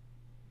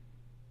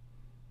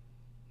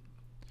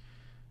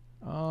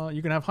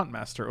 You can have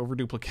Huntmaster over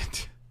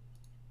Duplicate.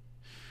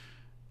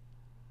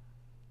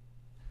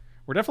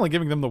 We're definitely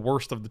giving them the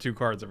worst of the 2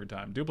 cards every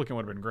time. Duplicate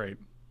would have been great.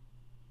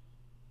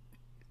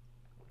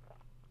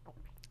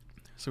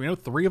 So we know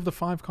 3 of the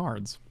 5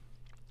 cards.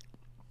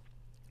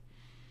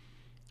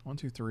 1,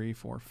 2, 3,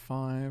 4,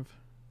 5,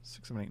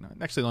 6, 7, 8, 9.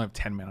 Actually, they only have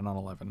 10 mana, not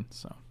 11.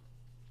 So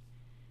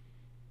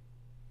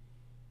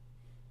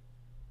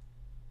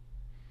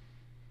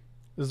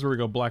this is where we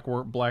go. Black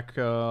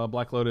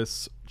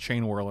Lotus,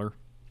 Chain Whirler.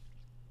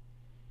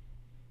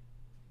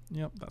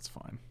 Yep, that's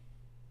fine.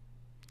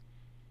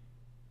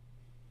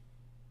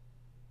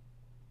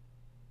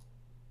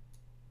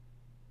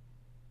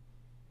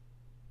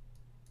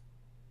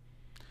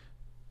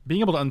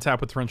 Being able to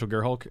untap with Torrential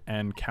Gearhulk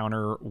and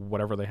counter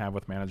whatever they have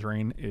with Mana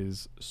Drain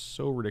is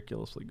so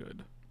ridiculously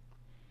good.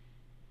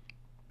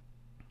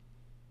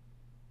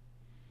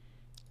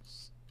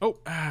 Oh,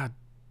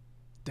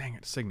 dang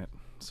it, Signet.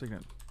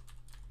 Signet.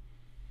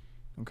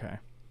 Okay.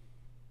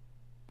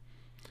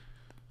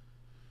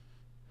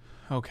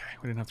 Okay,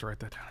 we didn't have to write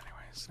that down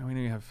anyways. Now we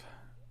need to have...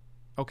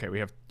 Okay, you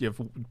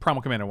have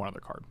Primal Command and one other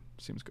card.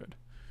 Seems good.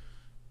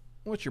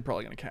 Which you're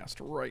probably going to cast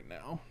right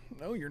now.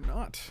 No, you're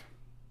not.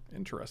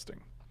 Interesting.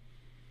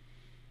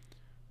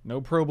 No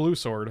Pro Blue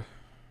Sword.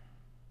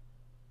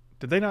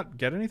 Did they not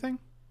get anything?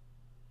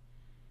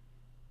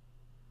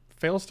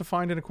 Fails to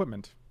find an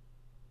equipment.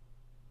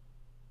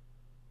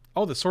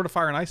 Oh, the Sword of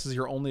Fire and Ice is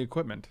your only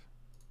equipment.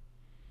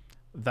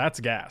 That's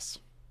gas.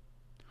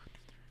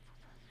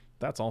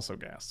 That's also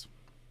gas.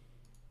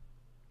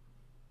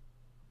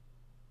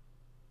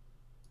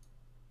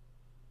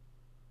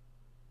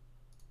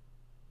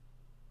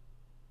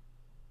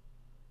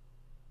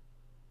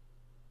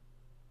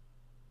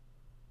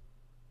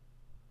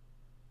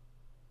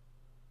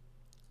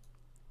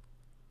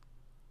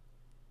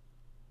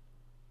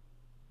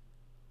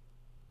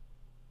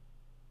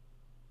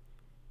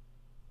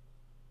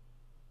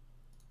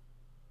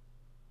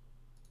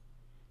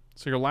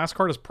 So your last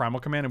card is Primal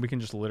Command, and we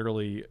can just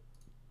literally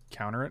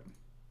counter it.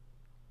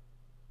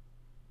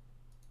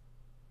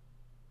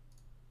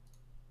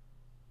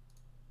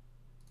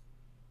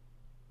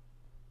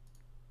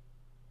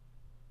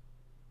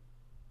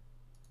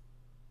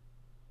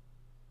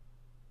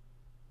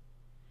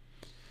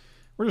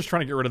 We're just trying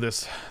to get rid of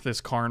this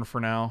Karn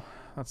for now.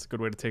 That's a good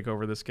way to take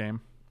over this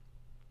game.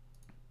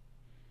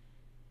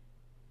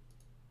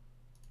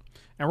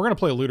 And we're going to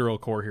play a Looter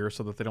Core here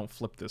so that they don't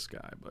flip this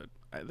guy, but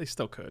they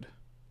still could.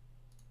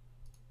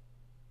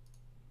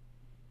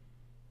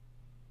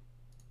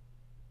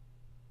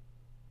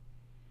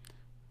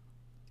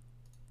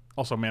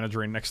 Also, Mana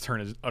Drain next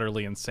turn is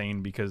utterly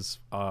insane because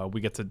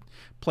we get to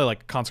play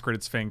like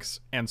Consecrated Sphinx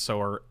and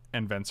Sower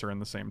and Venser in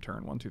the same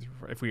turn. 1, 2, 3,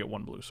 4. If we get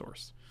one blue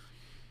source.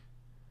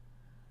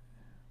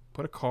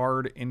 Put a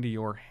card into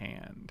your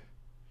hand.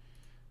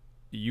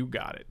 You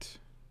got it.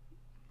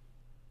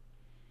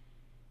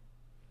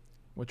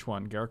 Which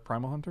one? Garruk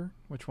Primal Hunter?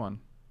 Which one?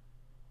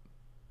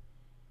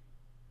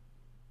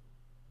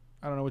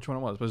 I don't know which one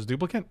it was. Was it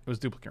Duplicate? It was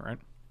Duplicate, right?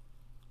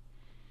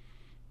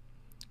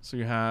 So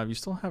you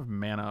still have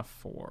mana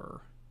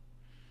for...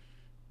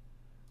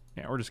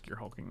 Yeah, we're just Gear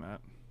Hulking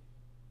that.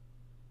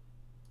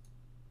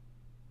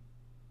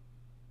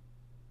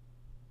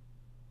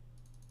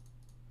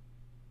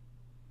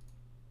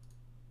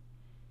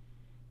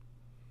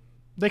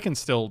 They can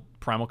still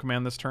Primal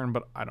Command this turn,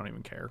 but I don't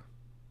even care.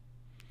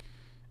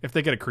 If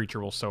they get a creature,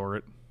 we'll Sower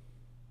it.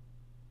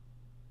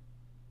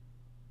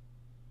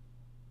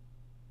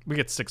 We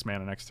get 6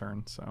 mana next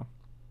turn, so...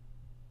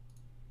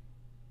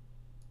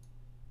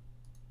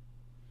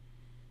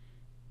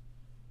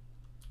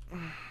 1,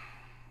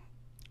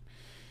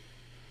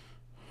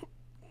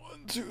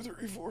 2,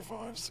 3, 4,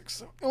 5, 6,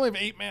 7. They only have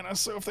 8 mana,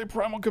 so if they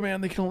Primal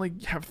Command, they can only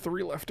have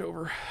 3 left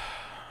over.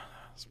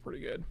 That's pretty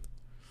good.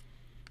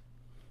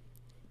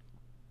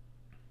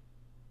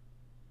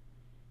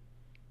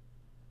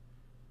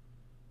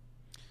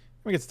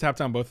 We get to tap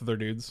down both of their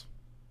dudes.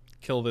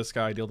 Kill this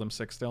guy, deal them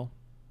 6 still.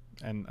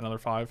 And another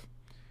 5.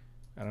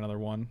 And another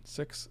 1.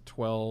 6,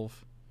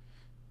 12,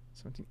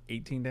 17,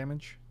 18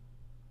 damage.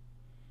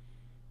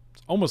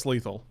 It's almost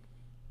lethal.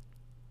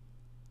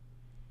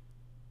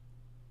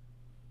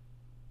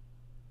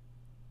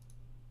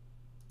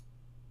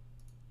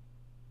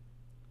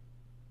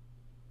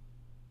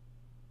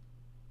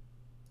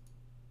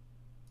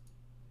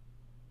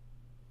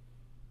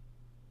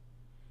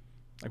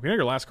 Like, we know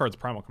your last card's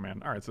Primal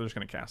Command. Alright, so they're just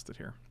going to cast it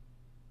here.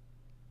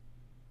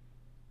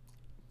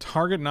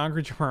 Target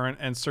non-creature permanent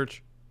and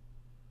search...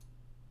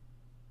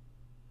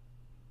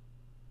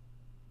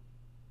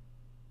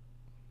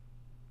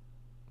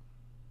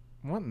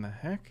 What in the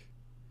heck?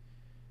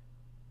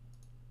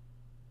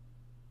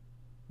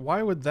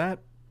 Why would that...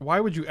 Why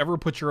would you ever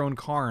put your own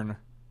Karn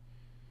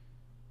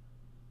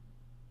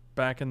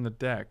back in the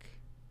deck?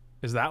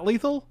 Is that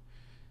lethal?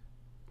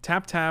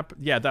 Tap, tap.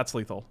 Yeah, that's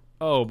lethal.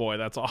 Oh boy,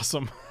 that's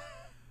awesome.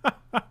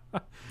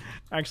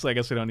 Actually, I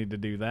guess we don't need to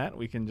do that.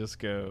 We can just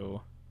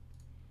go...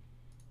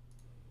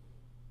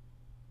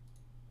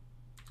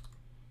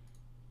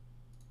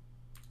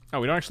 Oh,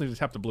 we don't actually need to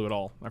tap the blue at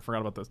all. I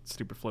forgot about the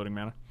stupid floating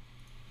mana.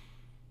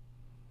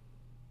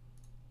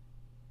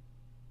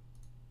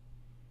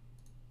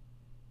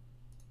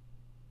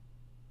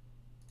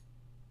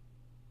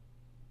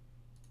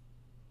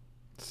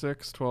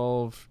 Six,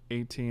 12,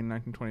 18,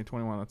 19, 20,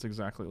 21. That's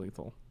exactly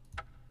lethal.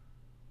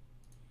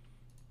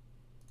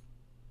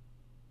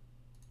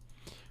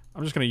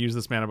 I'm just going to use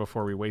this mana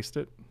before we waste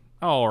it.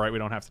 Oh, all right, we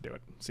don't have to do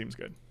it. Seems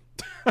good.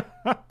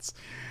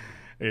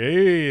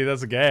 Hey,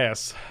 that's a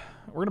gas.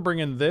 We're going to bring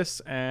in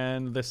this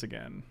and this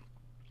again.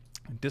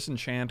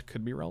 Disenchant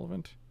could be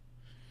relevant.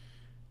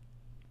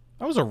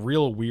 That was a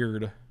real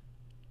weird...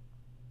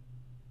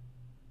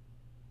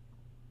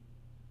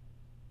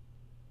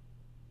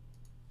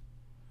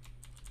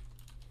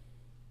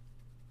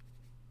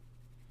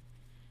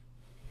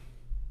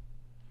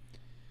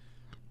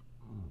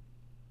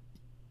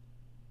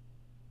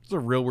 It's a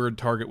real weird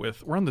target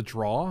with... We're on the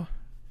draw,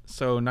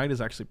 so Knight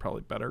is actually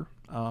probably better.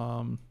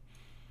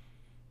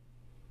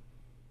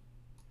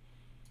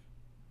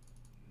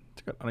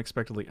 Got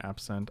unexpectedly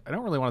absent. I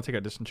don't really want to take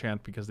out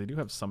Disenchant because they do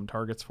have some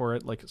targets for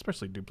it, like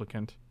especially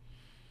Duplicant.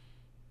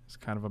 It's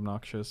kind of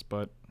obnoxious,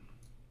 but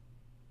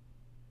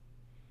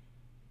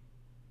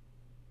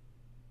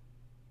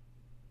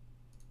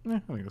I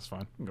think that's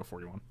fine. I can go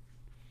 41.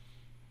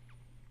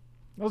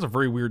 That was a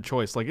very weird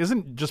choice. Like,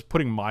 isn't just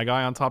putting my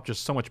guy on top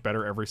just so much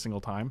better every single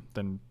time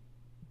than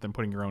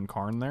putting your own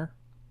Karn there?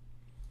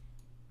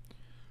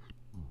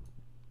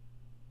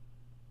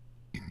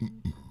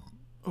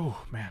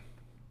 Oh man.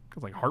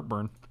 Feels like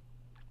heartburn.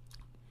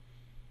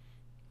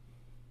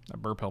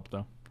 That burp helped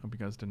though. Hope you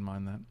guys didn't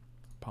mind that.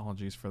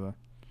 Apologies for the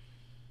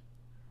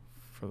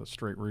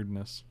straight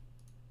rudeness.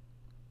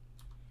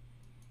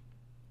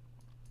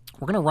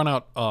 We're gonna run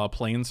out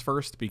planes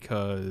first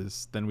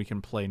because then we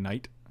can play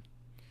Knight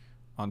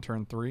on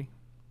turn 3.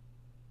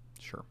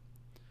 Sure.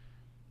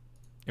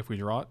 If we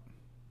draw it.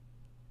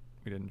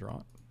 We didn't draw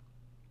it.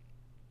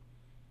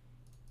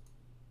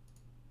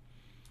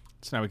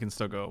 So now we can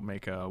still go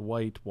make a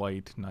white,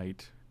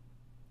 Knight,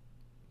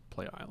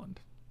 play island.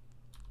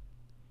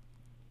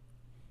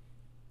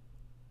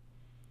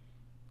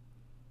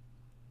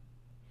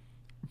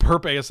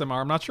 Perp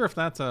ASMR. I'm not sure if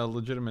that's a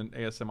legitimate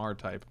ASMR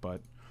type,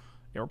 but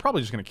yeah, we're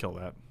probably just going to kill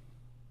that.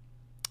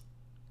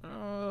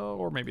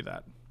 Or maybe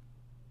that.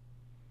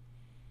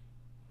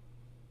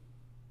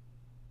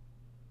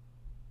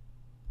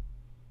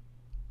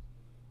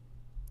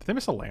 Did they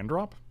miss a land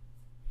drop?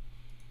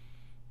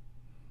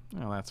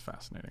 Oh, that's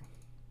fascinating.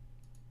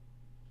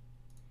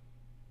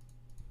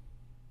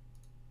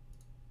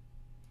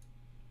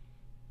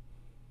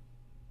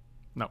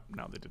 No,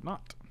 they did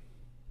not.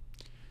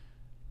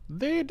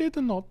 They did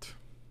not.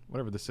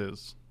 Whatever this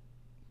is.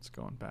 It's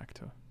going back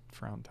to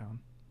Frown Town.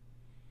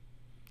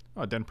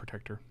 Oh, Den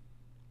Protector.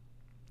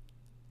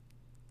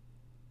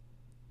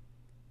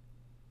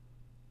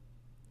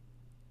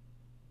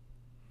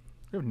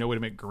 We have no way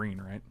to make green,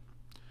 right?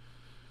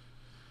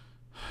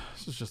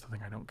 This is just the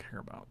thing I don't care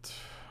about.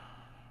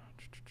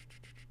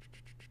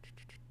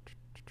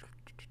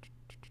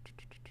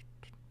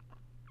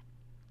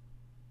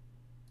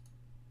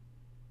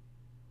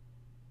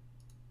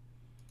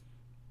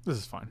 This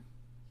is fine.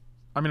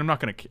 I mean, I'm not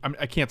gonna.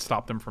 I can't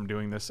stop them from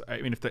doing this.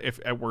 I mean, if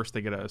at worst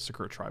they get a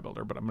Secure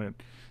Tri-Builder, but I'm gonna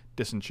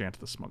disenchant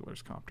the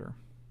Smuggler's Copter.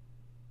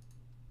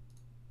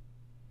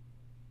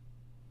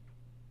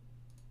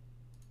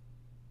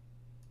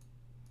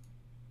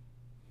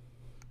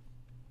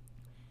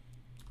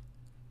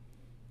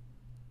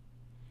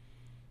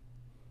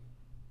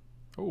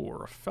 Oh,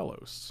 or a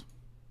Fellows.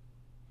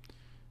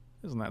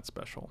 Isn't that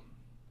special?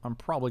 I'm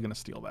probably gonna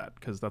steal that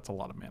because that's a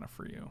lot of mana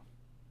for you.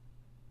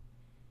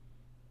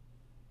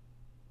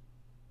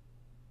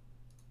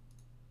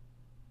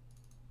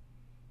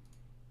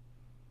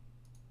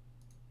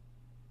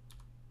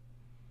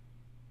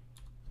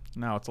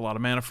 Now it's a lot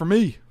of mana for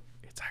me.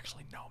 It's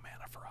actually no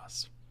mana for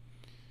us.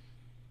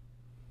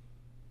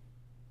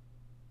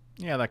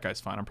 Yeah, that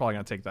guy's fine. I'm probably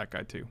going to take that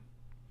guy too.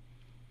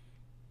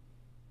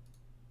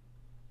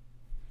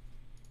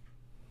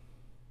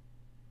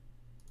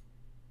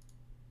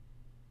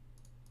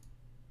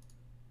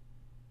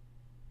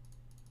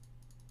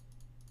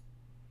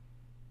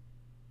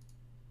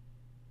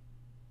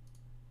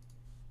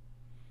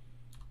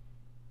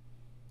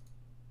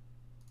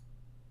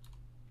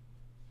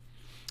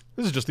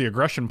 This is just the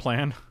aggression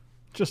plan.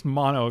 Just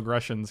mono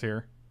aggressions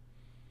here.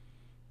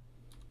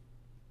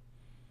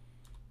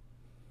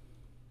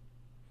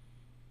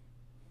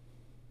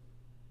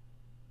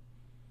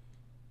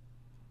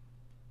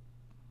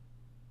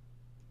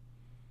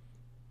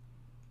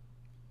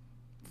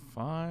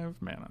 Five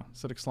mana.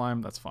 Acidic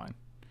Slime, that's fine.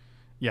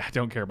 Yeah,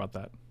 don't care about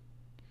that.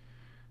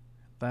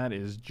 That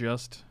is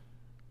just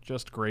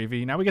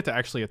gravy. Now we get to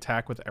actually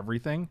attack with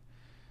everything.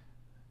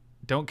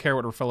 Don't care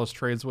what Rafellos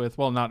trades with.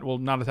 Well, we'll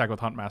not attack with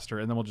Huntmaster,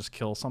 and then we'll just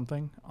kill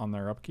something on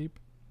their upkeep.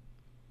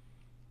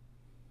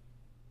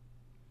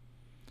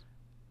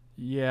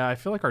 Yeah, I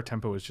feel like our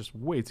tempo is just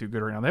way too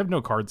good right now. They have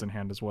no cards in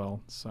hand as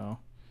well, so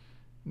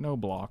no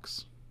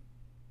blocks.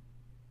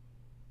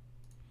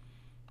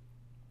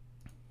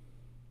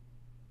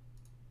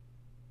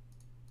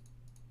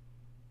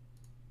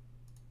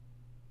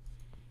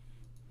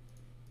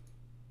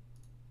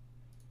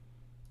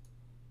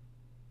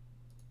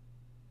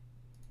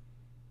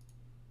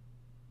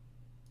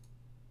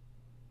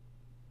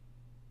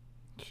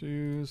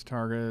 Choose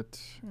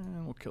target,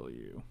 and we'll kill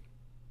you.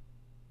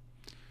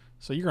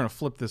 So you're going to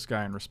flip this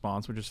guy in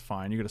response, which is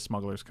fine. You get a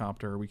Smuggler's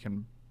Copter. We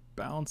can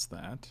bounce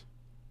that.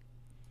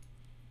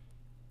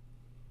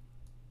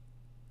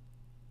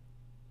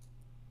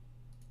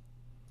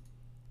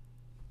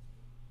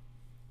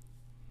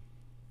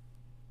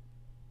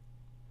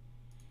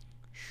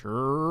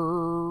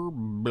 Sure,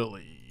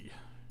 Billy.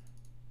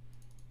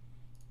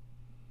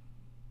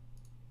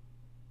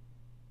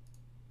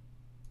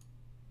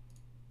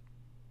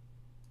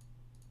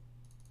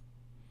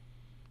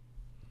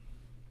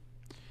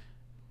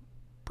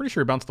 Pretty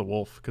sure he bounced the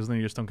wolf, because then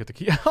you just don't get the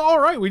key. All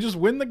right, we just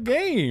win the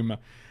game.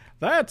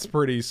 That's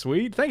pretty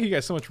sweet. Thank you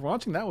guys so much for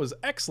watching. That was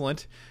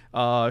excellent.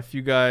 If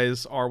you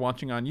guys are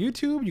watching on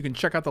YouTube, you can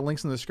check out the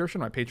links in the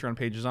description. My Patreon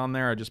page is on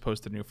there. I just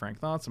posted new Frank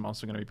Thoughts. I'm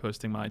also going to be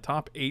posting my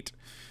top 8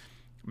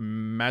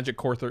 Magic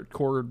Core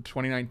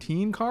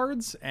 2019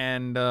 cards.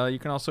 And you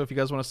can also, if you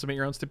guys want to submit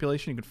your own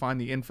stipulation, you can find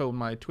the info in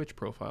my Twitch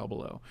profile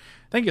below.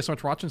 Thank you so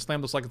much for watching.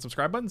 Slam those like and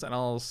subscribe buttons, and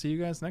I'll see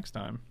you guys next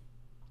time.